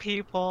poor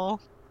people.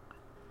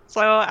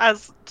 So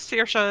as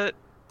Saoirse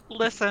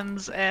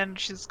listens, and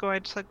she's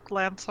going to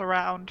glance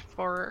around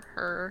for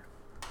her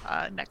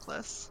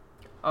necklace.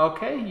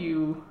 Okay,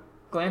 you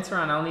glance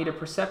around. I'll need a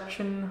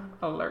perception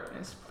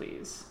alertness,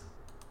 please.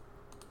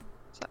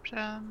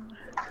 Perception.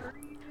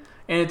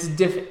 And it's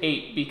diff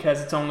 8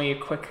 because it's only a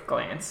quick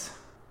glance.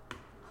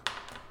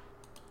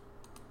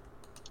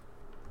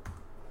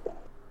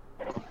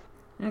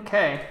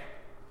 Okay.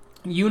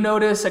 You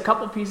notice a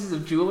couple pieces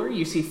of jewelry.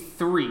 You see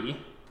 3.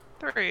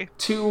 3.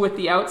 2 with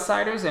the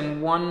Outsiders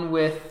and 1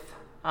 with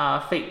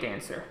Fate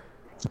Dancer.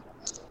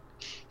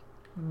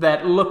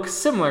 That look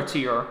similar to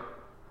your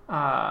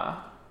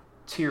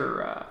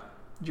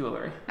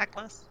jewelry.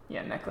 Necklace.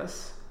 Yeah,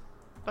 necklace.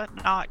 But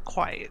not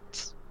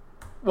quite.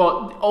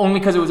 Well, only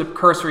because it was a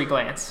cursory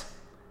glance.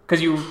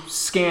 Because you were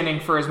scanning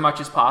for as much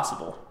as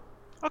possible.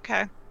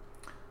 Okay.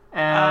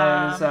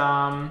 As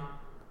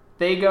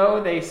they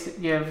go, they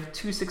give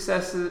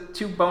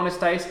 2 bonus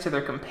dice to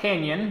their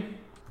companion,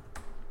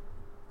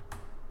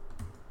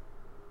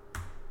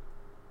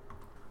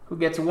 who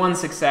gets 1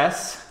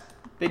 success.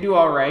 They do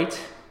all right.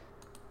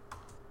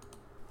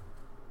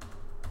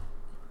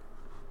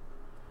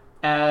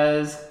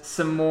 As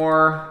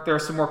there are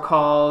some more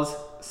calls,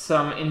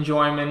 some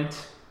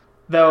enjoyment,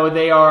 though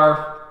they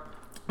are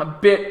a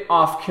bit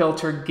off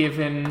kilter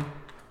given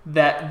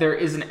that there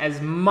isn't as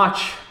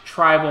much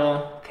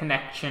tribal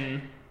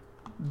connection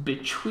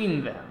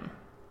between them.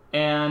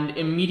 And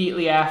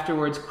immediately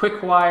afterwards,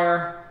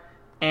 Quickwire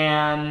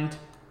and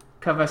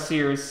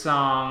Cavasir's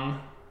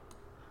song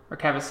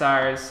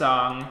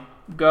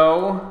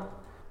go.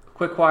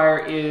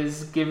 Quickwire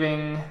is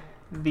giving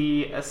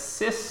the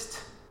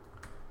assist.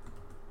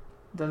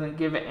 Doesn't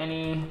give it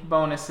any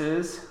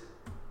bonuses.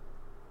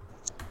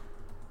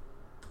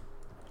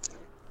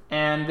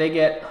 And they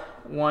get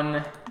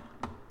 1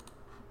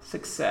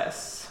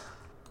 success.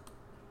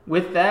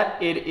 With that,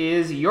 it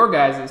is your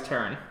guys'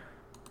 turn.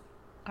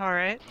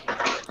 Alright.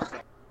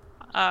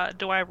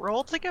 Do I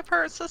roll to give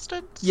her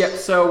assistance? Yep,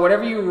 so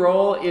whatever you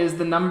roll is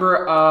the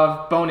number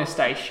of bonus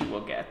dice you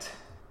will get.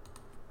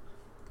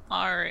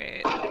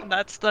 Alright.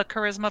 That's the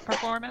charisma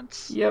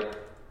performance?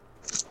 Yep.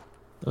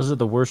 Those are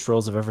the worst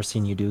rolls I've ever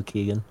seen you do,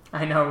 Keegan.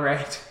 I know,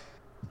 right?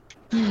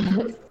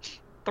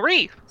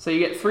 3! So you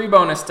get 3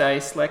 bonus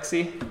dice,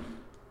 Lexi.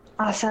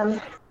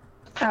 Awesome.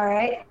 All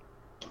right.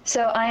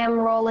 So I am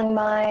rolling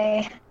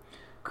my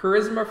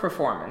Charisma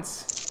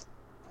performance.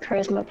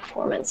 charisma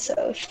performance.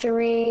 So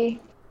 3,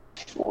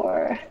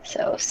 4,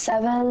 so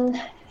 7.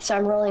 So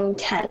I'm rolling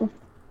 10.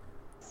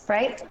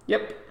 Right?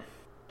 Yep.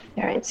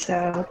 All right.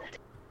 So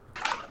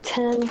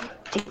 10,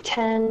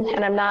 D10,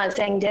 and I'm not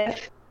saying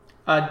diff.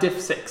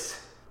 Diff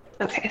 6.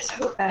 Okay.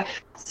 So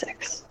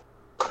F6.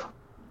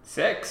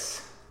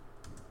 6.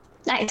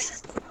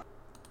 Nice.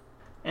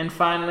 And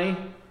finally,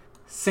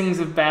 Sings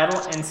of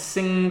Battle and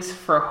Sings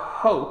for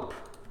Hope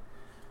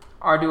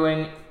are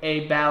doing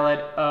a ballad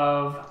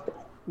of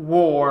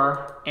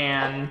war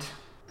and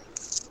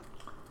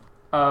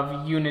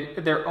of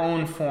their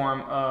own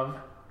form of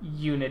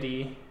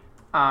unity,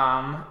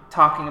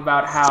 talking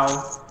about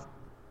how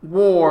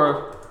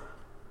war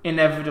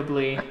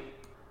inevitably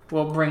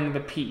will bring the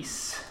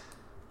peace.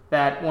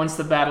 That once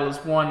the battle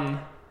is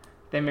won,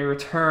 they may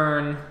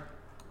return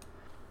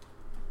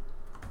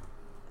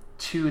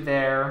to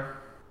their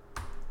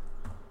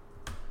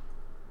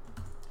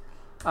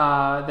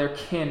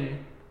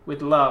kin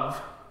with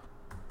love.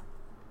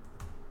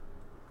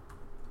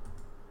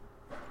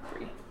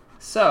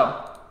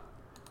 So,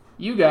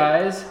 you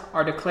guys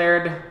are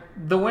declared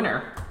the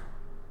winner,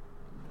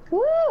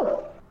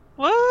 Woo!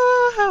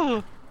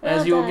 Woohoo!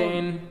 as you will done.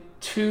 gain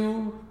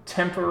 2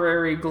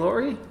 temporary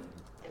glory.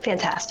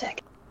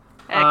 Fantastic.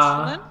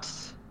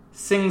 Excellent.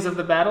 Sings of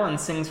the Battle and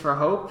Sings for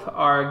Hope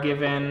are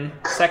given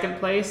 2nd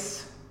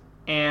place,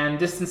 and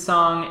Distant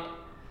Song,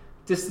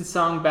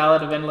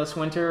 Ballad of Endless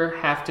Winter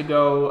have to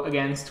go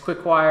against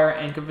Quickwire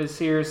and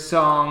Kavasir's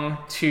song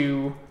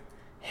to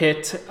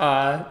hit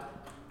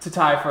to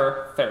tie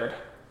for 3rd.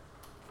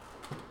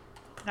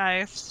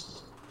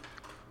 Nice.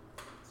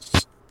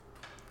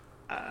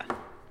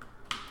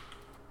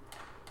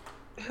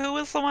 who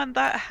was the one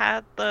that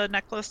had the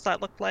necklace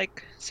that looked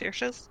like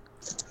Saoirse's?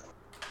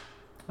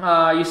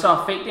 You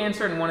saw Fate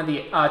Dancer and one of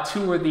the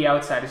two were the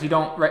outsiders. You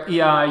don't.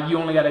 You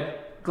only got a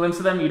glimpse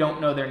of them. You don't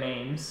know their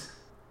names.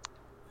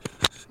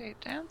 Fate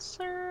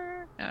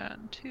Dancer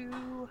and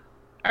two.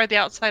 Are the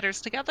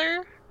outsiders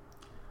together?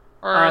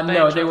 Or are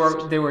no,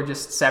 just... they were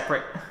just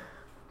separate.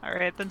 All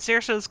right, then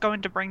Saoirse is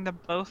going to bring them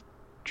both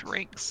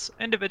drinks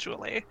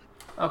individually.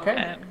 Okay.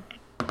 And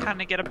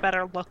kind of get a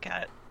better look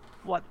at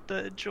what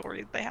the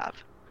jewelry they have.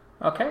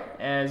 Okay.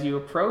 As you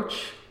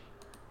approach,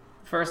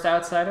 first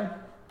outsider.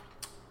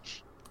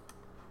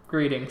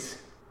 Greetings.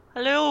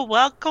 Hello,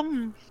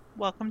 welcome.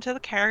 Welcome to the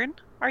Cairn.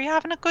 Are you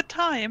having a good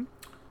time?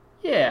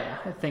 Yeah,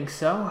 I think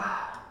so.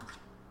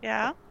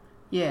 Yeah?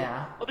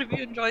 Yeah. What have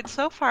you enjoyed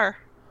so far?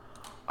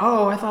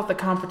 Oh, I thought the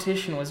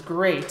competition was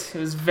great. It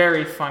was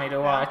very funny to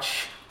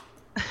watch.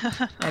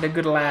 I had a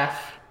good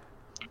laugh.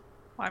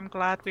 I'm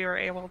glad we were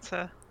able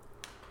to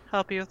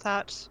help you with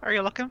that. Are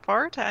you looking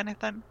forward to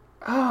anything?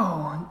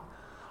 Oh,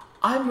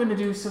 I'm going to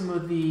do some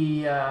of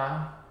the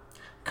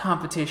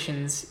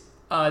competitions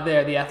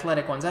the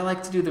athletic ones. I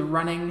like to do the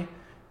running,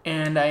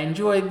 and I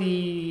enjoy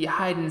the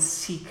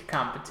hide-and-seek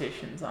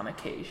competitions on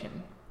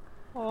occasion.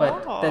 Oh.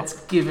 But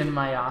that's given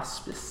my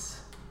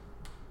auspice.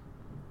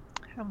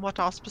 And what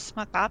auspice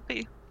might that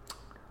be?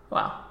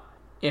 Well,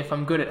 if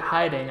I'm good at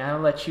hiding, I'll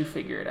let you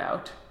figure it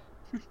out.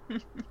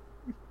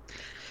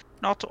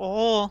 Not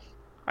all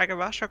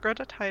Agabash are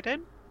good at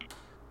hiding.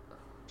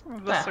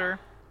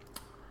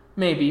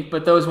 Maybe,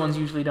 but those ones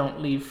usually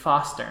don't leave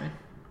Fostern.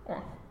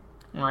 Or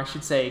I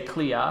should say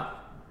Clea.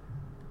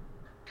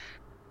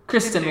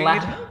 Kristen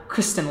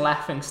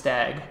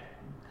Laughingstag.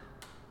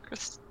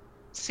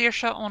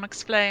 Saoirse on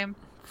exclaim.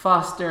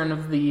 Fostern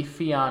of the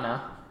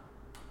Fianna.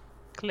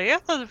 Clea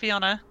of the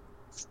Fianna.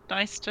 It's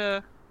nice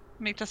to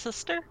meet a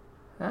sister.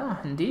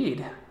 Ah,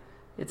 indeed.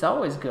 It's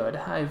always good.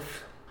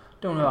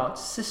 Don't know about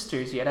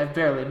sisters yet. I've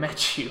barely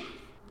met you.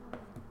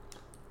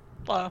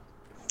 Well,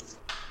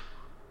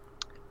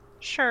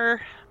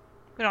 sure.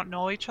 We don't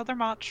know each other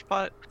much,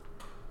 but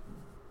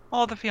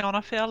all the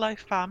Fianna feel like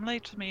family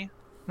to me.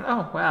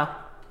 Oh, wow.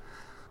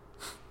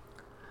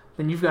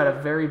 Then you've got a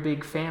very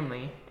big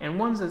family, and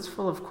one that's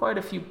full of quite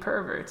a few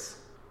perverts.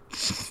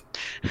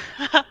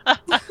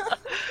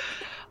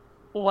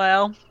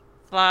 Well,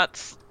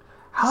 that's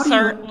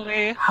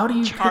certainly how do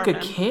you charming. pick a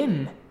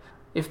kin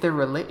if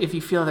if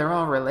you feel they're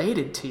all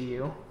related to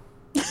you?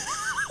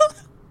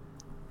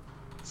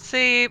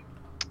 See,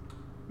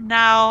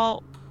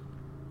 now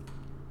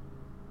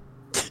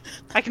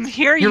I can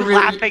hear you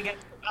laughing in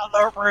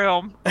another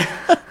room.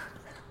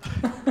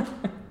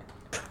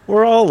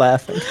 We're all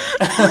laughing.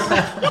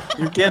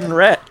 You're getting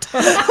wrecked.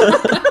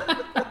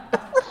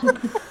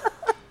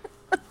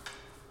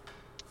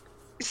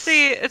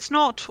 See, it's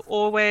not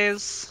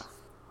always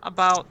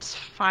about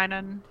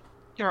finding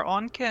your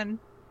own kin.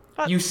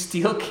 But You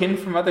steal kin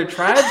from other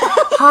tribes?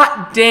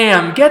 Hot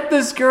damn! Get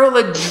this girl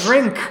a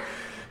drink!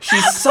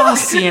 She's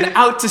saucy and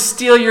out to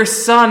steal your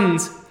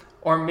sons!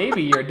 Or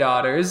maybe your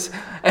daughters.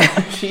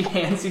 And she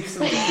hands you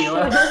some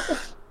tequila.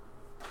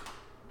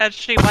 and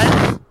she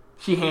went.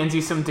 She hands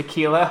you some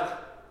tequila.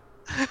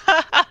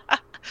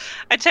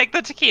 I take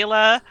the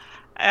tequila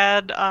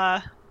and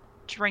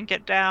drink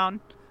it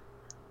down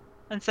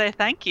and say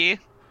thank you.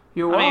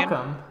 You're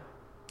welcome.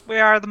 We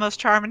are the most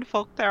charming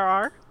folk there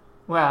are.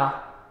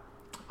 Well,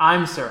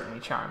 I'm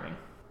certainly charming.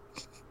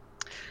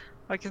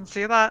 I can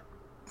see that.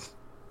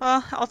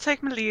 Well, I'll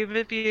take my leave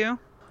of you.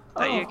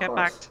 That you get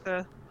back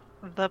to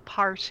the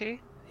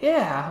party.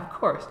 Yeah, of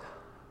course.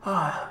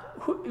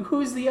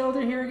 Who's the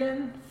elder here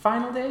again?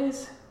 Final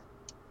days?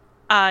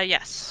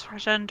 Yes.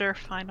 Regender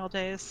final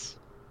days.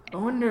 I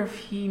wonder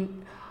if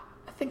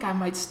I think I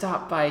might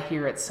stop by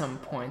here at some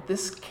point.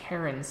 This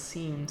Karen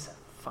seems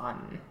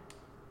fun.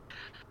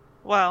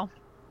 Well,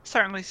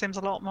 certainly seems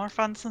a lot more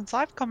fun since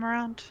I've come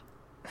around.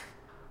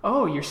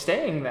 Oh, you're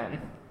staying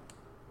then?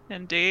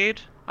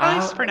 Indeed. At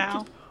least for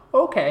now.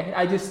 Okay,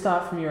 I just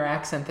thought from your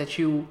accent that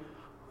you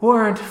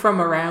weren't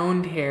from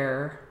around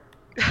here.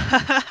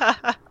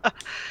 How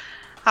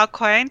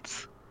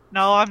quaint.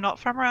 No, I'm not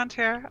from around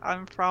here.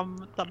 I'm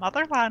from the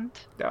motherland.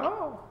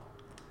 Oh.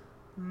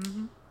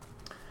 Mm-hmm.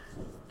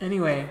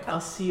 Anyway,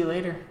 I'll see you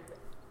later.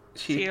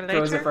 She throws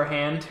throws up her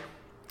hand.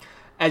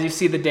 As you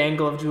see the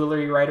dangle of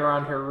jewelry right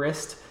around her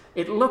wrist,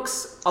 it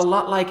looks a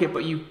lot like it,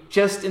 but you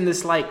just in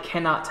this light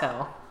cannot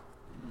tell.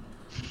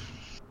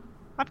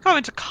 I'm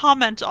going to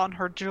comment on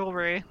her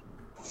jewelry.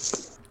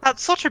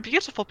 That's such a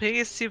beautiful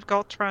piece you've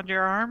got around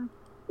your arm.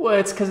 Well,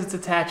 it's because it's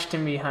attached to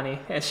me, honey,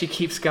 as she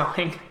keeps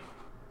going.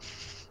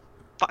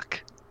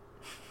 Fuck.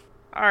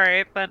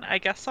 Alright, then I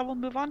guess I will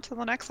move on to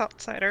the next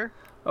outsider.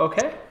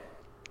 Okay.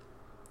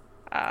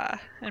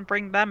 And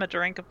bring them a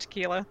drink of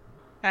tequila.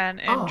 And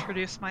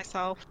introduce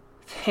myself.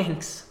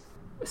 Thanks.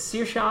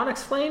 Saoirse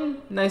Onyx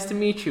Flame? Nice to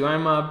meet you.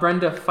 I'm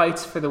Brenda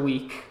Fights for the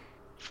Week.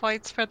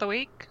 Fights for the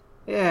week?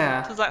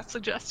 Yeah. Does that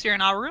suggest you're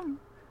in our room?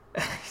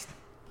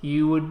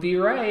 You would be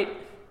right.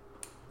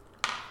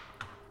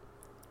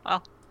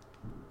 Well,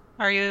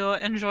 are you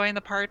enjoying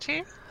the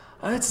party?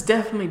 It's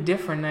definitely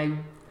different. I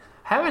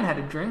haven't had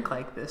a drink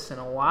like this in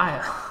a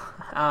while.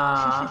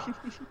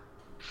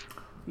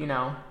 You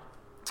know,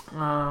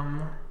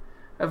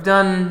 I've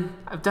done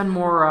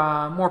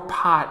more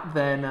pot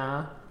than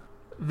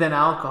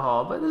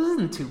alcohol, but this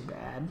isn't too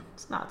bad.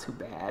 It's not too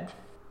bad.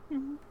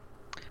 And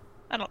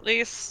at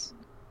least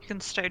you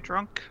can stay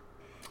drunk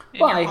in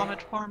Well, your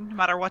Hamid form, no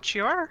matter what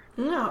you are.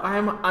 No,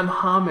 I'm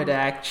Hamid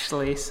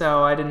actually,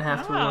 so I didn't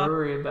have to Ah.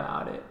 worry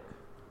about it.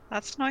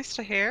 That's nice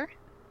to hear.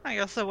 I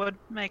guess it would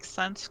make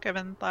sense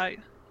given that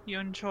you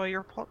enjoy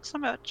your pot so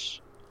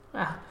much.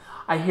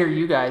 I hear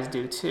you guys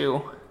do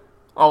too.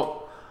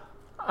 Oh,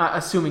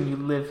 assuming you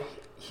live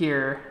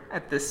here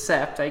at the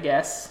Sept, I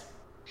guess.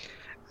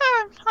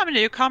 I'm a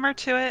newcomer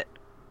to it,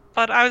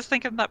 but I was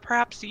thinking that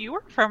perhaps you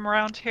were from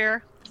around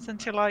here,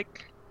 since you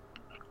like,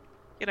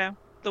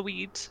 the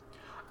weeds.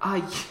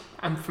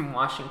 I'm from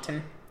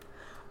Washington.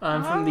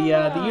 I'm from the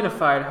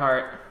Unified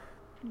Heart.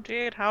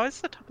 Indeed, how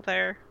is it up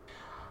there?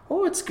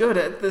 Oh, it's good.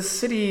 At the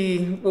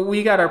city, well,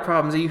 we got our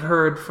problems. You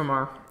heard from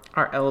our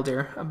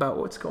elder about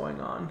what's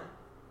going on.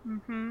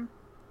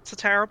 It's a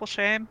terrible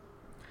shame.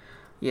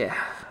 Yeah,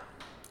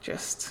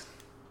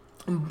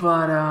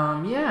 But,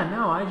 yeah,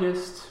 no,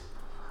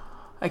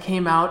 I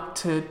came out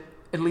to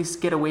at least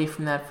get away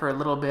from that for a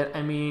little bit.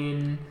 I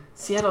mean,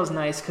 Seattle's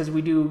nice because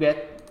we do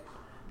get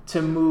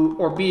to move,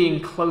 or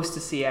being close to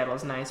Seattle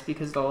is nice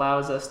because it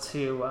allows us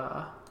to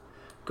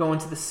go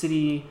into the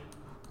city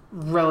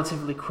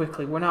relatively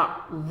quickly. We're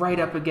not right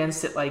up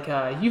against it like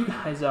you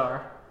guys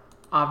are,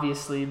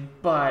 obviously,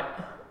 but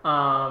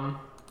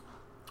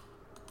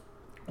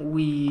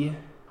we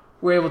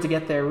were able to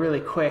get there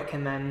really quick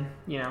and then,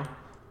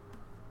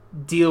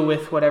 deal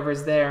with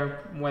whatever's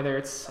there, whether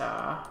it's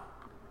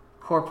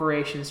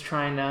corporations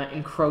trying to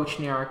encroach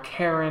near our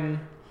Karen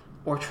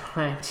or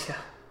trying to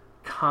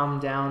calm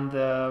down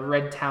the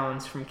Red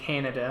Talons from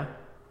Canada.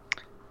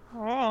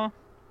 Oh,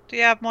 do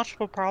you have much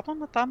of a problem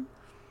with them?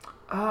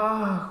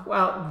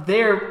 Well,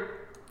 they're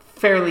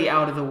fairly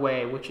out of the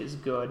way, which is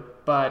good,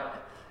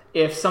 but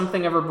if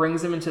something ever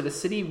brings them into the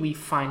city, we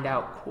find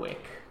out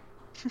quick.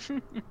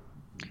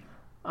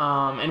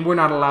 And we're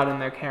not allowed in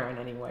their Karen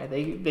anyway.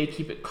 They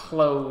keep it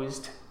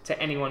closed to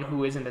anyone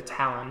who isn't a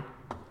Talon.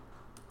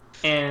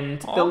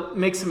 And they'll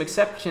make some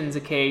exceptions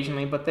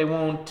occasionally, but they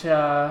won't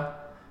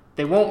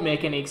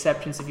make any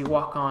exceptions if you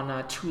walk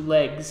on two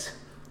legs.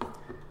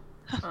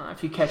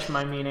 If you catch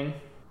my meaning.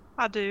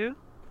 I do.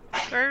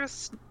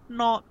 There's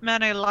not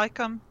many like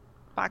them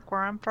back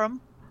where I'm from.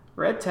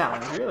 Red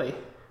Talons, really?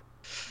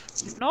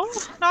 No,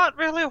 not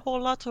really a whole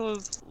lot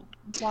of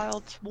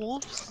wild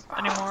wolves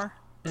anymore.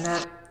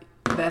 That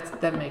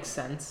makes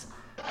sense.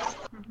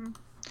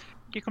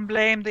 You can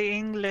blame the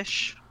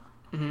English.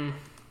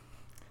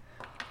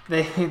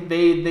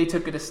 They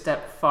took it a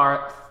step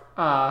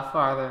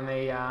farther, and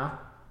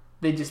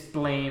they just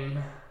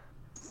blame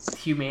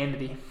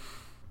humanity.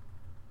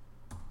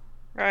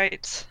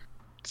 Right.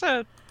 It's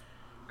a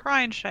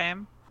crying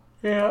shame.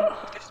 Yeah.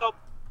 If they stop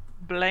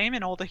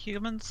blaming all the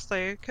humans,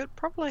 they could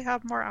probably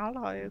have more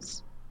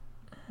allies.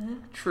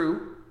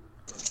 True.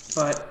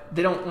 But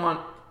they don't want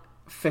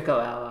fickle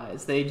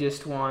allies. They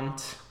just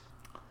want...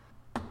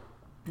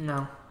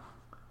 No.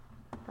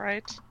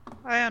 Right.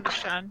 I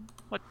understand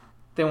what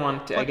they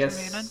want, I you're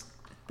guess... meaning.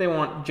 They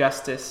want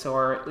justice,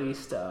 or at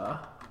least,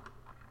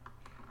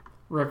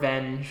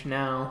 revenge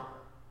now.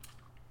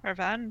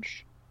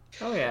 Revenge.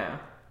 Oh, yeah.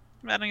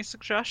 Any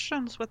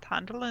suggestions with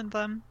handling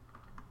them?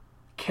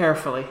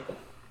 Carefully.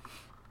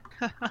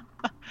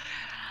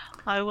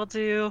 I will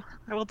do.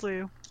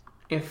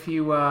 If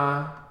you,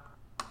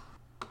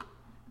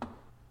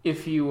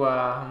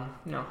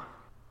 no.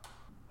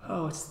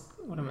 Oh,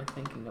 what am I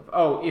thinking of?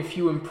 Oh, if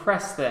you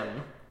impress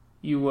them,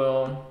 you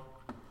will,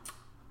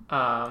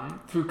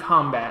 through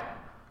combat,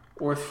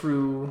 or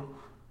through,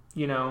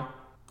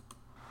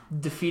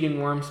 defeating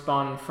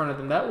Wormspawn in front of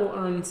them, that will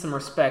earn some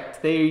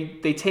respect.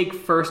 They take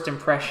first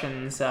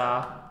impressions,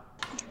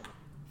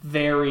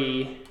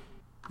 very,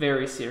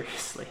 very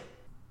seriously.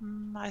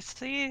 I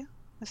see.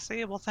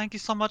 Well, thank you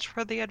so much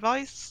for the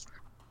advice.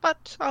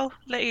 But I'll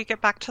let you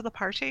get back to the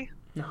party.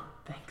 No,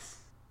 thanks.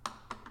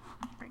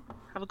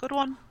 Have a good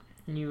one.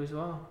 And you as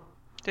well.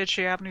 Did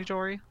she have any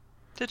jewelry?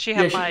 Did she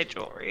have my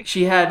jewelry?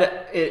 She has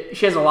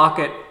a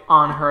locket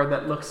on her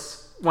that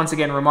looks, once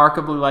again,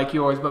 remarkably like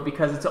yours, but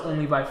because it's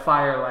only by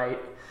firelight,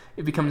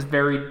 it becomes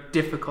very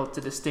difficult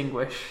to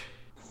distinguish.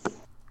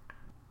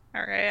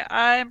 Alright,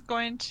 I'm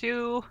going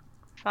to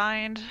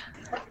find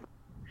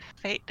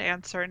Fate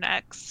Dancer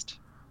next.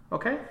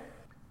 Okay.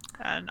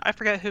 And I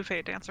forget who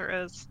Fate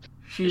Dancer is.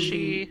 She's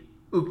the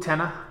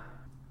Uktena.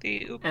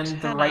 The Uktena. And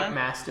the Right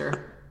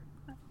Master.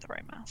 The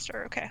Right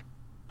Master, okay.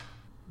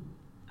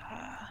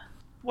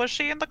 Was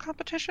she in the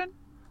competition?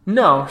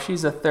 No,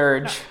 she's a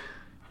third.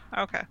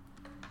 No. Okay.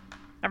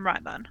 Never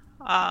mind then.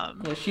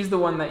 Yeah, she's the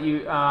one that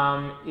you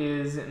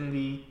is in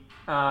the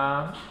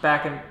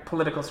back in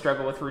political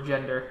struggle with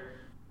Regender.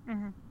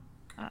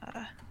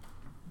 I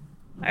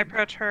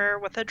approach her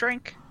with a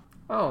drink.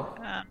 Oh,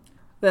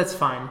 that's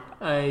fine.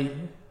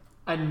 I'm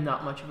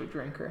not much of a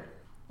drinker.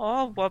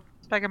 Oh, well,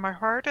 begging my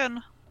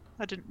pardon.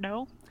 I didn't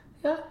know.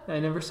 Yeah, I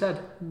never said.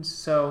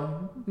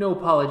 So, no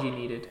apology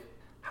needed.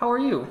 How are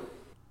you?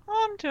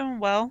 Oh, I'm doing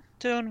well.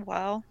 Doing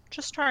well.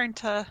 Just trying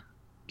to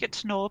get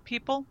to know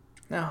people.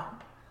 No.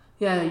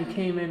 Yeah, you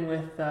came in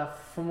with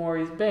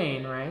Fomori's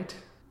Bane, right?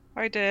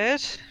 I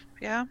did.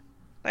 Yeah.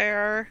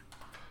 They're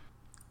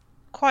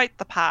quite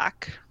the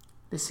pack.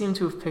 They seem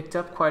to have picked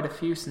up quite a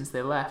few since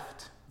they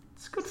left.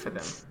 It's good for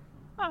them.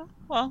 Oh,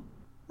 well,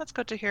 that's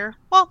good to hear.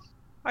 Well,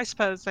 I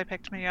suppose they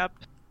picked me up.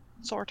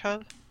 Sort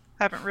of.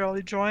 Haven't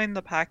really joined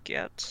the pack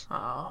yet.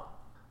 Oh,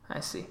 I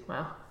see.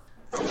 Well,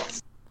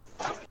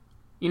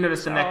 you notice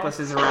the So-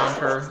 necklaces around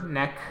her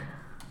neck.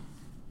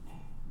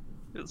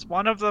 Is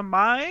one of them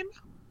mine?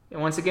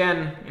 And once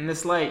again, in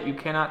this light, you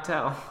cannot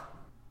tell.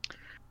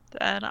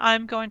 Then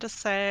I'm going to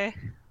say,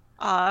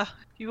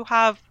 you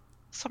have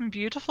some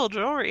beautiful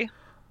jewelry.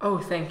 Oh,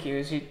 thank you.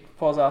 As she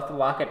pulls off the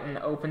locket and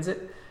opens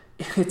it,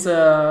 it's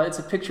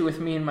a picture with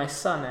me and my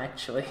son,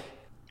 actually.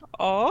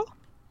 Oh?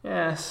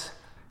 Yes,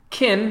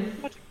 kin,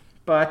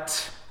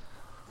 but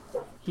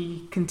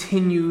he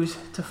continues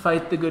to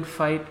fight the good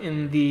fight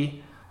in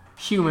the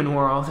human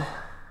world,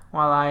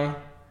 while I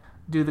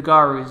do the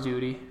Garu's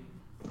duty.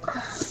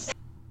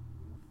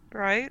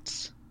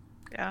 Right.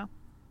 Yeah.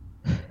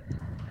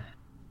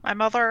 My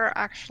mother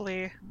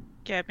actually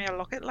gave me a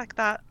locket like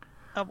that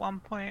at one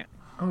point.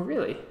 Oh,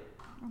 really?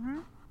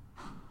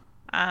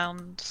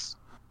 And,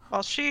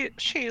 well,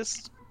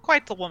 she's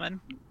quite the woman.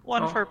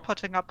 One Oh. for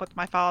putting up with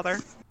my father.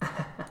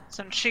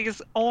 Since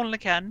she's only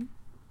kin.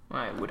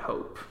 I would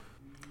hope.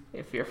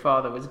 If your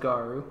father was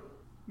Garu.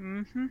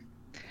 Mm-hmm.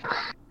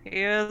 He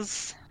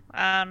is.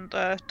 And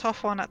a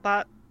tough one at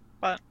that.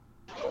 But,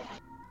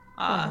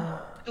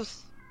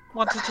 just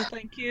wanted to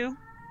thank you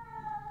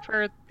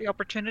for the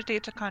opportunity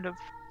to kind of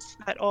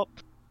set up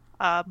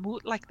a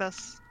moot like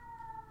this.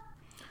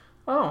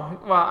 Oh,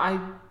 well, I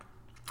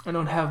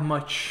don't have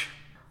much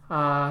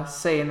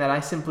say in that. I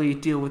simply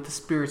deal with the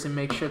spirits and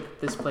make sure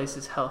that this place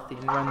is healthy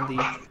and run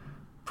the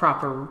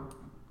proper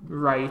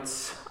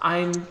rites.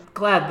 I'm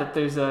glad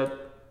there's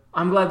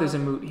a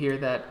moot here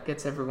that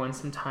gets everyone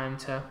some time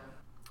to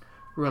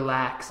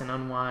relax and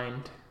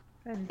unwind.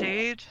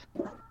 Indeed.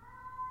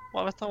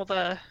 What with all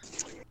the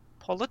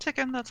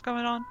politicking that's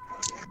going on?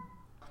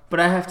 But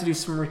I have to do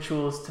some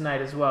rituals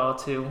tonight as well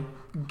to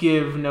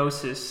give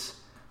Gnosis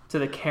to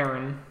the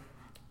Karen.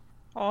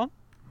 Oh?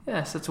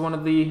 Yes, that's one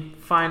of the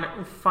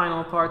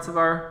final parts of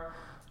our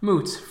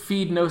moots.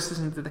 Feed Gnosis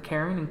into the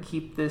Karen and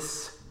keep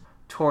this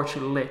torch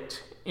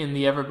lit in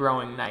the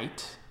ever-growing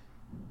night.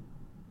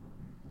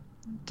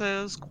 It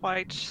is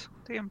quite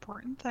the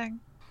important thing.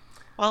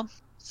 Well,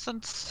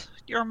 since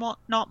you're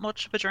not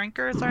much of a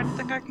drinker, is there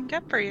anything I can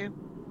get for you?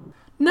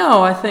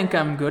 No, I think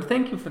I'm good.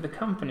 Thank you for the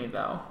company,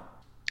 though.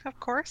 Of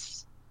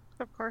course.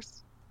 Of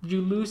course. Did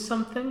you lose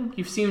something?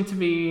 You seem to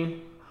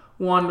be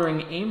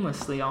wandering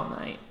aimlessly all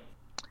night.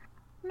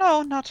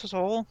 No, not at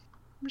all.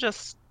 I'm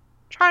just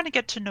trying to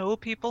get to know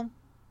people.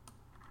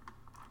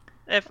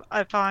 If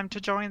I'm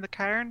to join the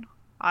Cairn,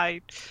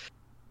 I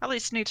at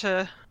least need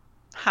to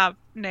have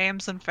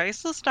names and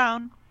faces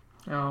down.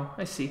 Oh,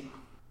 I see.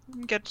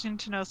 Getting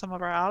to know some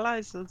of our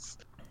allies is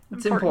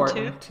It's important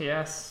important,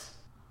 yes.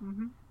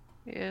 too.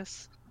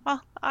 Yes.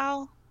 Well,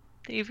 I'll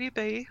leave you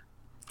be.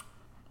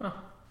 Oh,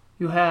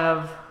 you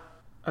have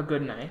a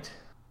good night.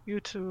 You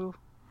two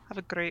have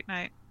a great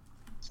night.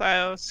 So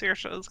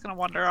Saoirse is gonna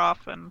wander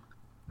off and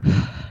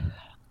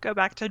go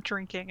back to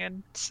drinking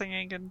and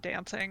singing and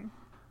dancing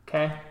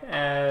Okay,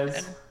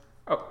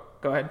 Oh,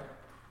 go ahead.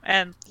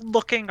 and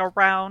looking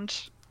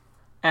around.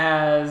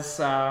 Excuse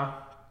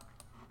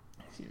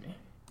me.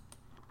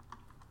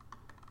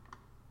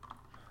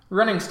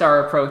 Running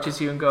Star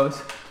approaches you and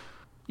goes,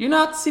 "You're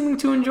not seeming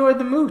to enjoy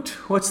the moot.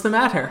 What's the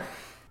matter?"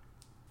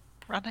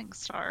 Running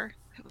Star.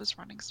 It was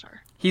Running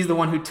Star. He's the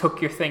one who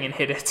took your thing and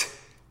hid it.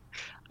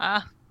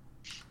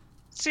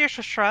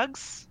 Saoirse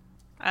shrugs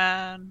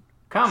and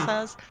Come.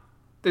 says,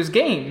 There's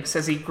games,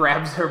 as he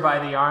grabs her by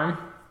the arm.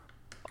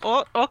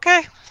 "Oh,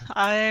 okay.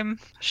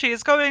 She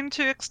is going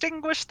to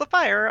extinguish the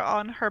fire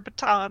on her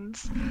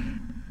batons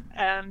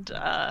and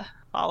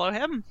follow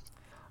him."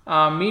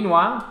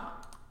 Meanwhile,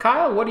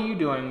 Kyle, what are you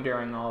doing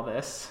during all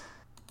this?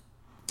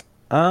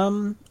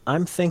 I'm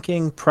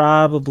thinking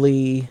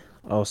probably.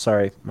 Oh,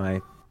 sorry,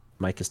 my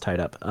mic is tied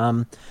up.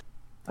 I'm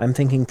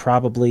thinking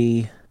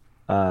probably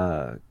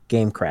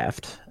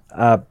Gamecraft.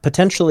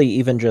 Potentially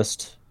even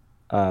just.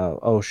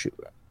 Oh shoot,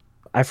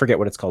 I forget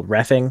what it's called.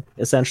 Reffing,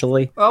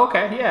 essentially. Oh,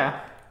 okay, yeah.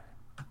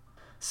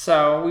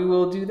 So we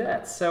will do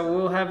that. So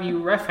we'll have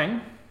you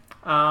reffing.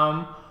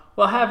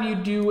 We'll have you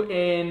do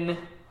an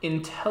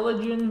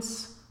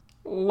intelligence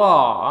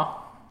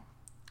law.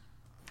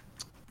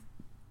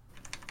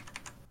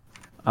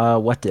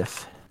 What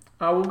diff?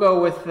 We'll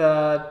go with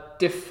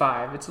diff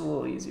 5. It's a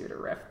little easier to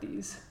ref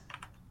these.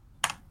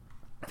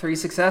 3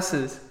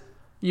 successes.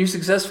 You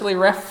successfully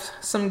ref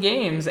some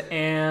games,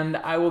 and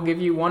I will give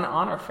you 1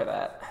 honor for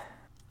that.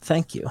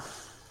 Thank you.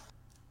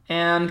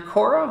 And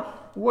Cora,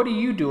 what are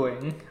you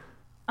doing?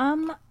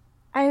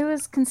 I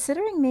was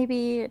considering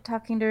maybe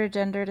talking to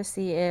Regender to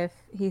see if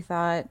he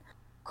thought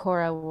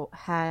Cora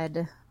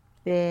had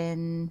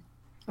been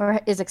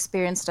or is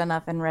experienced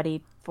enough and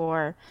ready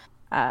for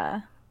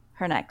her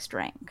next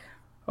rank.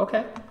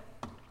 Okay.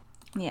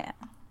 Yeah.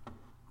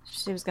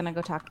 She was gonna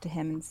go talk to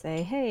him and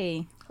say,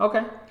 hey,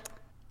 Okay.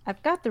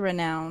 I've got the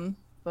renown,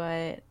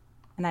 and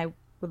I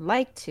would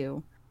like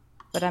to,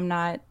 but I'm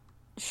not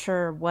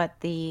sure what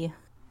the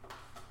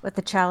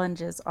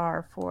challenges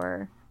are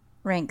for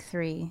rank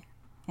 3,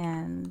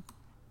 and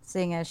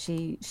seeing as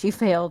she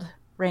failed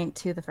rank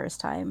 2 the first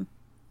time.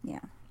 Yeah.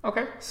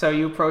 Okay. So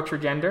you approach her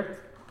gender.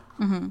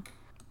 Mm-hmm.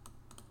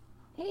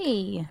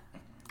 Hey,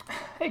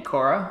 Hey,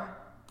 Cora.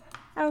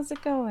 how's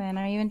it going?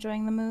 Are you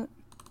enjoying the moot?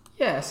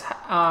 Yes.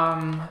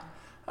 I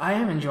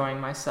am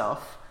enjoying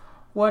myself.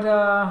 What?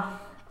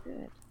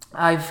 Good.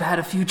 I've had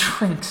a few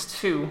drinks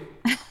too.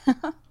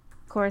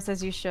 Cora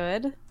says you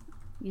should.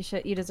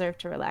 You deserve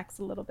to relax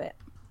a little bit.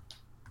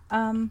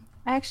 I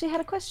actually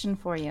had a question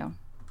for you.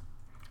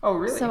 Oh,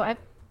 really? So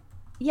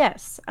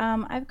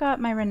I've got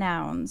my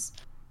renowns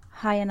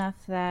high enough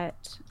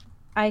that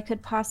I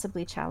could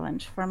possibly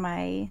challenge for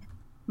my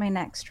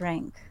next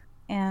rank.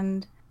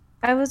 And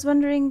I was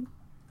wondering,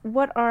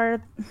 what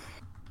are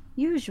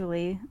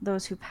usually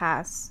those who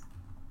pass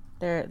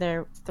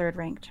their third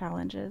rank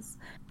challenges?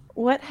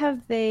 What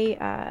have they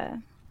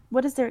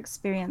what is their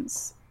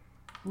experience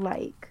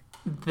like?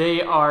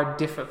 They are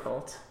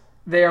difficult.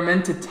 They are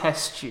meant to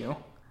test you.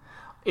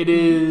 It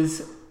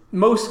is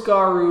most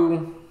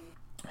Garu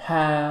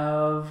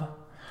have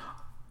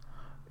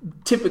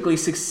typically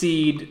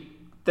succeed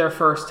their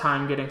first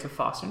time getting to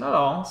foster. Not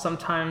all.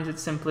 Sometimes it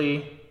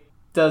simply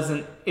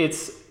doesn't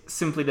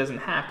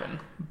happen.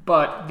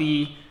 But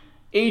the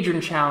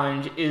Adrian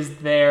challenge is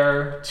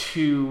there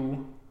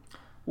to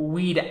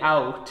weed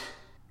out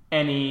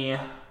any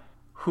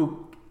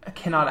who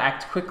cannot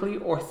act quickly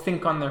or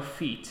think on their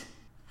feet.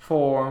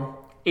 For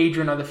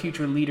Adrian are the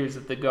future leaders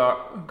of the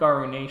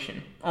Garu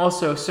nation.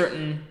 Also,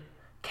 certain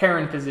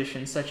Karen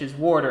positions such as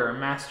Warder,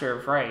 Master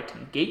of Right,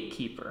 and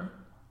Gatekeeper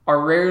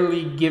are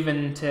rarely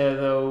given to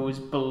those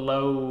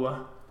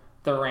below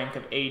the rank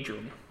of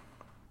Adrian.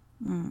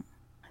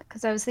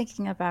 Because I was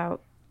thinking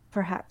about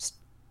perhaps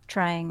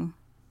trying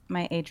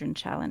my Adrian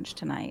challenge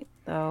tonight,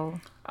 though.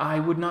 I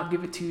would not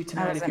give it to you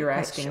tonight if you're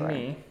asking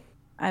me.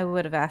 I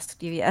would have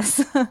asked you,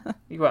 yes.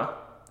 Well,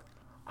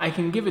 I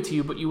can give it to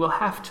you, but you will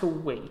have to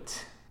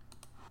wait.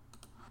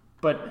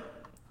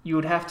 But you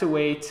would have to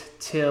wait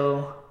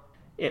till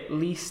at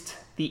least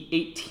the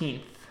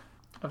 18th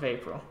of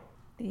April.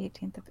 The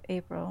 18th of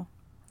April.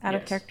 Out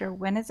of character,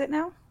 when is it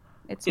now?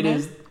 It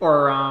is,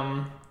 or,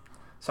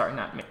 sorry,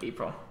 not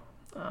April.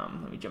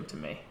 Let me jump to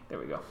May. There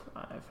we go.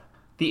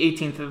 The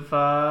 18th of,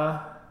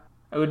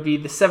 it would be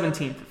the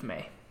 17th of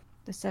May.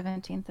 The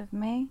 17th of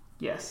May?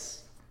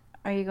 Yes.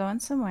 Are you going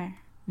somewhere?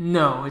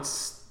 No,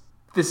 this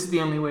is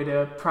the only way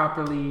to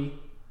properly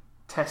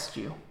test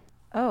you.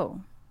 Oh.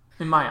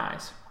 In my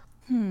eyes.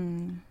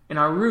 And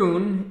our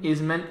rune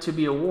is meant to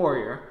be a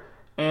warrior,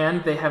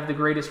 and they have the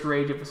greatest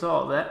rage of us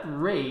all. That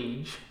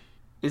rage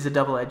is a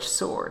double-edged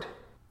sword.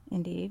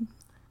 Indeed.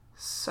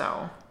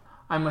 So,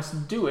 I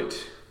must do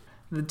it.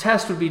 The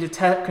test would be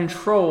to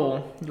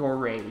control your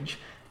rage,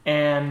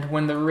 and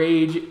when the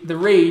rage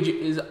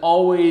is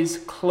always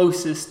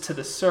closest to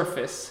the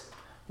surface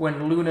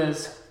when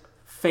Luna's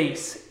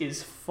face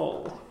is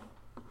full.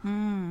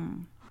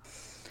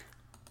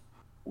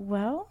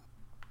 Well,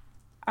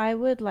 I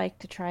would like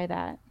to try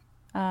that.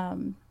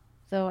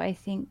 Though I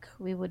think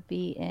we would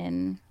be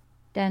in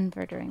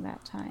Denver during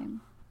that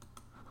time.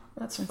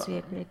 That's since fine. we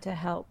agreed to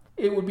help.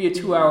 It would be a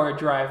 2-hour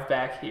drive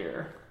back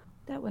here.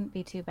 That wouldn't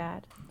be too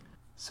bad.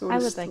 So I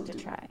would like to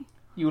try.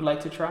 You would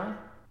like to try?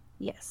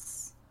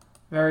 Yes.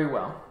 Very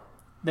well.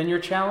 Then your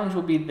challenge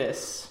will be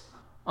this.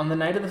 On the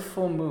night of the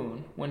full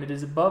moon, when it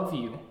is above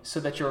you, so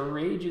that your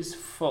rage is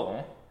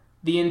full,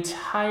 the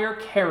entire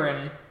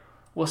Karen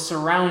will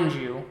surround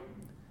you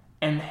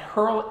and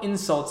hurl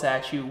insults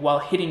at you while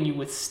hitting you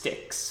with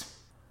sticks.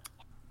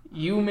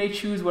 You may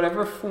choose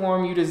whatever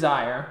form you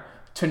desire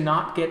to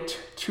not get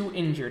too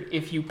injured.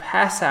 If you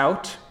pass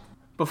out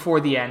before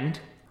the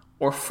end,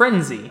 or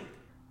frenzy,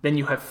 then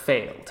you have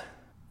failed.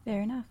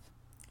 Fair enough.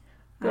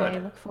 Good. I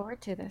look forward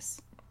to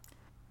this.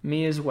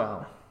 Me as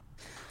well.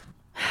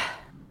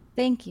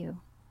 Thank you.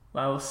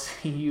 I will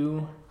see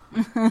you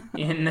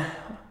in a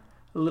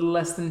little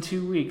less than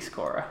 2 weeks,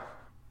 Cora.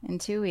 In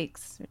 2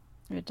 weeks,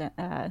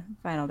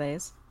 final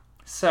days.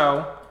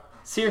 So,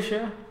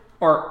 Saoirse,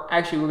 or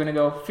actually we're gonna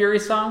go Fury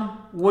Song.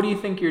 What do you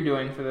think you're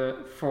doing for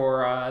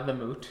the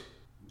moot?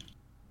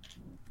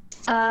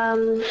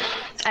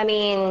 I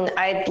mean,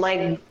 I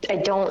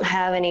don't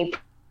have any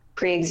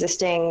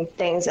pre-existing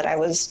things that I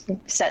was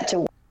set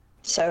to,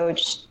 so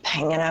just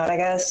hanging out, I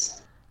guess.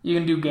 You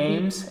can do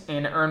games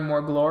and earn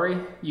more glory.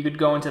 You could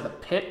go into the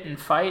pit and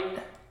fight.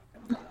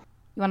 You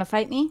want to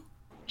fight me?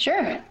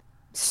 Sure.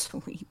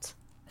 Sweet.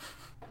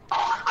 All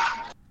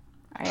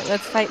right,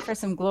 let's fight for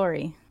some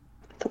glory.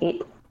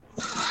 Sweet.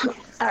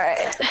 All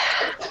right.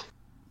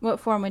 What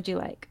form would you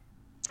like?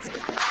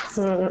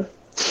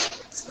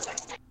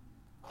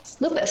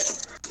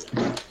 Lupus.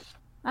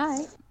 Hi.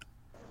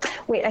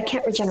 Wait, I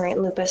can't regenerate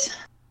in lupus.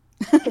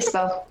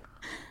 Hispo.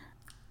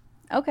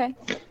 Okay.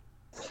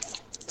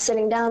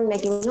 Sitting down,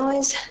 making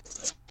noise.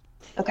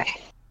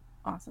 Okay.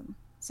 Awesome.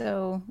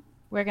 So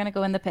we're gonna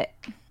go in the pit.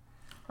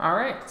 All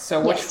right.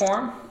 So which Yes.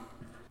 form?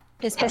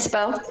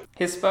 Hispo.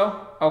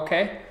 Hispo.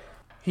 Okay.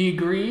 He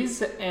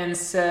agrees and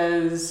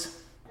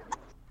says,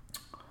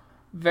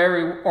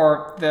 the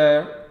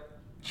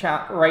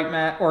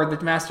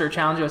master of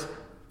challenge goes,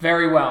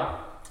 very well.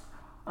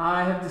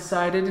 I have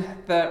decided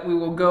that we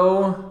will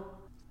go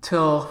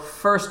till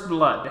first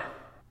blood.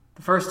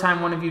 The first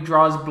time one of you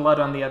draws blood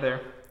on the other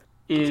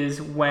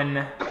is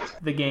when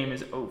the game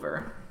is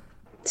over.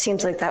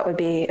 Seems like that would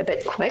be a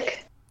bit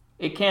quick.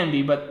 It can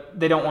be, but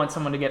they don't want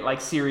someone to get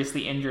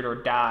seriously injured or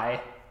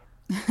die.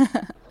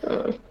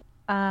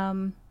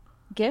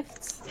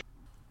 Gifts?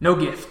 No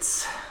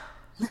gifts.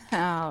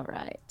 All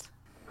right.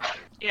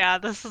 Yeah,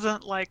 this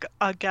isn't like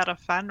a get a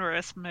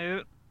Fenris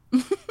moot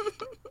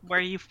where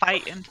you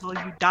fight until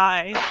you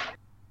die.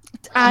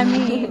 I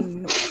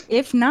mean,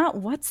 if not,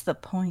 what's the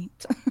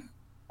point?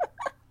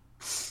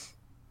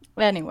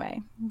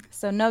 Anyway,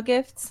 so no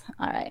gifts?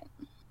 All right.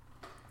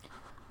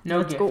 No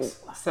Let's gifts.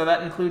 go. So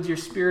that includes your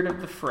Spirit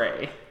of the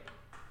Fray.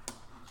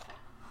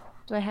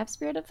 Do I have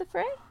Spirit of the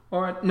Fray?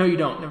 Or, no, you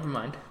don't. Never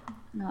mind.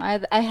 No,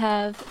 I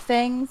have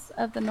Fangs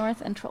of the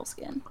North and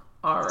Trollskin.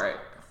 All right.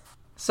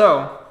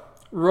 So,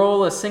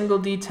 roll a single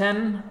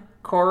d10,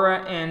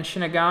 Korra and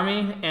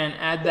Shinigami, and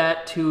add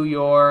that to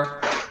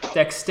your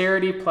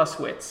dexterity plus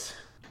wits.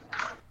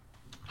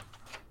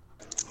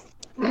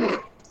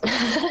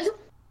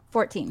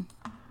 14.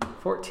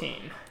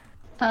 14.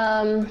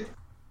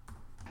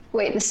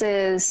 Wait, this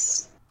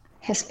is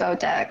Hispo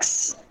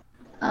Dex.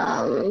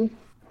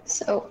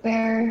 So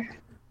where?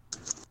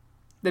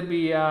 That'd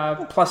be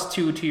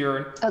 +2 to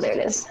your... Oh, there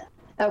it is.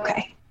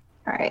 Okay.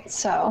 All right.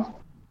 So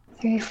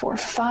 3, 4,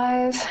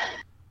 5,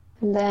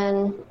 and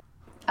then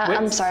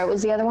I'm Wits. sorry. What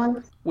was the other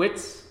one?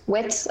 Wits.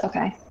 Wits.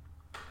 Okay.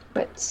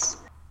 Wits.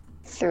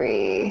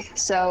 3.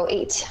 So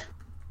 8.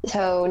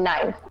 So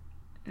 9.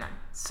 9.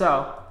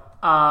 So,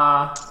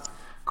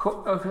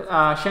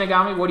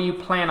 Shinigami, what do you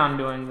plan on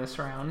doing this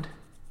round?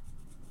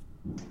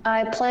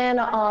 I plan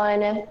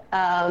on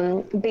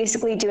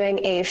basically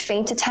doing a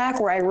feint attack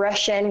where I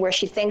rush in where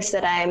she thinks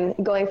that I'm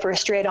going for a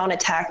straight-on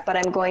attack, but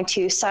I'm going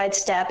to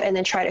sidestep and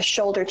then try to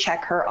shoulder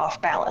check her off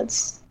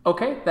balance.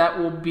 Okay, that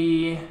will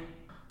be...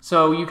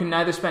 So you can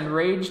either spend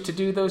rage to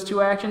do those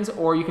two actions,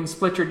 or you can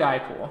split your die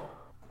pool.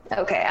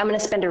 Okay, I'm going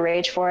to spend a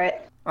rage for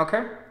it.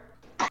 Okay.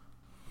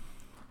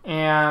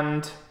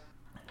 And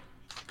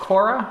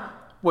Korra,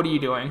 what are you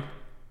doing?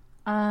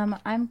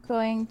 I'm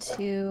going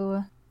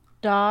to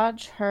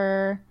dodge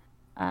her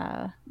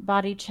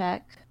body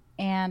check,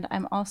 and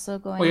I'm also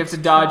going Well, you have to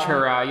dodge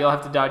her. You'll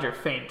have to dodge her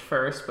feint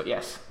first, but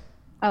yes.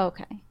 Oh,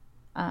 okay.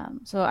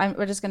 So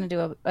we're just going to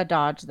do a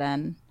dodge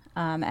then.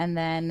 And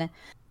then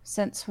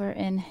since we're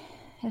in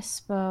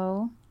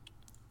Hispo,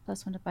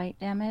 +1 to bite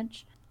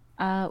damage,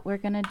 we're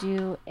going to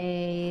do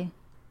a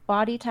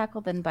body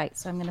tackle, then bite.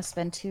 So I'm going to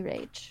spend 2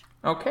 rage.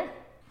 Okay.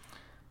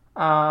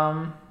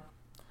 And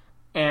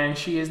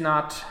she is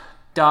not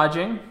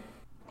dodging.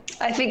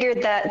 I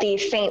figured that the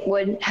feint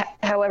would,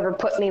 however,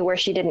 put me where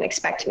she didn't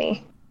expect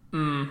me.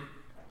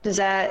 Does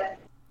that...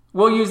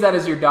 We'll use that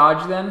as your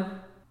dodge then.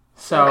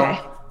 So Okay.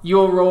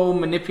 You'll roll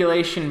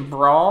Manipulation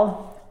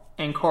Brawl,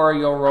 and Korra,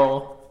 you'll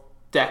roll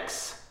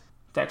Dex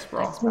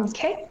Brawl.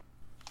 Okay.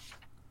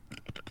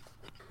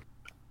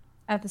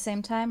 At the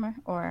same time,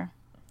 or?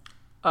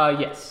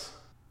 Yes.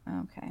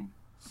 Okay.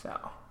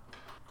 So.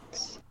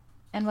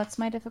 And what's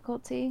my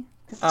difficulty?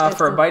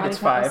 For a bite, it's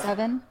 5.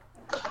 7.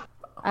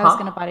 I was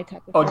going to body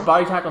tackle. Oh,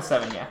 body tackle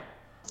 7, yeah.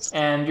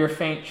 And your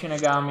feint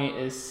Shinigami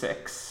is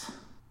 6.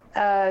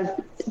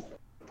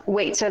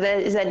 Wait, so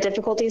is that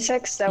difficulty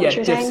 6? Is that what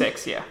you're diff saying?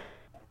 6, yeah.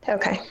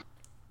 Okay.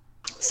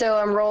 So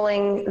I'm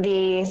rolling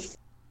the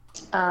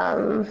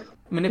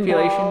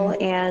Manipulation. brawl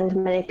and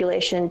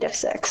manipulation diff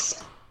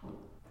 6.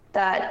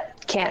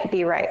 That can't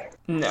be right.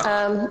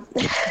 No.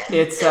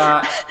 It's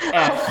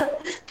F.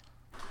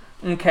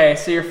 Okay,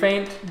 so your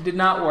feint did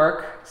not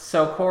work.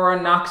 So Korra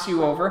knocks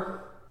you over.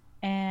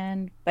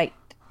 And bite.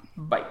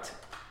 Bite.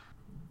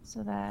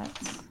 So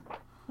that's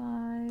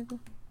 5,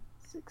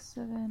 6,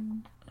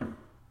 7,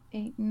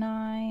 8,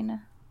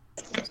 9.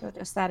 So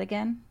just that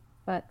again,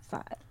 but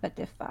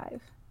diff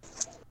 5.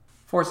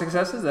 4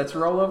 successes, that's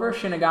rollover.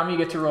 Shinigami, you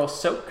get to roll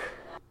Soak.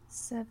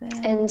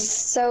 7. And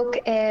soak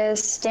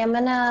is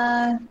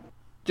stamina.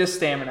 Just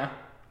stamina.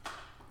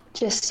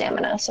 Just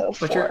stamina, so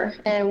But 4.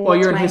 And well, what's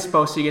you're in my...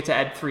 Hispo, so you get to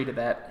add 3 to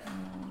that.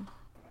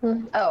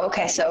 Oh,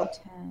 okay, so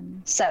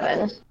 10.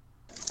 7.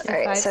 All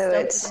right, 5 so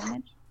still it's...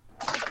 damage.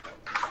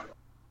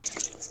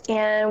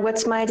 And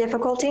what's my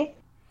difficulty?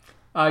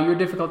 Your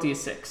difficulty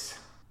is 6.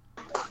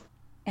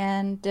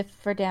 And diff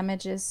for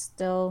damage is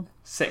still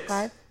 6.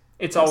 5?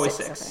 It's Oh, always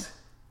 6, 6.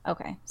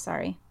 Okay,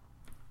 sorry.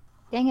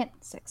 Dang it,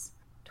 6.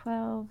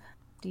 12,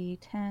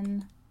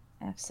 D10,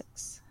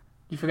 F6.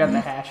 You forgot the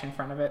hash in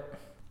front of it.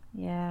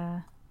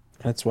 Yeah.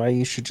 That's why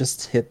you should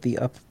just hit the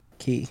up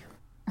key.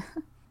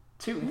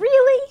 2.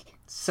 Really?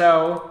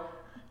 So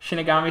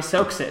Shinigami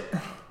soaks it.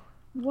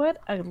 What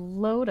a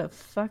load of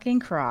fucking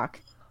crock.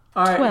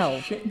 All right,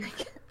 12.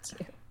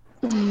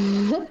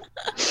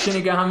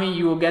 Shinigami,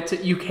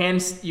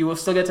 you will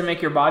still get to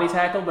make your body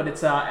tackle, but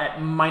it's at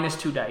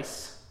 -2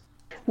 dice.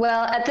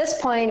 Well, at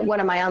this point, what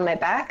am I, on my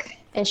back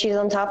and she's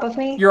on top of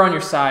me? You're on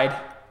your side.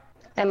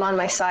 I'm on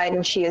my side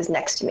and she is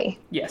next to me.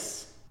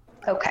 Yes.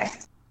 Okay.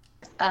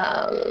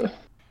 All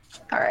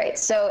right.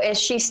 So is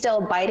she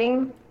still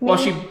biting me? Well,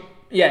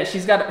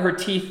 she's got her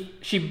teeth.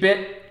 She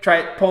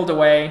pulled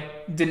away,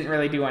 didn't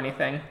really do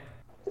anything.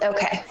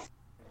 Okay.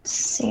 Let's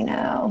see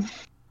now.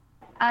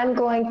 I'm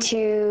going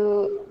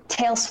to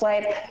tail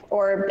swipe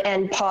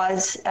and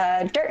pause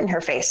dirt in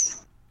her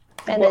face,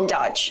 and then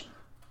dodge.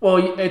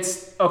 Well,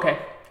 it's okay.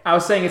 I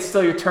was saying it's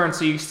still your turn,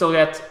 so you still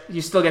get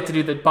to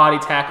do the body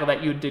tackle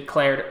that you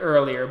declared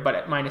earlier, but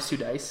at -2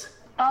 dice.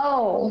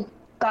 Oh,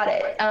 got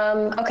it.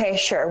 Okay,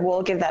 sure.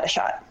 We'll give that a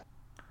shot.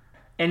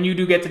 And you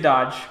do get to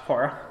dodge,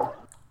 Cora.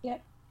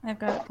 Yep, I've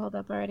got it pulled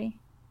up already.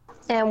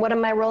 And what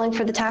am I rolling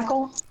for the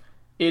tackle?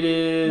 It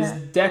is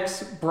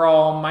Dex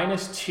Brawl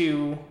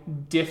 -2,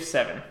 Diff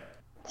 7.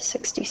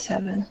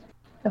 67.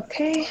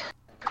 Okay.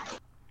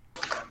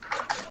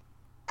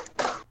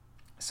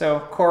 So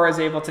Cora is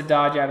able to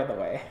dodge out of the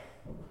way.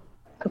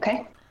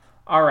 Okay.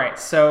 All right.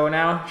 So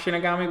now,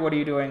 Shinigami, what are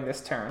you doing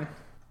this turn?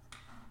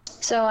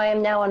 So I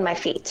am now on my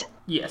feet.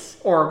 Yes.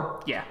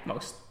 Or yeah,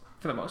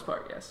 for the most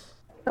part, yes.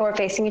 We're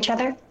facing each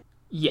other?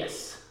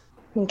 Yes.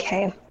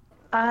 Okay.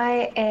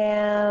 I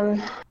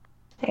am...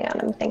 Hang on,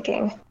 I'm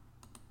thinking.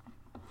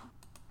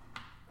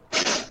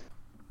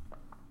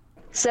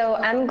 So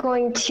I'm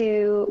going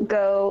to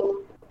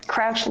go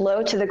crouch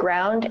low to the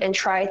ground and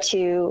try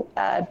to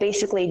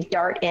basically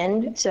dart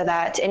in so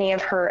that any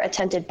of her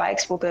attempted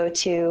bites will go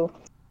to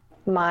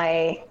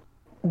my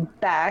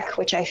back,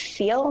 which I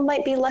feel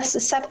might be less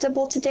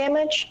susceptible to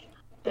damage.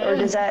 Or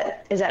is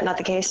that not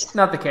the case?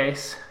 Not the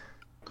case.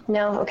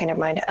 No? Okay, never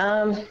mind.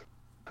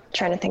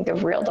 Trying to think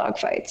of real dog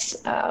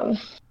fights. And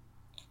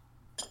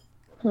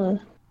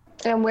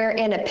we're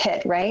in a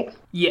pit, right?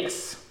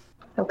 Yes.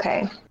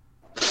 Okay.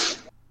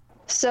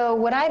 So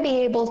would I be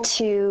able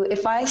to,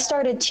 if I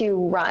started to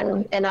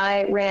run and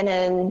I ran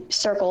in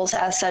circles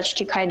as such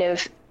to kind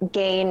of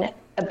gain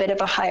a bit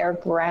of a higher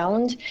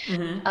ground,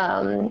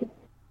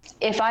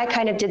 if I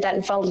kind of did that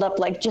and followed up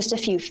like just a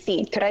few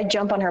feet, could I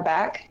jump on her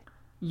back?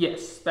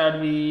 Yes,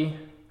 that'd be...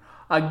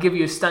 I'll give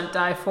you a stunt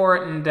die for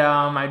it, and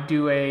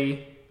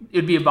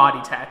it'd be a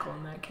body tackle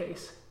in that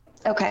case.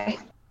 Okay.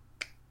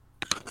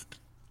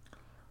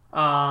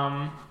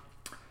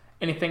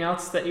 Anything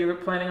else that you were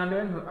planning on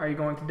doing? Are you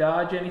going to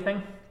dodge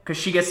anything? Because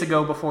she gets to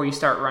go before you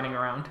start running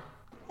around.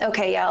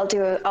 Okay, yeah,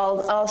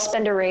 I'll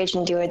spend a rage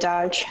and do a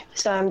dodge.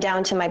 So I'm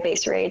down to my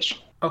base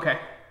rage. Okay.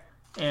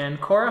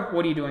 And Cora,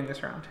 what are you doing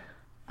this round?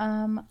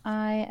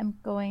 I am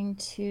going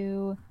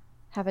to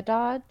have a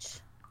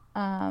dodge.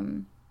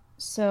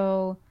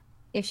 So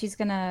if she's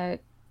gonna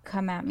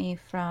come at me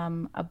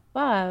from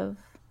above,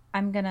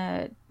 I'm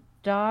gonna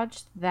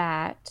dodge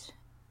that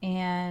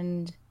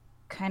and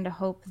kind of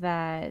hope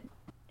that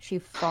she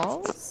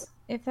falls,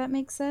 if that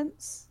makes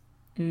sense.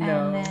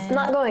 No. And then... I'm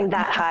not going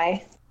that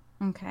high.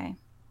 Okay.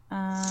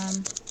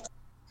 And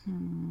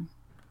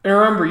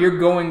remember, you're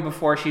going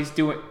before she's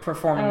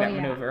performing that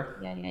maneuver.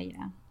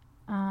 Yeah.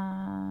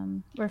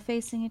 We're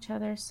facing each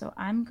other, so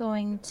I'm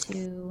going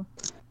to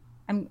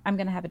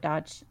have a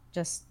dodge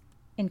just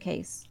in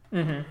case.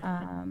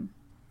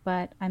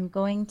 But I'm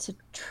going to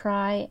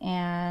try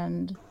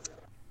and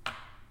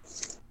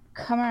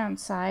come around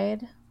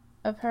side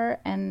of her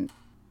and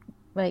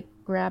like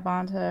grab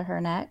onto her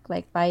neck,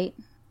 like bite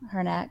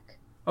her neck.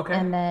 Okay.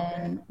 And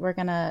then we're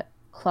gonna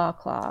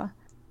claw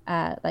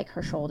at like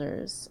her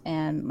shoulders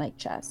and like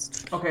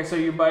chest. Okay, so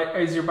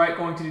is your bite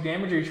going to do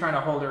damage, or are you trying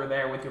to hold her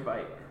there with your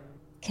bite?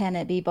 Can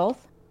it be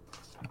both?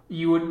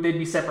 They'd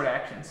be separate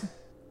actions.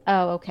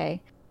 Oh,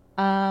 okay.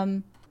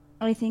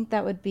 I think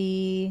that would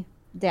be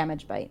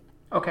damage bite.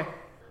 Okay.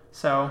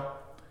 So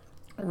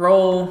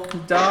roll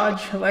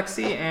dodge,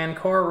 Lexi, and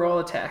Cora roll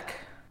attack.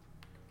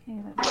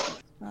 Okay,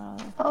 that's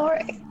All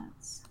right.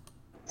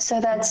 So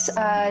that's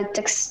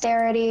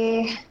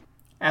dexterity.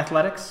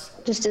 Athletics.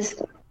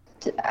 Just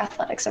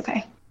athletics,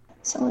 okay.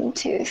 So 1,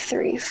 2,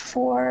 3,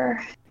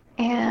 4,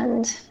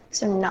 and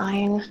so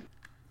 9.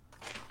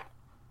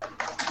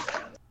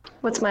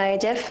 What's my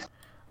diff?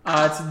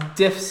 It's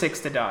diff 6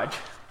 to dodge.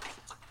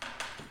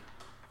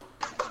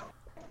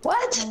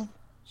 What?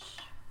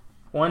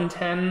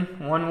 110,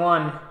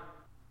 1-1.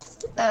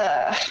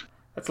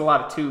 That's a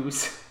lot of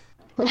 2s.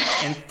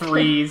 And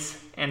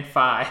 3s and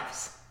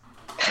 5s.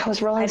 I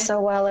was rolling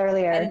so well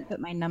earlier. I didn't put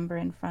my number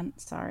in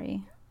front,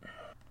 sorry.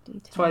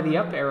 That's why the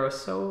up arrow is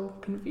so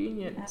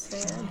convenient,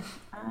 Sam.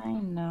 I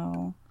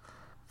know.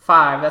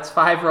 5, that's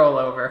 5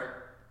 rollover.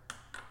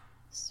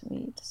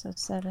 Sweet, so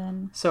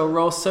 7. So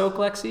roll soak,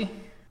 Lexi.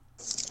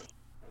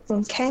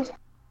 Okay.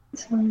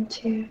 It's 1,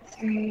 2,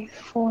 3,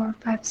 4,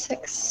 5,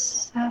 6,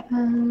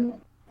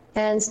 7.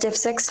 And stiff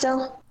 6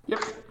 still?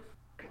 Yep.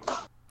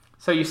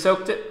 So you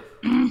soaked it.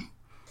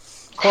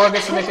 Cora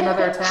gets to make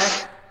another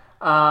attack.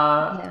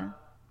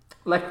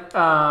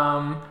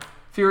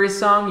 Fury's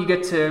Song, you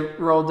get to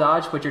roll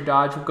dodge, but your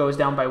dodge goes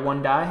down by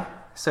 1 die.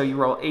 So you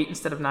roll 8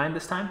 instead of 9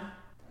 this time.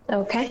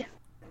 Okay.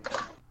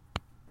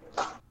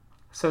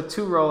 So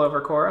 2 roll over,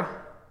 Cora.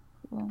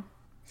 Cool.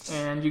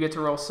 And you get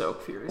to roll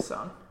Soak, Fury's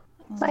Song.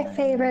 My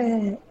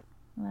favorite.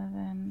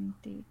 11,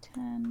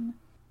 D10,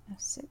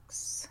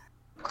 F6.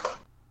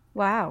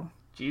 Wow.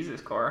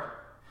 Jesus, Cora.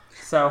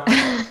 So,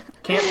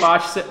 can't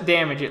botch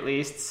damage at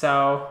least,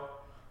 so...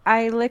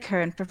 I lick her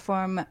and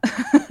perform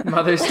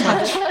Mother's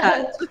Touch.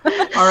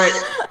 Alright,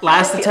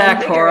 last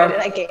attack,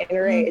 Cora. I gain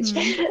rage.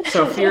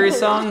 So, Fury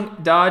Song,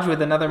 dodge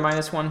with another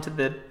 -1 to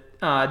the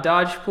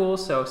dodge pool,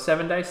 so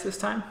 7 dice this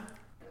time.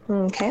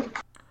 Okay.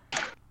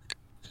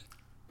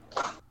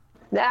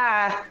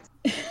 Ah.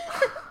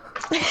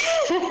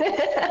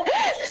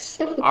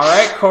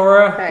 Alright,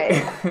 Cora.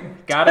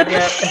 Alright.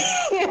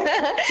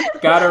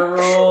 Gotta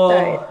roll.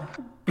 Alright.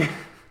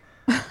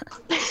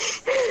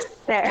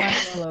 There.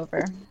 roll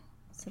over.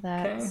 So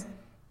that's Okay.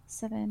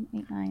 7,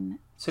 8, 9.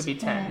 So it'd be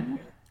 10.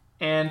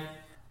 And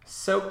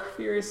Soak,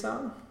 Fury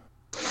Song.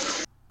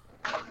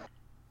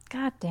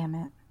 God damn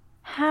it.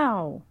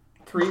 How?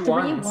 3 3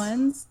 ones.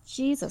 ones?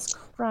 Jesus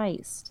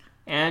Christ.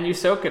 And you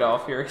soak it all,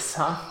 Fury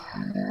Song.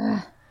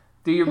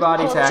 Do your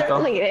body Well, tackle.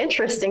 certainly an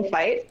interesting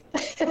fight.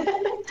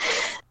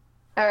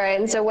 All right,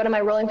 and so what am I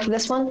rolling for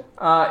this one?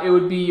 It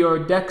would be your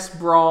Dex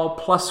Brawl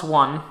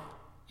 +1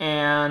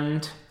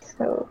 and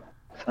So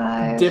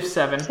 5, Diff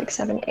 7. 6,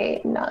 7,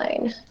 8,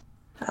 9.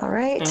 All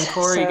right. And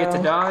Cora, you get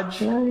to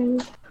dodge.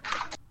 9.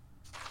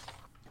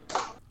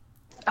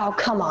 Oh,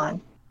 come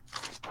on.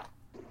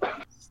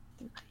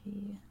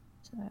 3.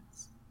 So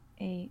that's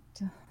 8.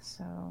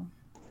 So.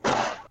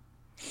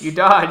 You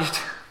dodged.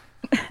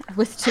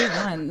 With 2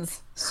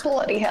 ones.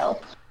 Bloody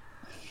hell.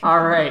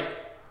 All right.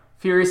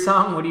 Fury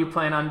Song, what do you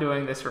plan on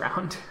doing this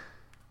round?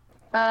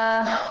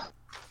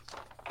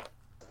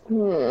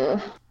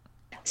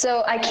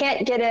 So I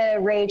can't get a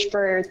rage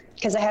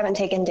because I haven't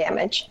taken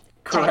damage.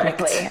 Correct.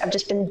 Technically, I've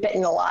just been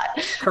bitten a lot.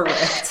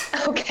 Correct.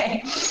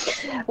 Okay.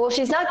 Well,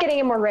 she's not getting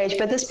any more rage,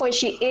 but at this point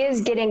she is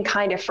getting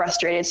kind of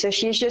frustrated. So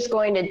she's just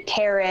going to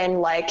tear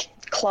in like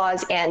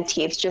claws and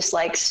teeth, just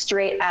like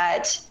straight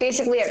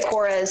basically at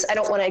Cora's. I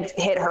don't want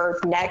to hit her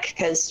neck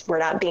because we're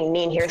not being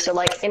mean here. So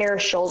like inner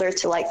shoulder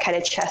to like kind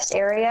of chest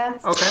area.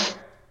 Okay.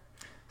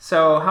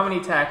 So how many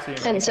attacks are you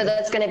making? And so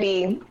that's going to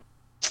be,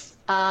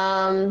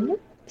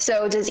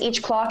 so does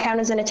each claw count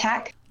as an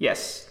attack?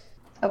 Yes.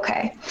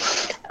 Okay.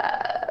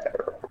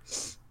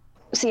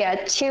 So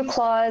yeah, 2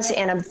 claws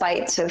and a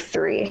bite, so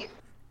 3.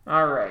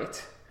 All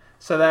right.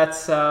 So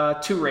that's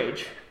 2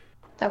 rage.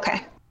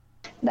 Okay.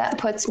 That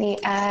puts me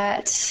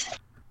at...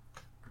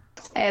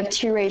 I have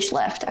 2 rage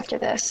left after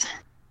this.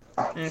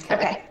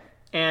 Okay.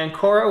 And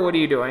Cora, what are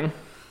you doing?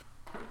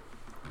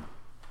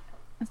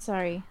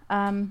 Sorry.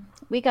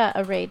 We got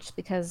a rage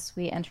because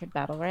we entered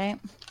battle, right?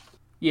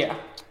 Yeah.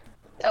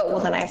 Oh, well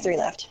then I have 3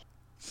 left.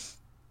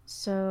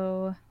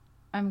 So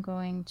I'm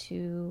going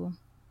to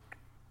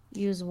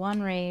use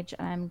 1 rage.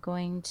 I'm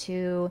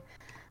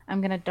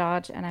gonna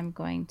dodge and I'm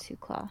going to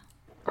claw.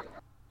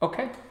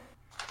 Okay.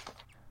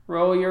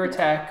 Roll your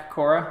attack,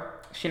 Cora.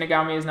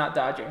 Shinigami is not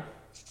dodging.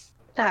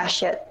 Ah,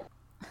 shit.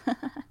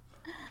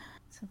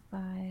 So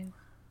 5.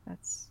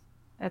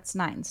 That's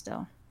 9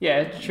 still. Yeah,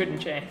 it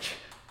shouldn't change.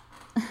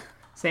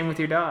 Same with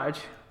your dodge.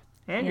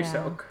 And your Yeah.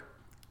 soak.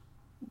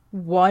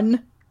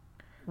 1?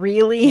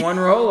 Really? 1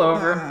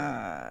 rollover.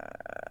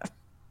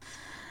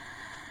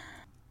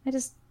 I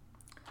just...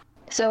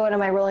 So what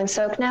am I rolling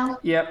soak now?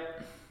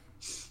 Yep.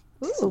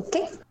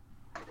 Okay.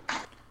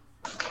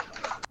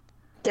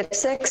 Dip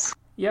 6.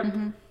 Yep.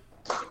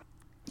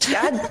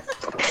 God.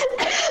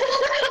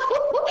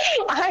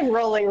 I'm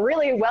rolling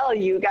really well,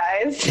 you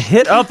guys.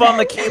 Hit up on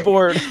the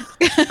keyboard.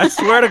 I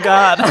swear to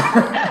God.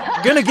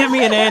 You're gonna give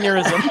me an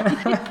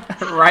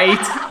aneurysm.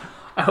 Right?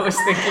 I was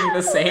thinking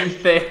the same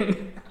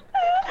thing.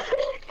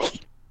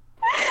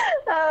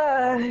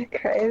 Oh,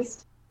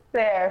 Christ.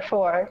 There,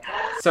 4.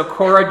 So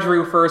Cora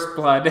drew first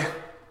blood.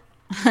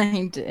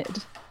 I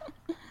did.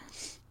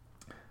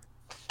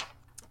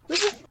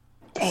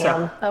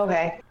 Damn.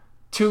 Okay.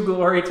 2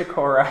 glory to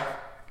Cora.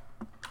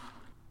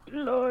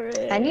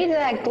 Glory. I need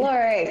that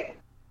glory.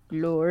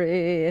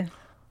 Glory.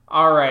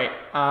 All right.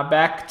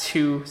 Back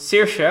to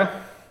Saoirse.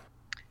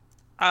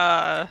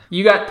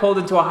 You got pulled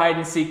into a hide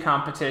and seek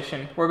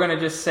competition. We're gonna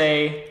just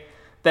say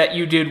that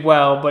you did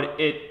well, but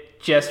it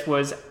just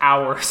was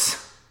hours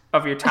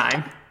of your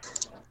time.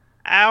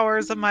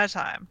 Hours of my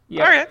time.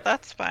 Yep. All right,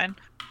 that's fine.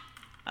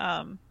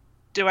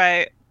 Did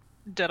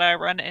I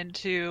run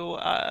into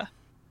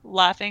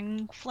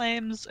laughing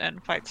flames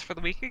and fights for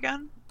the week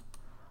again?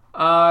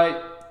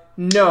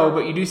 No,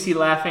 but you do see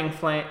laughing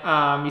flame.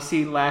 You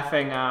see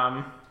laughing.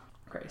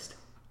 Christ.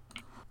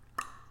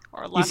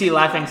 Or You see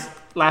laughing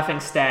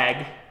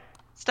stag.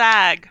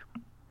 stag.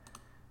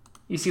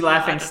 You see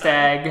laughing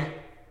stag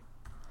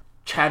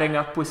chatting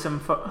up with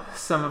some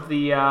of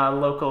the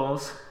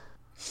locals.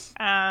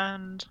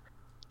 And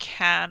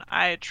can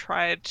I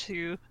try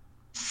to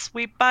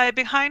sweep by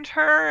behind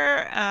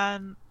her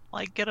and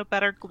like get a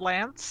better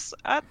glance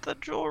at the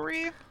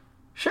jewelry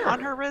Sure.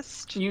 on her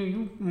wrist?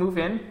 You move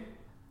in.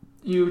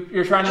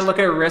 You're trying to look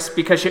at her wrist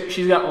because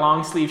she's got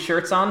long sleeve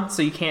shirts on,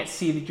 so you can't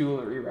see the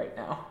jewelry right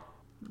now.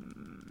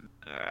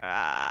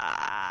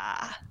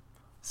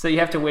 So you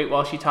have to wait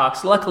while she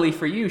talks. Luckily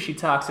for you, she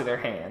talks with her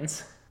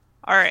hands.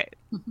 All right,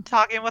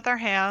 talking with her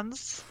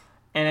hands.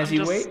 And as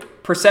you wait,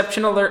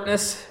 perception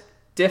alertness,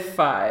 diff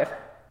 5.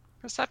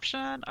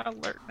 Perception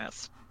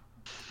alertness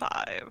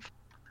 5.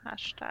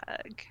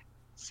 Hashtag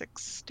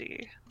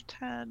 60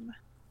 10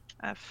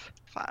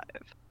 F5.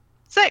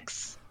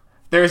 6.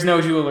 There's no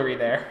jewelry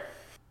there.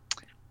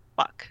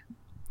 Fuck.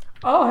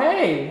 Oh,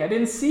 hey, I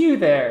didn't see you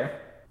there.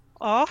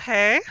 Oh,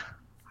 hey.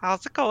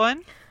 How's it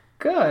going?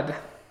 Good.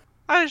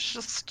 I was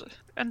just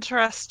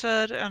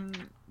interested in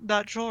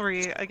that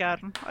jewelry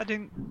again. I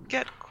didn't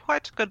get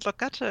quite a good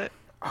look at it.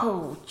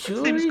 Oh,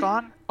 jewelry? Seems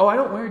gone. Oh, I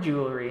don't wear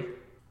jewelry.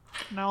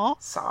 No?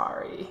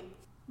 Sorry.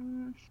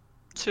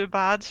 Too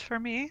bad for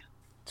me.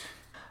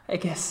 I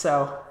guess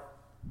so.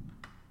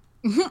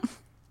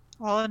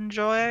 Well,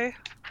 enjoy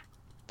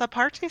the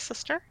party,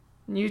 sister.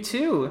 You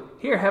too.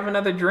 Here, have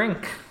another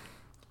drink.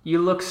 You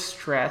look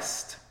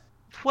stressed.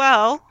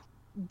 Well,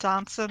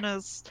 dancing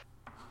is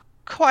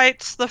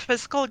quite the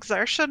physical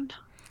exertion.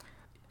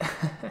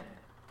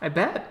 I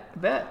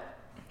bet. Do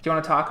you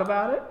want to talk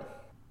about it?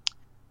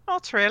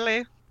 Not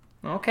really.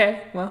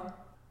 Okay, well,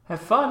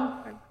 have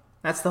fun.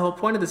 That's the whole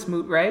point of this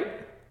moot, right?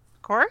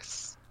 Of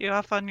course. You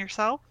have fun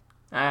yourself.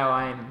 Oh,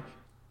 I'm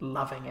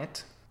loving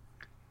it.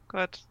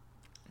 Good.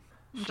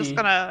 I'm She just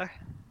gonna,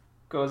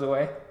 goes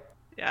away.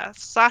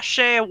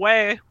 sashay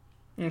away.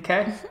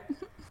 Okay.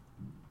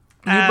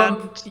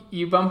 And-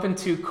 You bump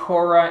into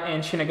Korra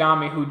and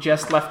Shinigami, who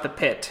just left the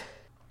pit,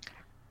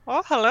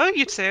 Oh, hello,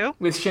 you two.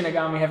 with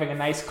Shinigami having a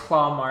nice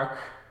claw mark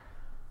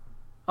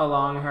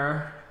along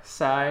her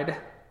side.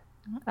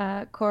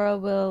 Cora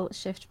will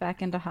shift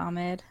back into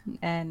Hamid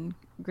and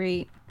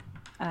greet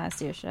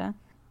Saoirse.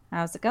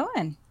 How's it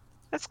going?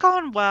 It's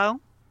going well.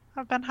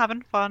 I've been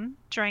having fun,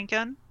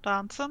 drinking,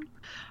 dancing,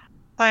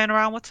 playing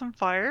around with some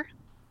fire.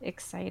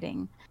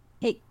 Exciting.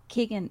 Hey,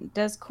 Keegan,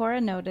 does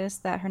Cora notice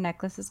that her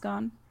necklace is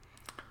gone?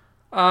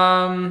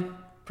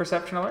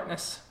 Perception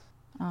alertness.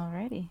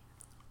 Alrighty.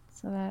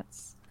 So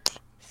that's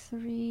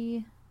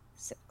 3,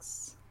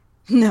 6.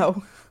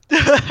 No.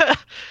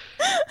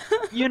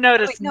 You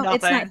noticed Wait, no, nothing.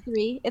 it's not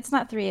 3. It's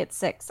not 3, it's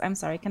 6. I'm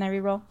sorry, can I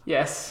reroll?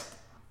 Yes.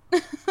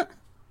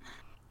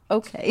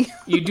 Okay.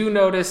 You do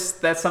notice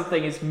that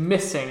something is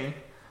missing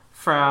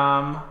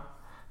from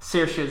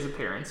Saoirse's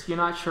appearance. You're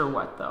not sure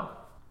what, though.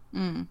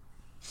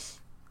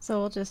 So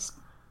we'll just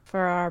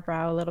furrow our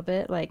brow a little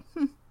bit, like,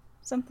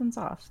 something's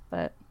off,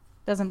 but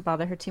doesn't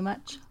bother her too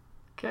much.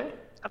 Okay.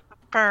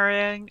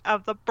 Furrowing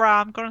of the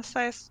brow, I'm gonna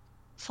say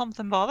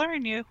something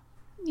bothering you.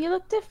 You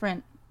look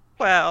different.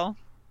 Well,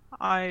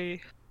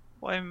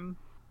 I'm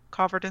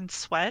covered in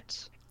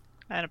sweat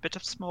and a bit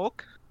of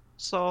smoke,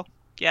 so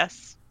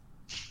yes.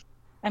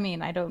 I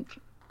mean, I don't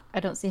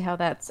see how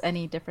that's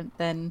any different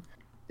than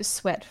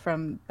sweat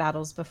from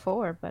battles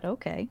before, but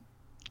okay.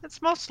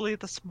 It's mostly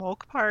the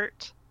smoke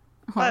part.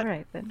 All But-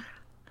 right then.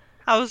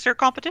 How was your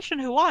competition?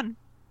 Who won?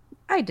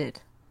 I did.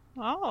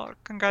 Oh,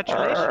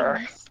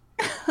 congratulations.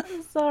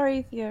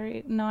 Sorry,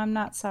 Fury. No, I'm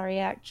not sorry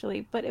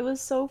actually, but it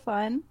was so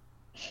fun.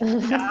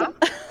 Yeah.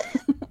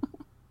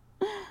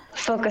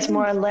 Focus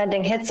more on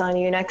landing hits on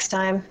you next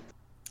time.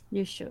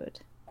 You should.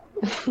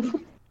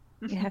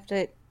 You have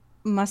to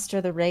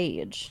muster the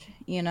rage,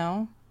 you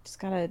know? Just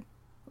gotta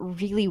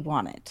really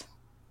want it.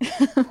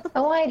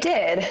 Oh, I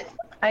did.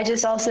 I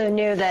just also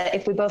knew that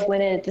if we both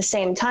went in at the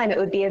same time, it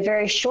would be a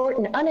very short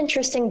and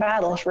uninteresting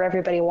battle for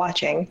everybody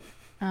watching.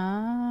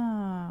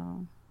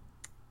 Oh.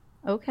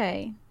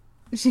 Okay.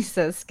 She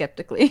says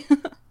skeptically.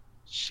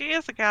 She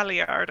is a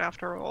Galliard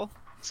after all.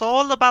 It's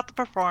all about the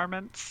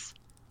performance.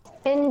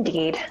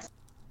 Indeed.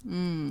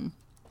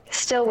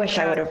 Still wish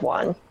I would have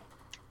won.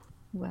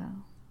 Well,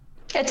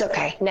 It's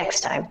okay. Next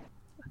time.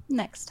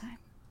 next time.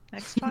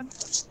 Next time.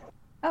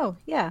 Oh,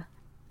 yeah.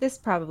 This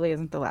probably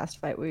isn't the last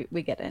fight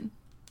we get in.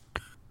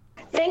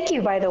 Thank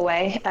you, by the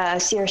way,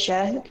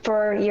 Saoirse,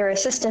 for your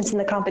assistance in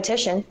the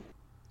competition.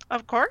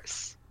 Of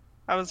course.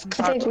 I was in I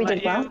think charge we to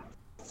did let well.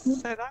 you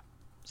say that.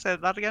 Say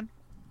that again.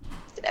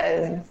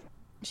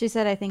 She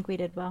said, I think we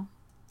did well.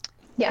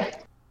 Yeah,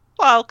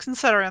 Well,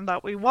 considering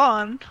that we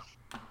won,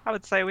 I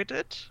would say we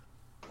did.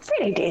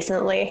 pretty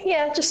decently.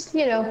 Yeah, just,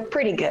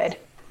 pretty good.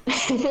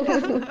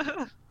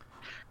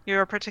 You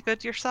were pretty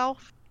good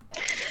yourself.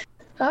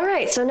 All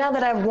right, so now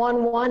that I've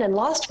won one and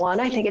lost one,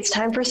 I think it's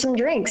time for some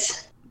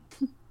drinks.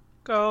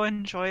 Go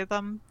enjoy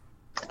them.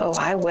 Oh,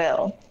 I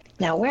will.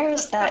 Now,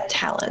 where's that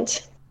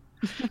talent?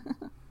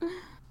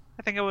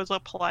 I think it was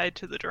applied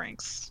to the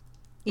drinks.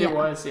 Yeah. It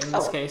was, in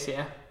this Oh. case,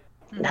 yeah.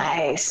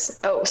 Nice.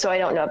 Oh, so I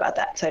don't know about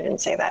that, so I didn't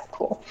say that.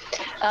 Cool.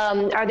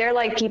 Are there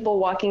people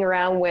walking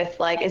around with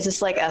is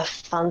this a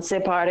fancy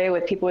party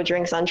with people with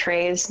drinks on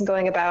trays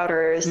going about,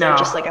 or is there No.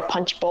 just a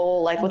punch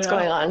bowl? What's No.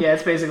 going on? Yeah,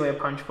 it's basically a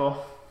punch bowl.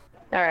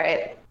 All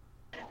right.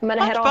 I'm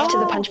gonna head off to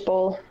the punch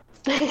bowl.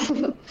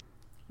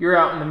 You're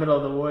out in the middle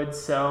of the woods,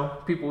 so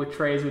people with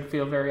trays would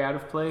feel very out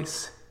of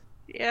place.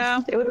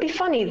 Yeah. It would be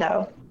funny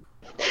though.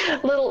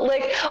 Little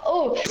like,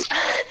 oh,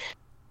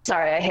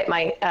 sorry, I hit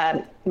my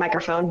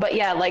microphone. But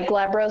yeah, like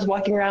Glabros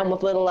walking around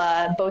with little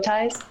bow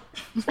ties.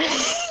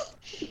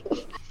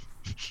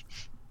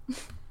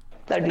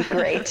 That'd be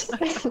great.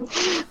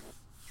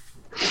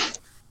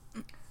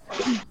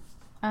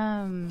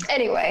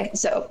 Anyway,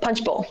 so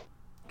punch bowl.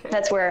 Okay.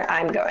 That's where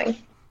I'm going.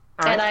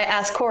 All right. And I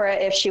asked Cora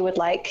if she would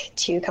like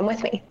to come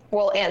with me.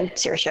 Well, and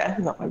Saoirse.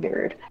 I'm not going to be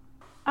rude.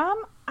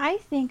 I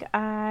think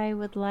I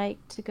would like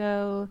to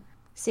go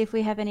see if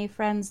we have any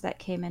friends that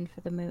came in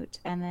for the moot,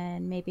 and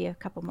then maybe a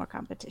couple more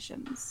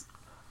competitions.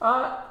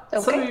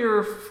 Some of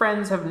your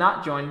friends have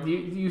not joined.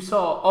 You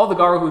saw all the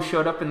Garu who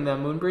showed up in the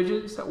moon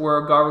bridges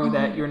were Garu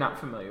that you're not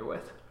familiar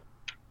with.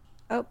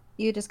 Oh,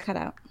 you just cut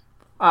out.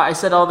 I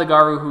said all the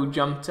Garu who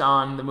jumped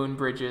on the moon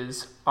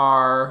bridges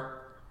or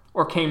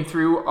came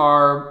through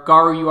are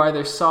Garu you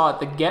either saw at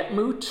the Get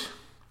Moot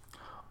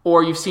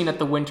or you've seen at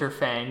the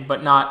Winterfang,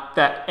 but not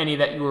that any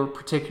that you were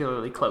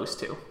particularly close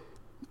to.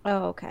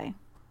 Oh, okay.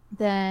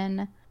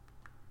 Then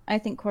I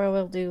think Cora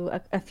will do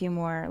a few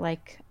more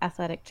like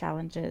athletic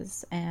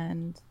challenges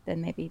and then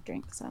maybe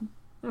drink some.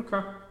 Okay.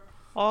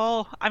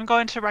 Oh, I'm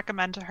going to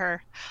recommend to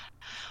her.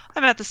 I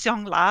met this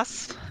young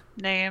lass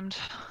named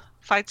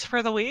Fights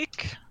for the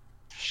Week.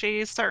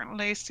 She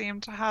certainly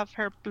seemed to have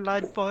her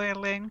blood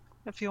boiling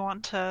if you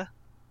want to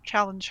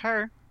challenge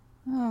her.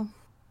 Oh,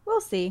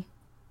 we'll see.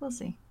 We'll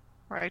see.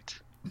 Right.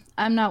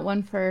 I'm not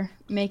one for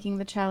making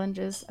the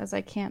challenges, as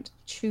I can't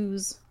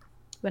choose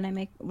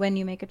when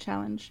you make a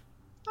challenge.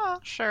 Oh,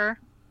 sure.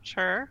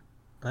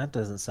 That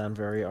doesn't sound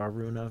very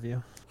Arun of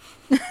you.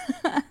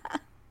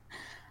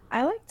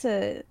 I like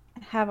to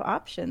have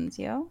options,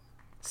 yo.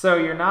 So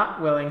you're not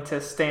willing to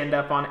stand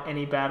up on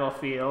any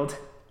battlefield,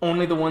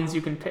 only the ones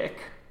you can pick.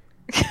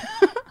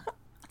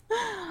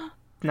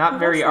 Not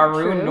very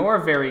Arun true. nor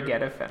very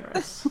Geta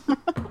Fenris.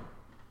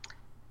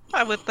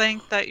 I would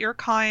think that your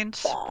kind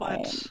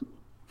would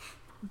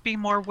be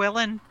more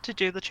willing to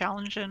do the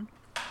challenging,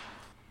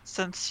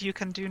 since you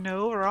can do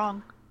no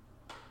wrong.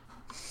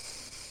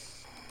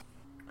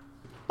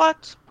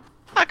 But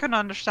I can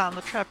understand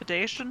the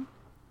trepidation.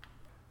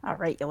 All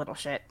right, you little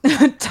shit.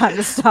 Time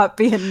to stop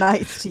being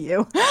nice to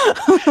you.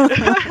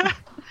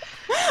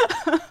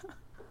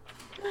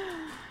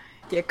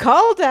 You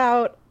called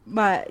out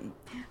my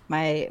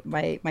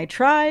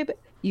tribe.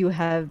 You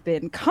have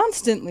been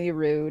constantly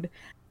rude.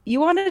 You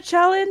want a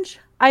challenge?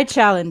 I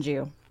challenge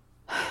you.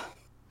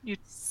 You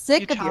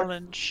Sick of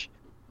challenge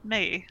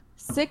me.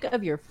 Sick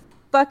of your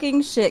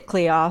fucking shit,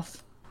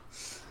 Cleof.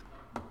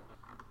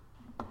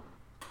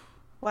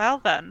 Well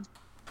then.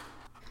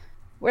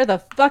 Where the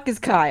fuck is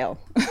Kyle?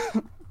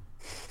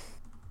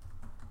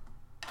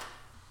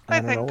 I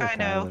don't think where I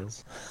Kyle know.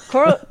 is.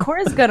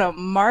 Cora's gonna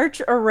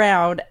march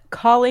around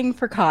calling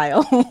for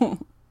Kyle.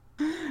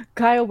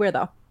 Kyle, where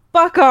the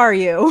fuck are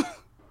you?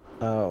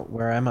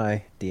 Where am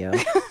I,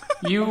 DM?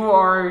 You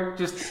are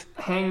just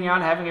hanging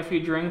out, having a few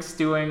drinks,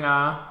 doing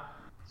a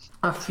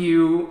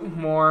few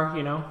more,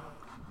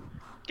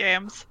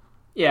 Games.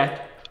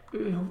 yeah,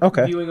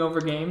 Okay. viewing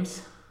over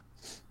games.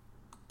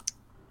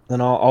 Then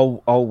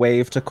I'll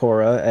wave to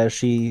Cora as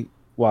she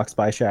walks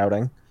by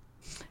shouting.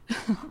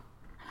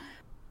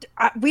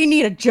 We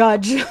need a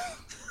judge.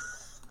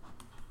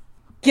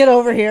 Get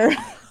over here.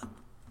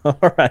 All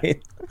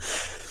right.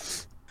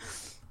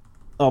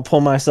 I'll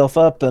pull myself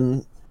up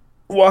and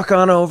walk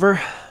on over.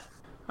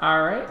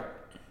 All right.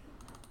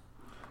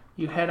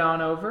 You head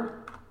on over.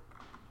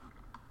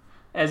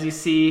 As you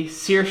see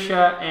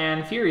Saoirse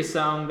and Fury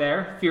Song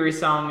there. Fury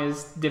Song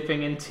is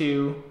dipping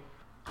into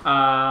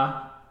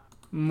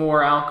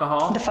more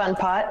alcohol. The fun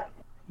pot.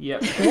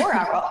 Yep. More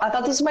alcohol. I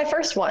thought this was my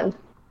first one.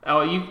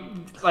 Oh,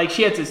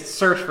 she had to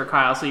search for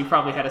Kyle, so you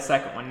probably had a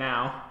second one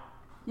now.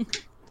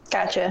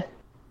 Gotcha.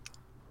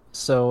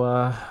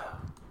 So,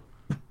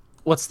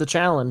 what's the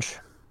challenge?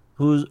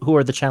 Who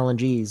are the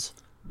challengees?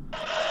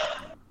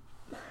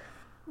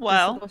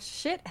 Well, This little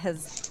shit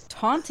has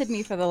taunted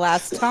me for the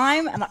last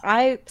time, and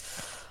I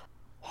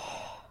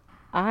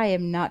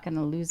am not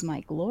gonna lose my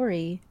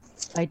glory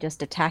by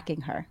just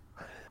attacking her.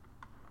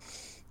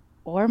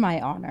 Or my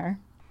honor.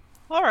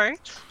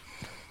 alright.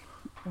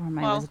 Or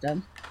my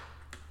wisdom.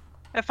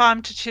 If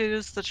I'm to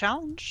choose the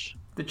challenge.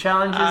 The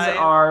challenges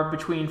are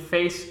between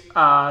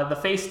the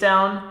face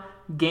down,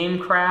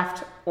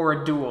 gamecraft, or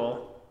a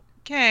duel.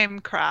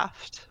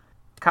 Gamecraft.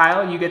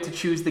 Kyle, you get to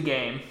choose the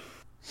game.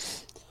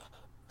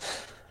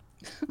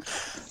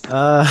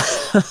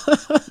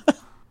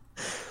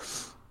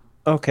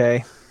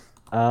 Okay.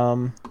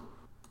 How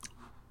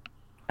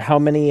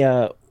many?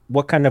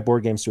 What kind of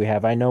board games do we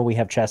have? I know we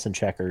have chess and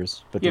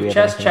checkers, but You do we have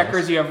have chess, anything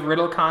checkers, else? you have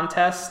riddle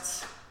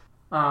contests,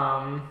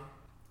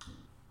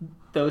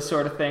 those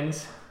sort of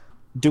things.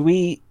 Do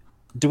we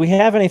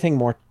have anything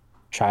more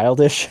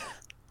childish?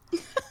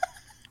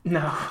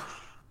 No.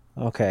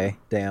 Okay,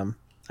 damn.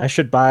 I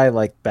should buy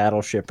like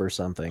Battleship or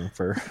something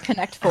for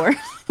Connect 4.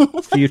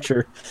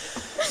 future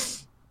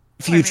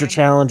mean-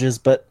 challenges,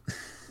 but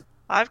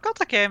I've got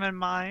a game in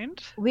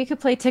mind. We could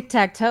play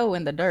tic-tac-toe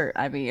in the dirt.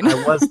 I mean,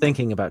 I was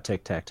thinking about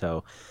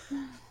tic-tac-toe.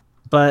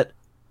 But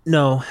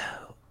no,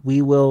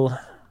 we will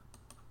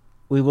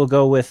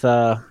go with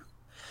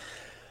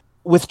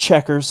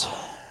checkers.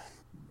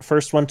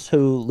 First one to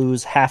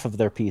lose half of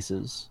their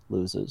pieces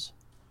loses.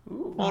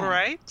 Ooh. All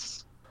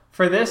right.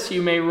 For this,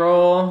 you may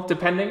roll,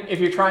 depending, if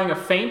you're trying a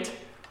feint,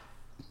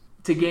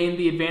 to gain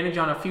the advantage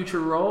on a future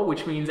roll,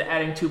 which means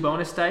adding 2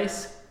 bonus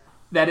dice.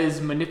 That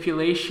is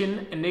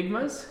manipulation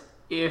enigmas.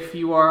 If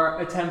you are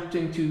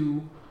attempting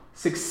to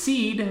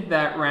succeed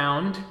that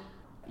round,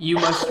 you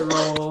must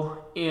roll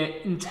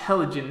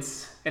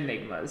intelligence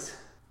enigmas.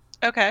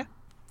 Okay.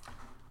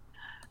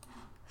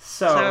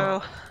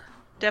 So,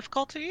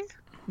 difficulty?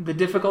 The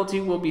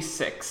difficulty will be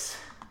 6.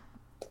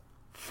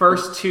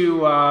 First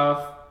to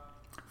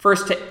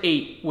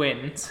 8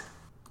 wins.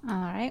 all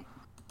right.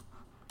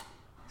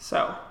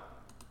 So,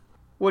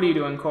 what are you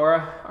doing,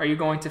 Cora? Are you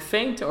going to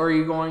feint, or are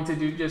you going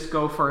to just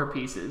go for her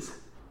pieces?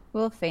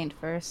 We'll feint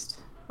first.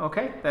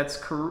 Okay,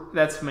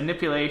 that's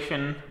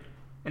manipulation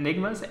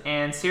enigmas.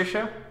 And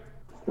Saoirse?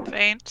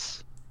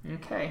 Faint.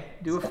 Okay,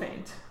 do a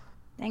feint.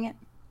 Dang it.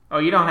 Oh,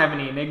 you don't have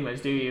any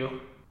enigmas, do you?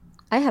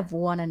 I have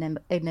one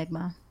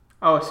enigma.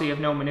 Oh, so you have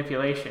no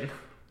manipulation.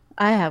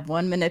 I have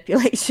one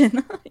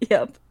manipulation.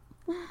 Yep.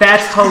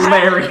 That's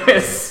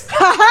hilarious.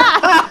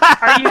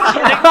 Are you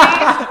kidding me?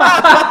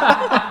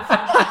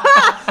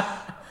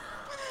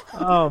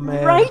 Oh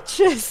man.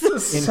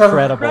 Righteous.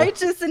 Incredible.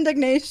 Righteous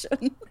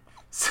indignation.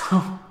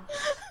 So,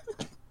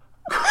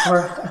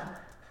 Cora,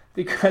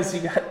 because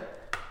you got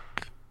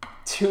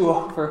 2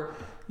 over,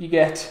 you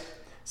get,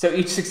 so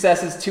each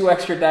success is 2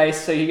 extra dice,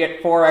 so you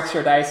get 4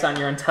 extra dice on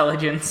your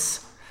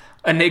intelligence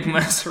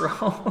enigmas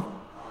roll.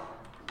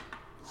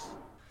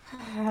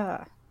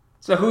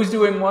 So who's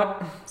doing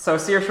what? So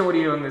Saoirse, what are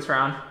you doing this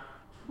round?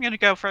 I'm gonna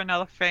go for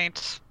another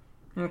faint.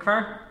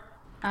 Okay.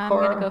 I'm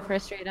Cora? gonna go for a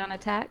straight-on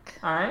attack.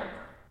 All right.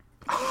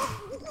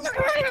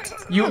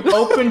 You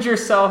opened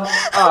yourself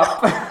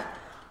up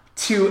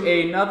to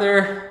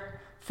another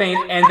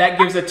feint, and that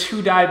gives a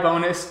 2 die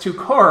bonus to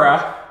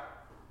Cora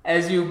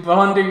as you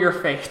blunder your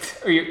feint,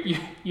 or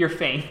your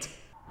feint.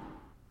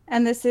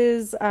 And this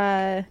is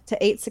to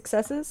 8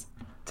 successes.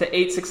 To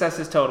 8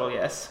 successes total,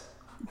 yes.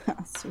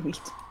 Sweet.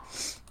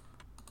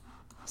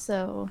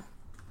 So,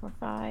 4,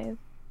 5.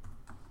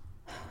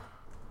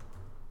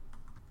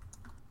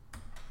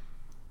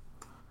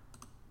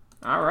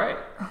 All right.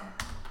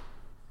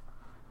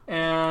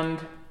 And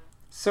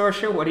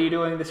Saoirse, what are you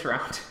doing this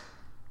round?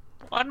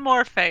 One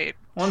more fate.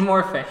 One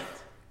more feint.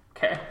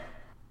 Okay.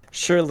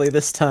 Surely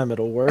this time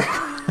it'll work.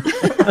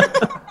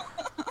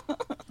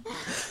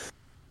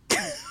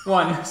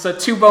 1. So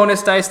 2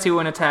 bonus dice to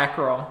an attack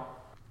roll.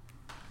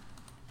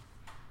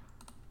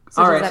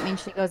 So All does right. that mean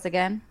she goes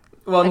again?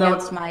 Well,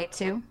 Against no. my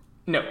 2?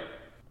 No.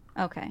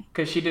 Okay.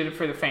 Because she did it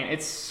for the feint.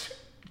 It's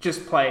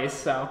just plays.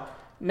 So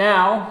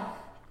now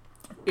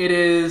it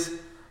is,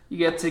 you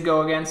get to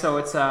go again. So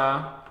it's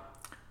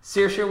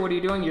Saoirse, what are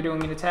you doing? You're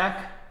doing an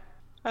attack.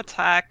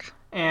 Attack.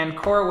 And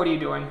Cora, what are you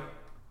doing?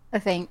 A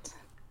feint.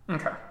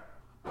 Okay.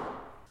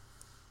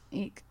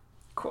 Eek.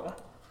 Cool.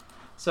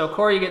 So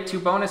Cora, you get 2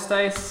 bonus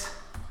dice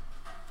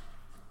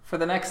for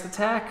the next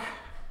attack.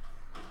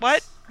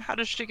 What? How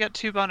does she get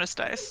 2 bonus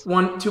dice?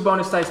 2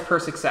 bonus dice per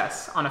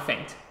success on a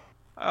feint.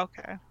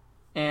 Okay.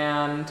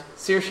 And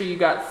Saoirse, you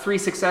got 3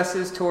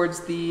 successes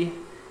towards the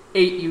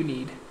 8 you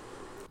need.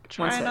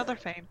 Try One sec. another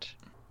feint.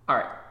 All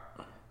right.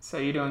 So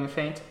you're doing a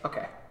feint?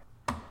 Okay.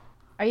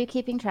 Are you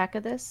keeping track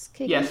of this,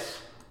 Kiki?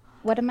 Yes.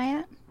 What am I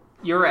at?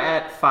 You're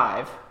at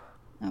 5.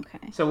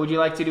 Okay. So would you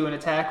like to do an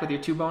attack with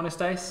your 2 bonus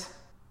dice?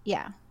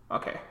 Yeah.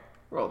 Okay.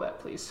 Roll that,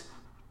 please.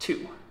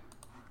 2.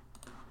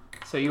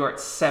 So you are at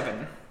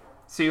 7.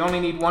 So you only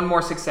need 1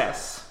 more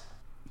success.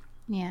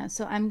 Yeah,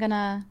 so I'm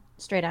gonna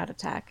straight out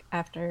attack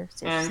after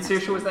Saoirse's And next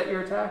Saoirse, one. was that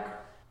your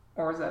attack?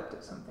 Or was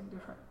that something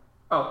different?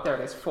 Oh, there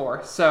it is.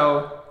 4.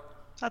 So,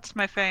 That's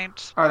my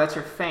feint. oh, that's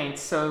your feint.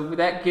 So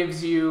that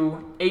gives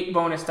you 8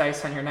 bonus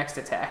dice on your next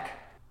attack.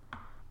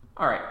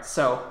 All right.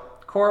 So,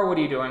 Cora, what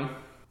are you doing?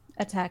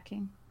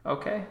 Attacking.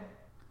 Okay.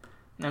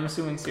 And I'm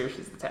assuming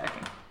Saoirse's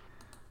attacking.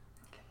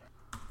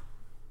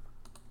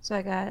 So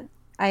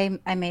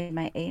I made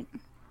my 8.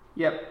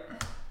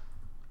 Yep.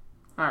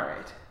 All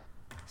right.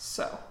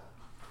 So,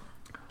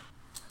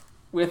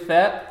 with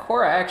that,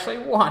 Cora actually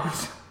won.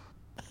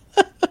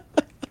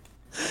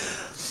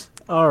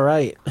 All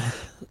right.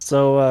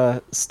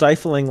 So,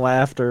 stifling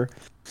laughter,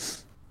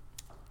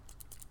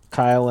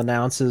 Kyle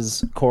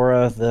announces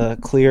Cora the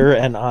clear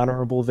and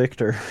honorable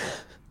victor.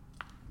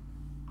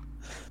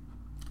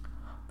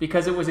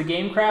 Because it was a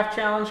Gamecraft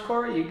challenge,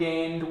 Cora, you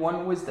gained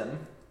 1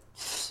 wisdom.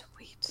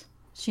 Sweet.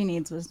 She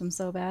needs wisdom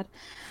so bad.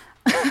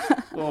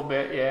 A little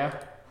bit, yeah.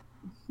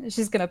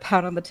 She's gonna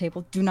pound on the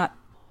table. Do not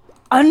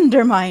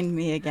undermine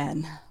me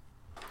again.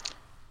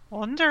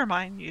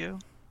 Undermine you.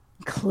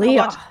 Clea.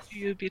 What do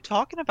you be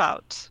talking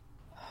about?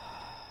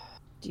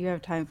 Do you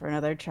have time for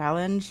another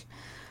challenge,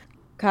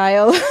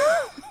 Kyle?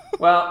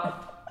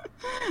 Well,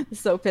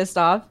 So pissed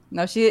off.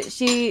 No,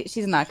 she's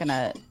not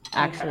gonna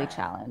actually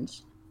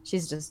challenge.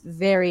 She's just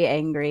very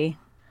angry.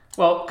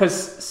 well, because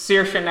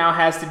Saoirse now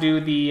has to do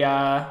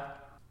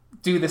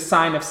the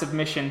sign of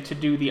submission to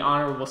do the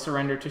honorable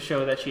surrender to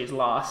show that she is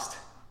lost.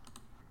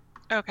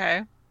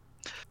 Okay.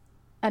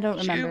 I don't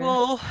remember. She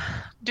will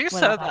do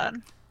so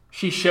then.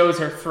 She shows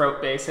her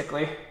throat,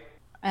 basically.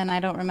 And I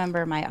don't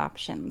remember my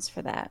options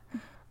for that.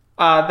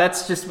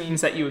 That just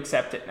means that you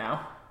accept it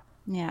now.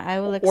 Yeah, I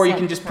will accept. Or you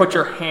can just put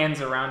your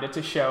hands around it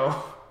to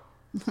show.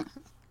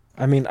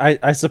 I mean,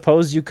 I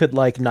suppose you could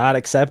like not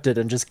accept it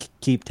and just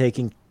keep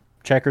taking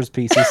checkers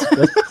pieces.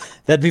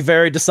 That'd be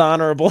very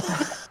dishonorable.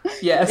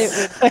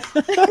 Yes.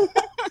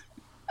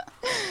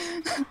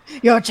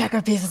 Your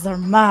checker pieces are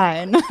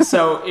mine.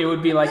 So it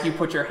would be like you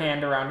put your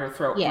hand around her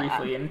throat Yeah.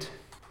 briefly and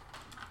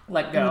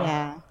let go.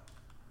 Yeah.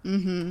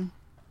 Mm-hmm.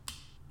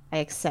 I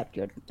accept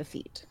your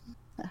defeat.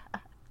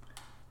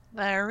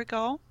 There we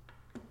go.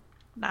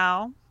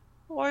 Now,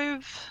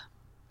 we've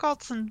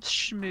got some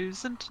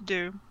schmoozing to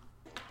do.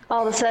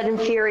 All of a sudden,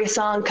 Fury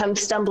Song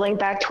comes stumbling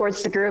back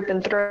towards the group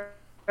and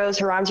throws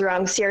her arms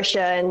around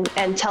Saoirse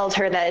and tells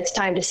her that it's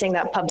time to sing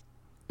that pub.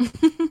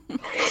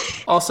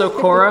 Also,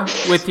 Cora,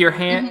 with your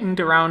hand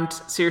around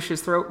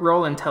Saoirse's throat,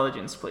 roll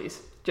intelligence,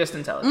 please. Just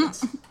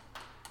intelligence.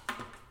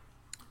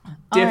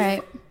 All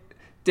right.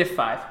 Diff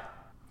 5.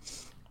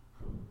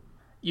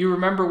 You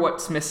remember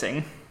what's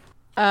missing.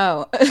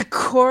 Oh,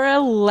 Cora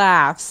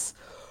laughs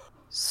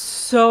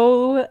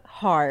so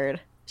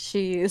hard.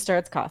 She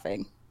starts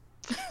coughing.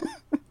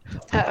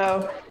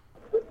 Uh-oh.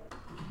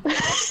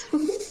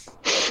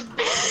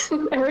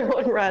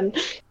 Everyone run.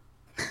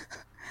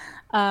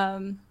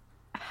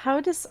 How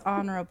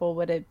dishonorable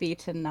would it be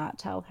to not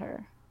tell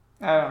her?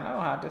 I don't know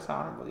how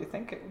dishonorable you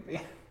think it would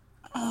be.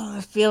 Oh,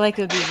 I feel like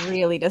it would be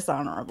really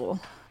dishonorable.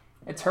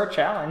 It's her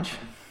challenge.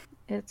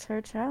 It's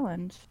her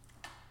challenge.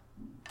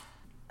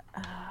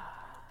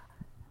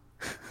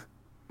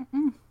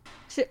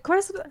 Of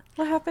course,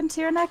 what happened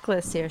to your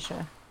necklace,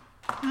 Saoirse?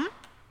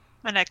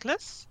 My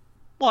necklace?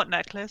 What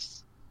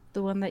necklace?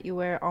 The one that you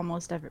wear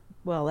almost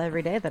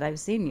every day that I've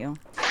seen you.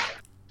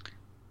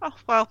 Oh,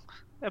 well,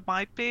 it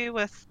might be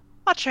with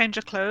a change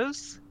of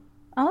clothes.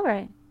 All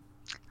right.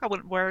 I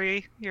wouldn't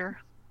worry your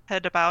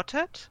head about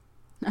it.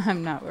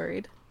 I'm not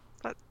worried.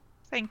 But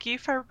thank you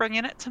for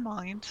bringing it to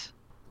mind.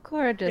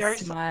 Cora just Very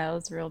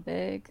smiles real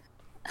big.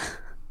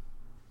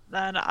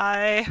 Then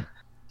I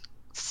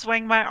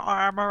swing my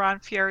arm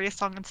around Furious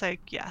Song and say,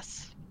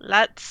 yes,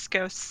 let's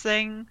go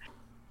sing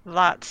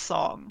that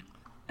song.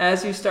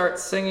 As you start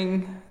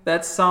singing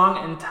that song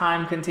and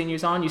time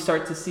continues on, you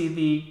start to see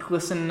the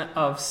glisten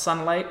of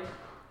sunlight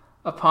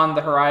upon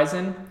the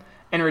horizon,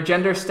 and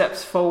Regender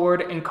steps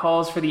forward and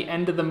calls for the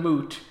end of the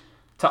moot,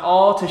 to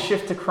all to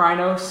shift to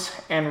Krynos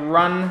and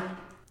run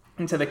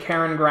into the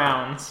Karen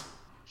grounds.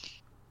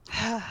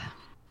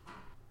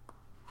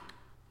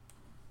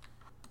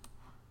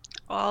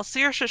 Well,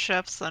 Saoirse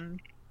shifts and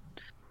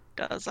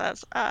does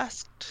as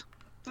asked.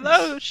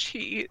 Though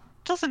she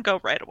doesn't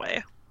go right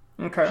away.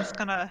 Okay. She's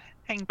gonna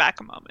hang back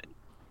a moment.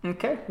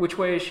 Okay. Which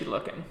way is she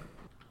looking?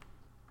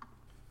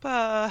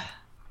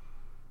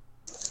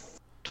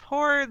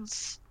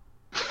 Towards...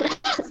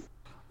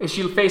 Is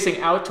she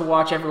facing out to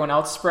watch everyone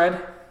else spread?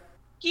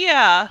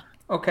 Yeah.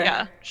 Okay.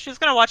 Yeah. She's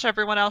gonna watch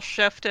everyone else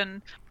shift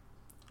and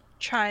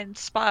try and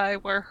spy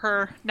where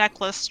her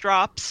necklace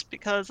drops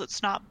because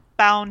it's not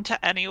bound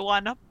to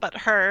anyone but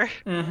her.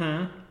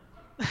 Mm-hmm.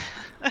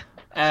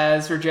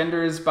 As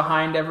Regender is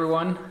behind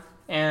everyone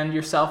and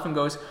yourself and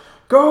goes,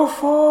 "Go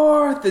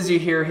forth!" as you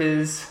hear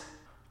his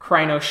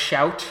Krynos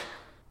shout.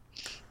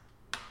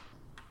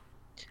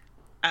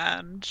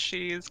 And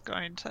she's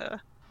going to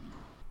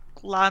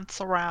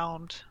glance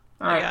around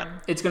Alright,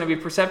 again. it's going to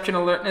be Perception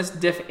Alertness,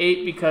 Diff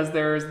 8, because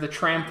there's the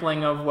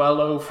trampling of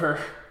well over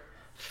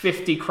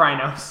 50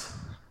 Krynos.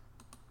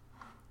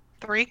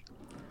 3.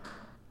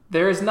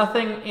 There is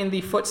nothing in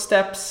the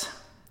footsteps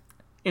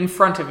in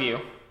front of you.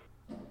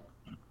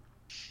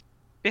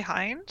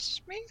 Behind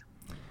me?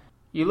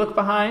 You look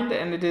behind,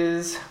 and it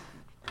is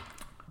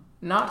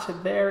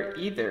not there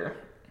either.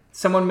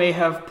 Someone may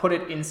have put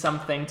it in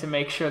something to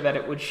make sure that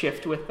it would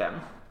shift with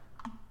them.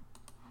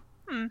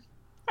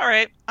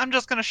 Alright, I'm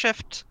just gonna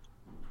shift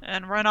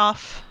and run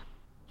off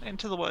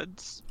into the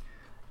woods.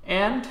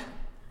 And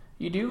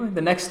you do.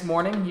 The next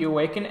morning, you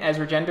awaken as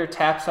Regender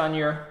taps on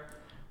your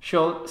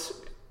shoulder,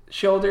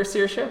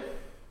 Saoirse.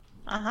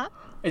 Uh-huh.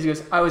 As he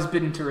goes, "I was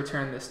bidden to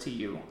return this to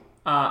you.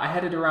 I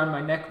had it around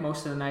my neck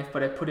most of the night,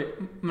 but I put it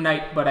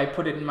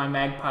in my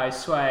magpie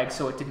swag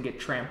so it didn't get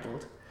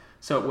trampled,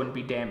 so it wouldn't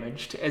be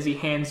damaged." As he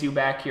hands you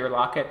back your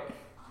locket.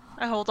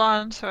 I hold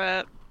on to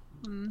it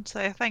and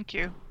say thank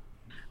you.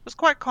 It was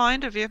quite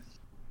kind of you.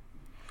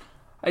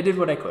 I did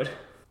what I could.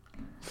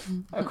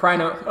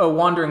 A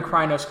wandering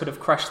Krynos could have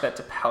crushed that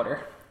to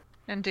powder.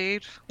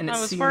 Indeed. And it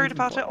I was seemed worried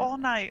about it well. all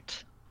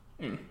night.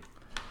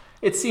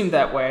 It seemed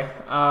that way.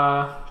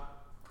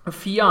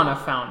 Fiona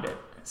found it.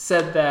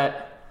 Said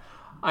that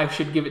I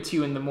should give it to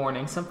you in the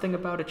morning. Something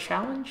about a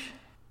challenge?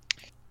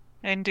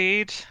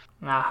 Indeed.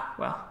 Ah,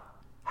 well,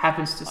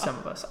 happens to some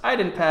of us. I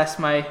didn't pass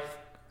my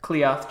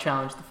Cleoth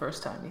challenge the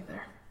first time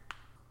either.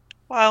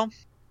 Well,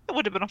 it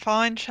would have been a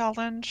fine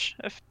challenge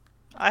if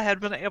I had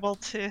been able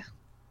to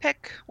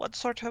pick what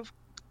sort of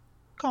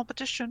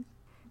competition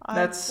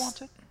I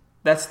wanted.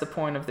 That's the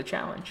point of the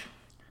challenge.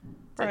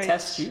 To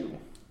test you.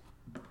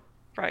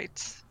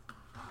 Right.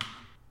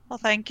 Well,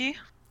 thank you,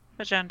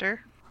 Magender.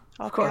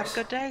 I hope you have a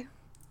good day.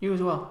 You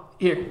as well.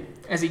 Here,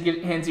 as he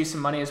hands you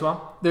some money as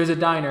well. There's a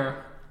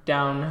diner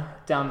down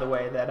the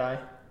way that I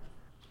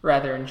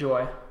rather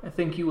enjoy. I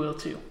think you will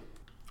too.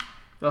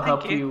 It'll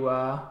help you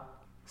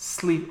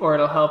sleep, or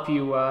it'll help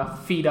you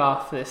feed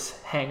off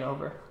this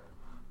hangover.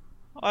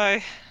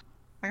 I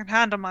can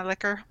handle my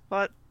liquor,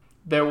 but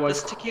there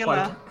was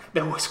tequila.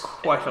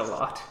 quite a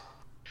lot.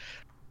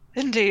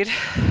 Indeed.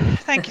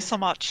 Thank you so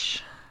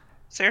much.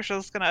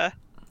 Saoirse's gonna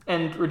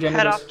and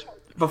Regenda goes,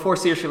 before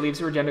Saoirse leaves,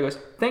 Regenda goes,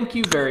 "Thank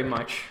you very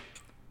much.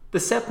 The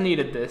Sept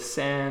needed this,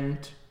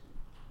 and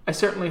I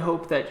certainly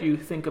hope that you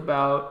think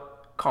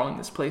about calling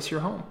this place your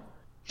home."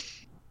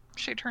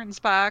 She turns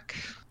back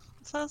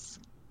and says,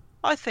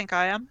 "I think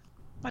I am.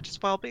 Might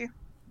as well be,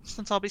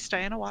 since I'll be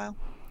staying a while."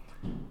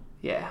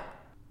 Yeah.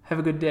 Have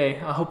a good day.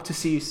 I hope to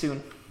see you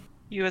soon.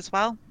 You as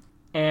well.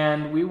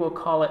 And we will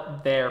call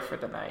it there for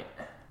the night.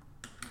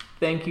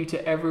 Thank you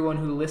to everyone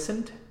who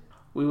listened.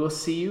 We will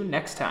see you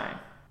next time.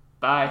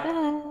 Bye.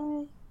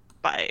 Bye.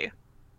 Bye.